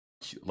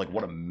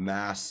a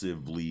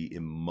massively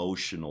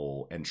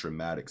emotional and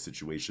traumatic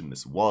situation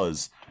this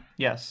was.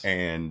 Yes.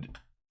 And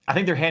I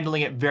think they're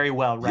handling it very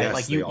well, right? Yes,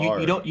 like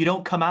you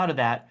don't come out of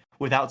that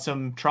without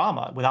some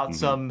trauma, without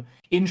some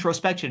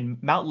introspection.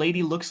 Mount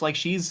Lady looks like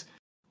she's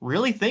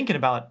really thinking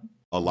about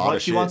a lot what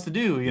of she wants to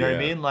do. You know what I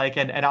mean? Like,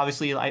 and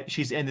obviously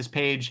she's in this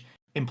page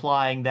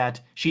implying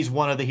that she's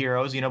one of the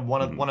heroes, you know,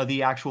 one of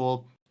the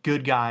actual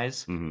good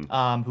guys,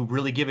 who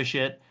really give a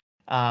shit.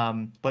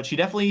 But she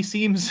definitely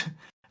seems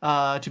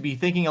to be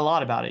thinking a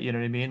lot about it. You know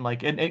what I mean?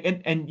 Like,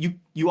 and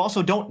you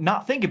also don't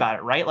not think about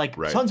it, right? Like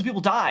tons of people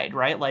died,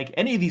 right? Like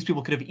any of these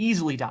people could have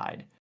easily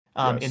died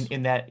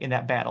in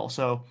that battle.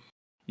 So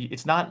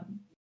it's not,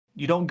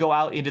 you don't go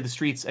out into the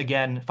streets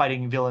again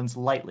fighting villains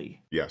lightly.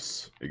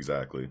 Yes,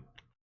 exactly.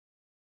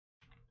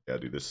 Yeah,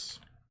 dude, this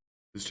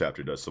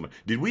chapter does so much.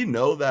 Did we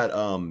know that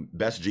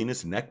Best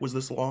Jeanist neck was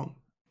this long?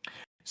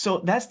 So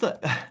that's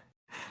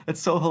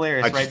so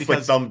hilarious, right? Because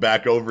like thumbed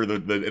back over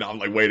the and I'm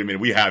like, wait a minute,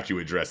 we have to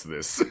address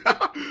this.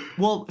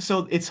 Well,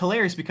 so it's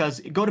hilarious because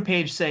go to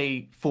page,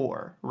 say,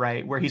 4,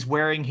 right, where he's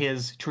wearing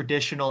his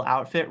traditional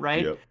outfit,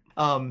 right? Yep.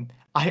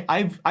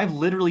 I've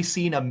literally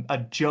seen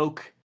a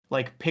joke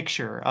like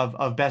picture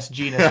of Best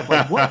Jeanist of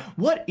like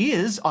what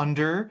is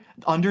under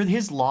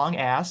his long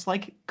ass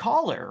like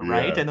collar,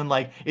 right? And then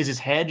like, is his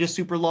head just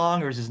super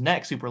long or is his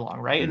neck super long,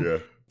 right?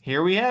 And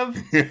here we have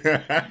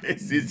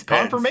it's his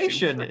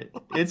confirmation.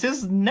 It's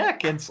his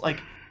neck. And it's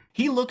like,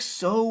 he looks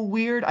so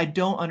weird. I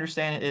don't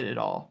understand it at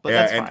all, but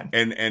that's fine.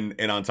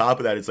 And on top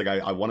of that, it's like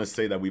I want to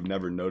say that we've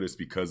never noticed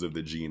because of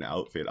the jean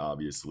outfit,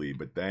 obviously,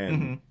 but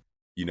then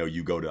you know,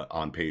 you go to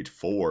on page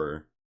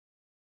 4,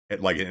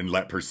 and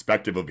let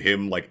perspective of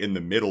him like in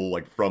the middle,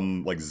 like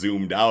from like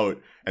zoomed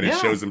out, and it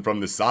shows him from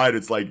the side.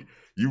 It's like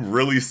you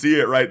really see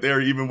it right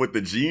there, even with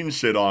the jean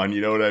shit on.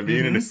 You know what I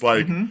mean? And it's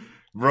like.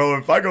 Bro,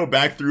 if I go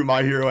back through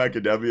My Hero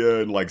Academia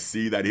and like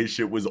see that his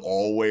shit was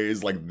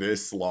always like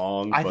this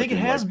long, I think it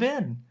has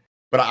been.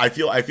 But I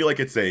feel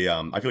like it's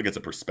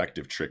a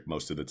perspective trick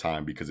most of the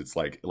time, because it's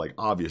like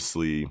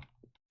obviously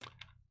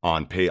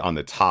on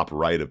the top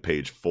right of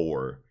page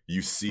 4,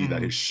 you see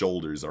that his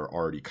shoulders are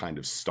already kind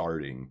of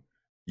starting.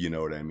 You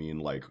know what I mean?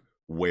 Like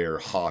where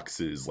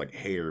Hawks's like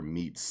hair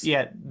meets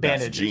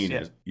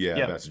bandages,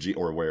 that's G,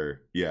 or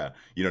where you know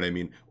what I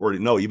mean, or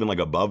no, even like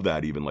above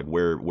that, even like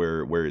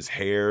where his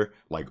hair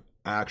like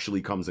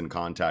actually comes in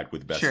contact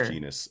with Best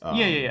Jeanist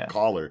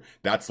collar,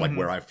 that's like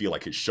where I feel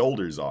like his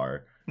shoulders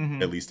are,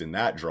 at least in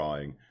that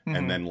drawing,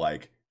 and then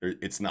like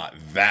it's not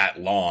that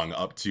long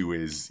up to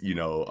his, you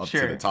know, up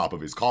to the top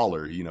of his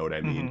collar, you know what I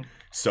mean?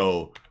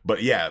 So but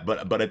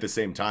at the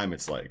same time,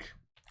 it's like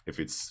if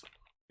it's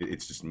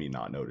just me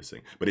not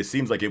noticing, but it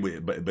seems like it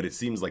would. But it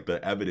seems like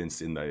the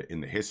evidence in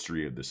the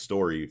history of the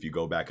story, if you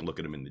go back and look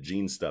at him in the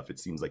jean stuff, it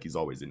seems like he's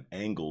always in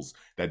angles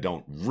that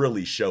don't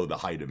really show the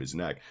height of his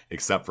neck,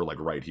 except for like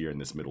right here in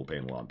this middle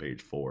panel on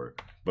page 4.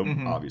 But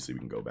obviously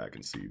we can go back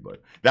and see.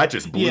 But that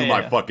just blew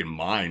my fucking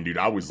mind, dude.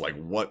 I was like,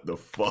 what the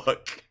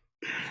fuck?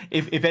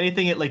 If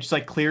anything, it like just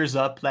like clears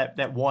up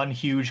that one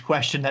huge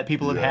question that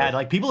people have had.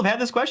 Like people have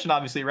had this question,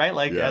 obviously, right?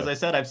 Like as I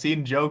said, I've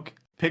seen joke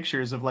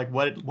pictures of like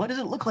what does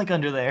it look like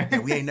under there? Yeah,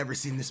 we ain't never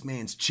seen this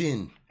man's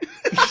chin.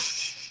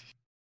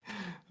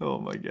 Oh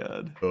my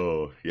god.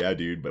 Oh yeah,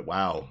 dude. But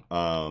wow.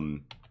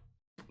 Trying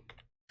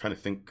to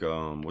think.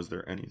 Was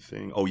there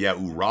anything? Oh yeah,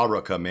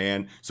 Uraraka,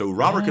 man. So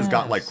Uraraka's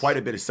got like quite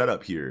a bit of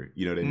setup here.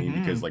 You know what I mean?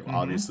 Because like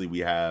obviously we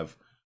have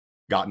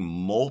gotten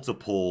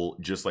multiple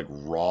just like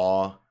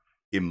raw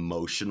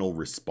emotional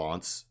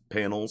response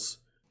panels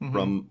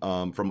from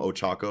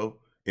Ochako.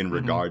 In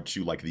regard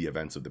to like the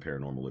events of the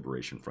Paranormal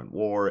Liberation Front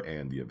War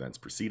and the events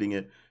preceding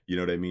it, you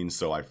know what I mean?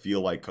 So I feel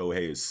like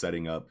Kohei is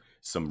setting up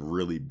some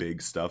really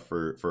big stuff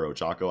for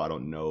Ochako. I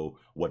don't know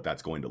what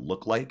that's going to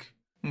look like,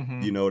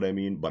 you know what I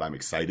mean? But I'm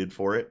excited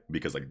for it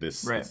because like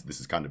this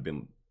has kind of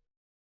been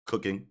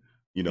cooking,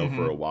 you know,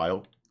 for a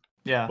while.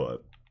 Yeah.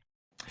 But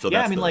so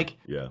I mean, like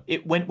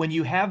it when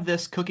you have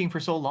this cooking for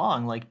so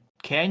long, like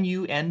can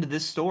you end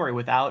this story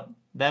without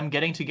them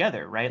getting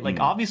together, right? Like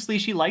obviously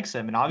she likes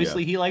him and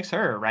obviously he likes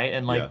her, right?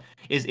 And like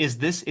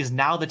is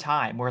now the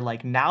time where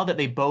like now that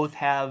they both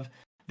have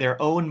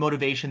their own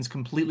motivations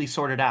completely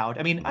sorted out.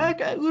 I mean,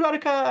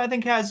 Uraraka I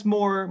think has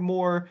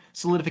more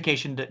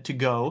solidification to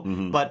go,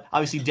 but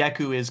obviously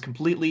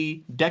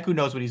Deku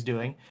knows what he's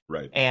doing,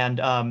 right? And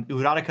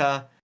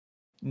Uraraka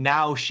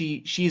now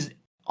she's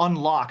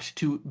unlocked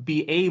to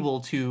be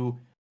able to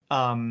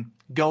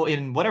go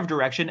in whatever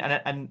direction,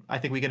 and I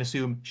think we can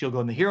assume she'll go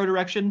in the hero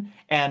direction.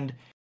 And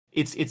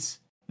it's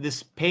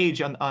this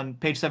page on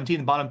page 17,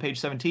 the bottom of page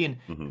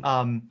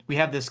 17, we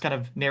have this kind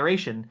of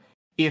narration.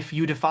 If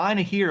you define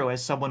a hero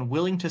as someone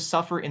willing to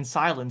suffer in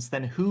silence,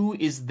 then who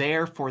is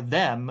there for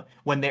them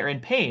when they're in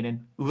pain?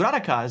 And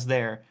Uraraka is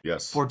there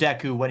for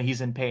Deku when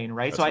he's in pain,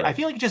 right? So I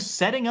feel like just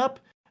setting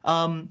up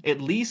at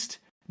least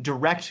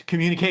direct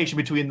communication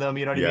between them,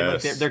 you know what I mean?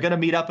 Like they're going to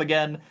meet up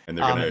again. And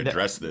they're going to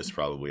address this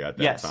probably at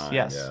that time.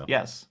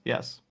 Yes.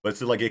 But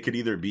so like it could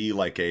either be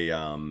like a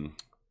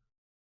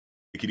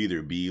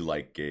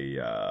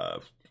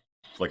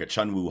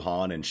Chunwoo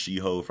Han and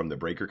Shiho from the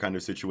Breaker kind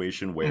of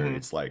situation where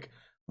it's like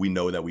we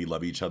know that we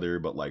love each other,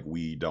 but like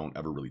we don't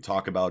ever really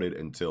talk about it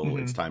until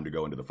it's time to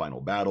go into the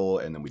final battle,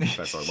 and then we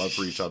confess our love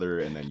for each other,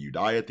 and then you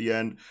die at the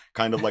end,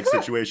 kind of like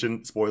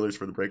situation. Spoilers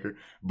for the Breaker,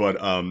 but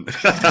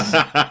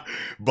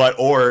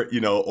or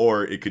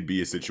it could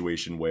be a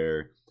situation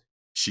where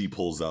she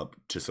pulls up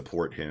to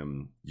support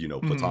him, you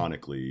know,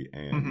 platonically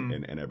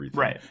and everything,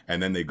 right?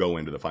 And then they go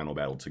into the final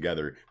battle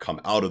together,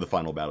 come out of the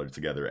final battle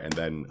together, and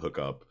then hook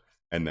up.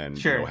 And then,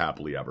 you know,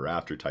 happily ever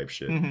after type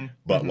shit.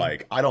 But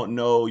like, I don't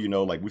know, you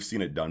know, like we've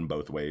seen it done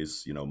both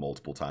ways, you know,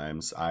 multiple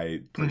times.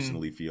 I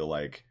personally feel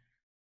like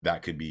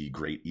that could be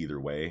great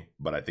either way.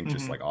 But I think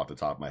just like off the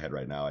top of my head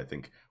right now, I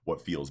think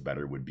what feels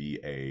better would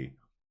be a,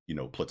 you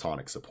know,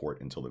 platonic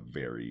support until the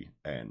very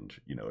end,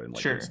 you know, and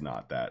like it's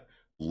not that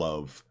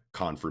love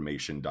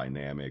confirmation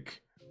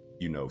dynamic,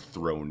 you know,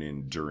 thrown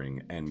in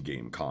during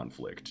endgame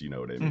conflict, you know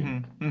what I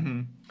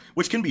mean?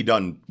 Which can be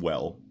done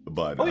well,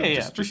 but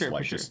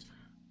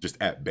just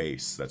at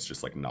base, that's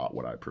just like not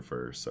what I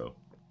prefer. So,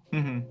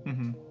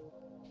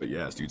 but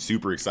yes, dude,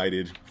 super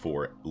excited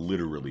for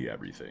literally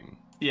everything.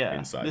 Yeah,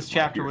 inside this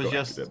chapter was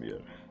just an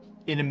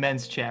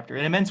immense chapter,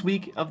 an immense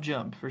week of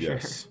Jump for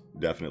sure.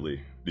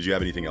 Definitely. Did you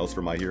have anything else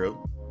for My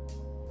Hero?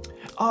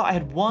 Oh, I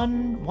had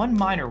one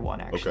minor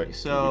one actually. Okay.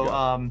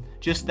 So,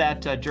 just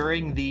that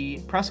during the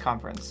press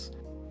conference,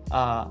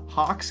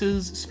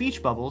 Hawks's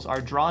speech bubbles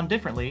are drawn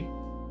differently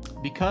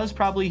because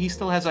probably he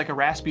still has like a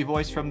raspy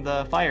voice from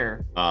the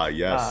fire.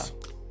 Yes.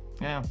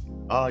 Yeah.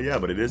 Yeah,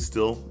 but it is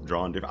still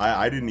drawn different.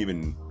 I didn't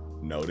even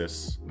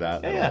notice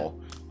that at all.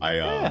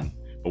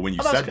 But when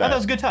you said that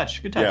was a good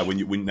touch. Good touch. Yeah,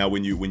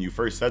 when you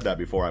first said that,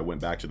 before I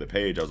went back to the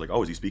page, I was like,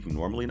 oh, is he speaking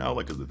normally now?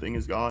 Like, because the thing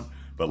is gone.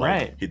 But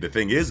like, the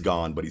thing is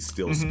gone, but he's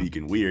still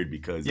speaking weird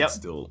because it's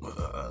still,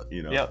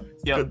 you know,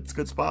 it's a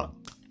good spot.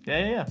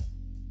 Yeah.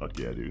 Fuck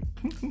yeah, dude.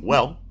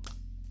 Well,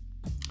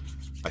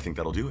 I think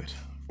that'll do it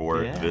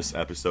for this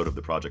episode of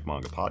the Project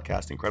Manga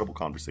Podcast. Incredible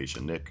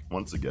conversation, Nick,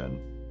 once again.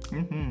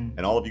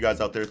 And all of you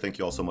guys out there, thank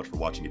you all so much for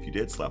watching. If you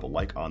did, slap a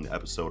like on the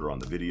episode or on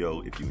the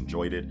video. If you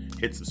enjoyed it,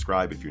 hit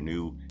subscribe if you're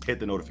new. Hit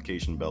the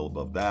notification bell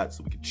above that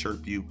so we can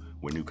chirp you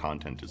when new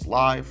content is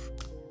live.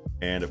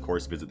 And of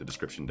course, visit the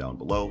description down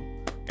below.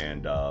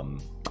 And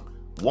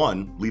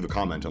leave a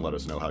comment and let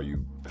us know how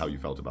you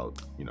felt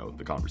about, you know,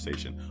 the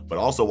conversation. But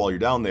also, while you're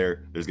down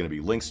there, there's going to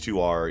be links to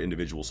our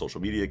individual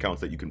social media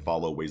accounts that you can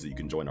follow, ways that you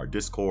can join our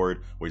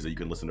Discord, ways that you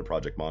can listen to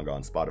Project Manga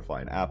on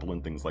Spotify and Apple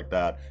and things like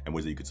that, and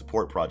ways that you can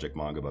support Project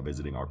Manga by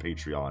visiting our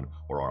Patreon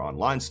or our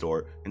online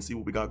store and see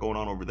what we got going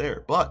on over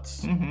there. But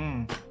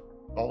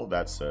all of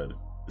that said,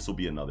 this will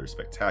be another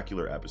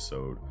spectacular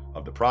episode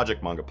of the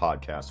Project Manga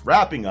Podcast.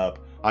 Wrapping up,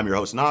 I'm your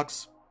host,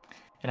 Knox.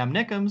 And I'm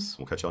Nickums.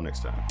 We'll catch y'all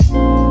next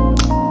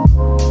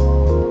time.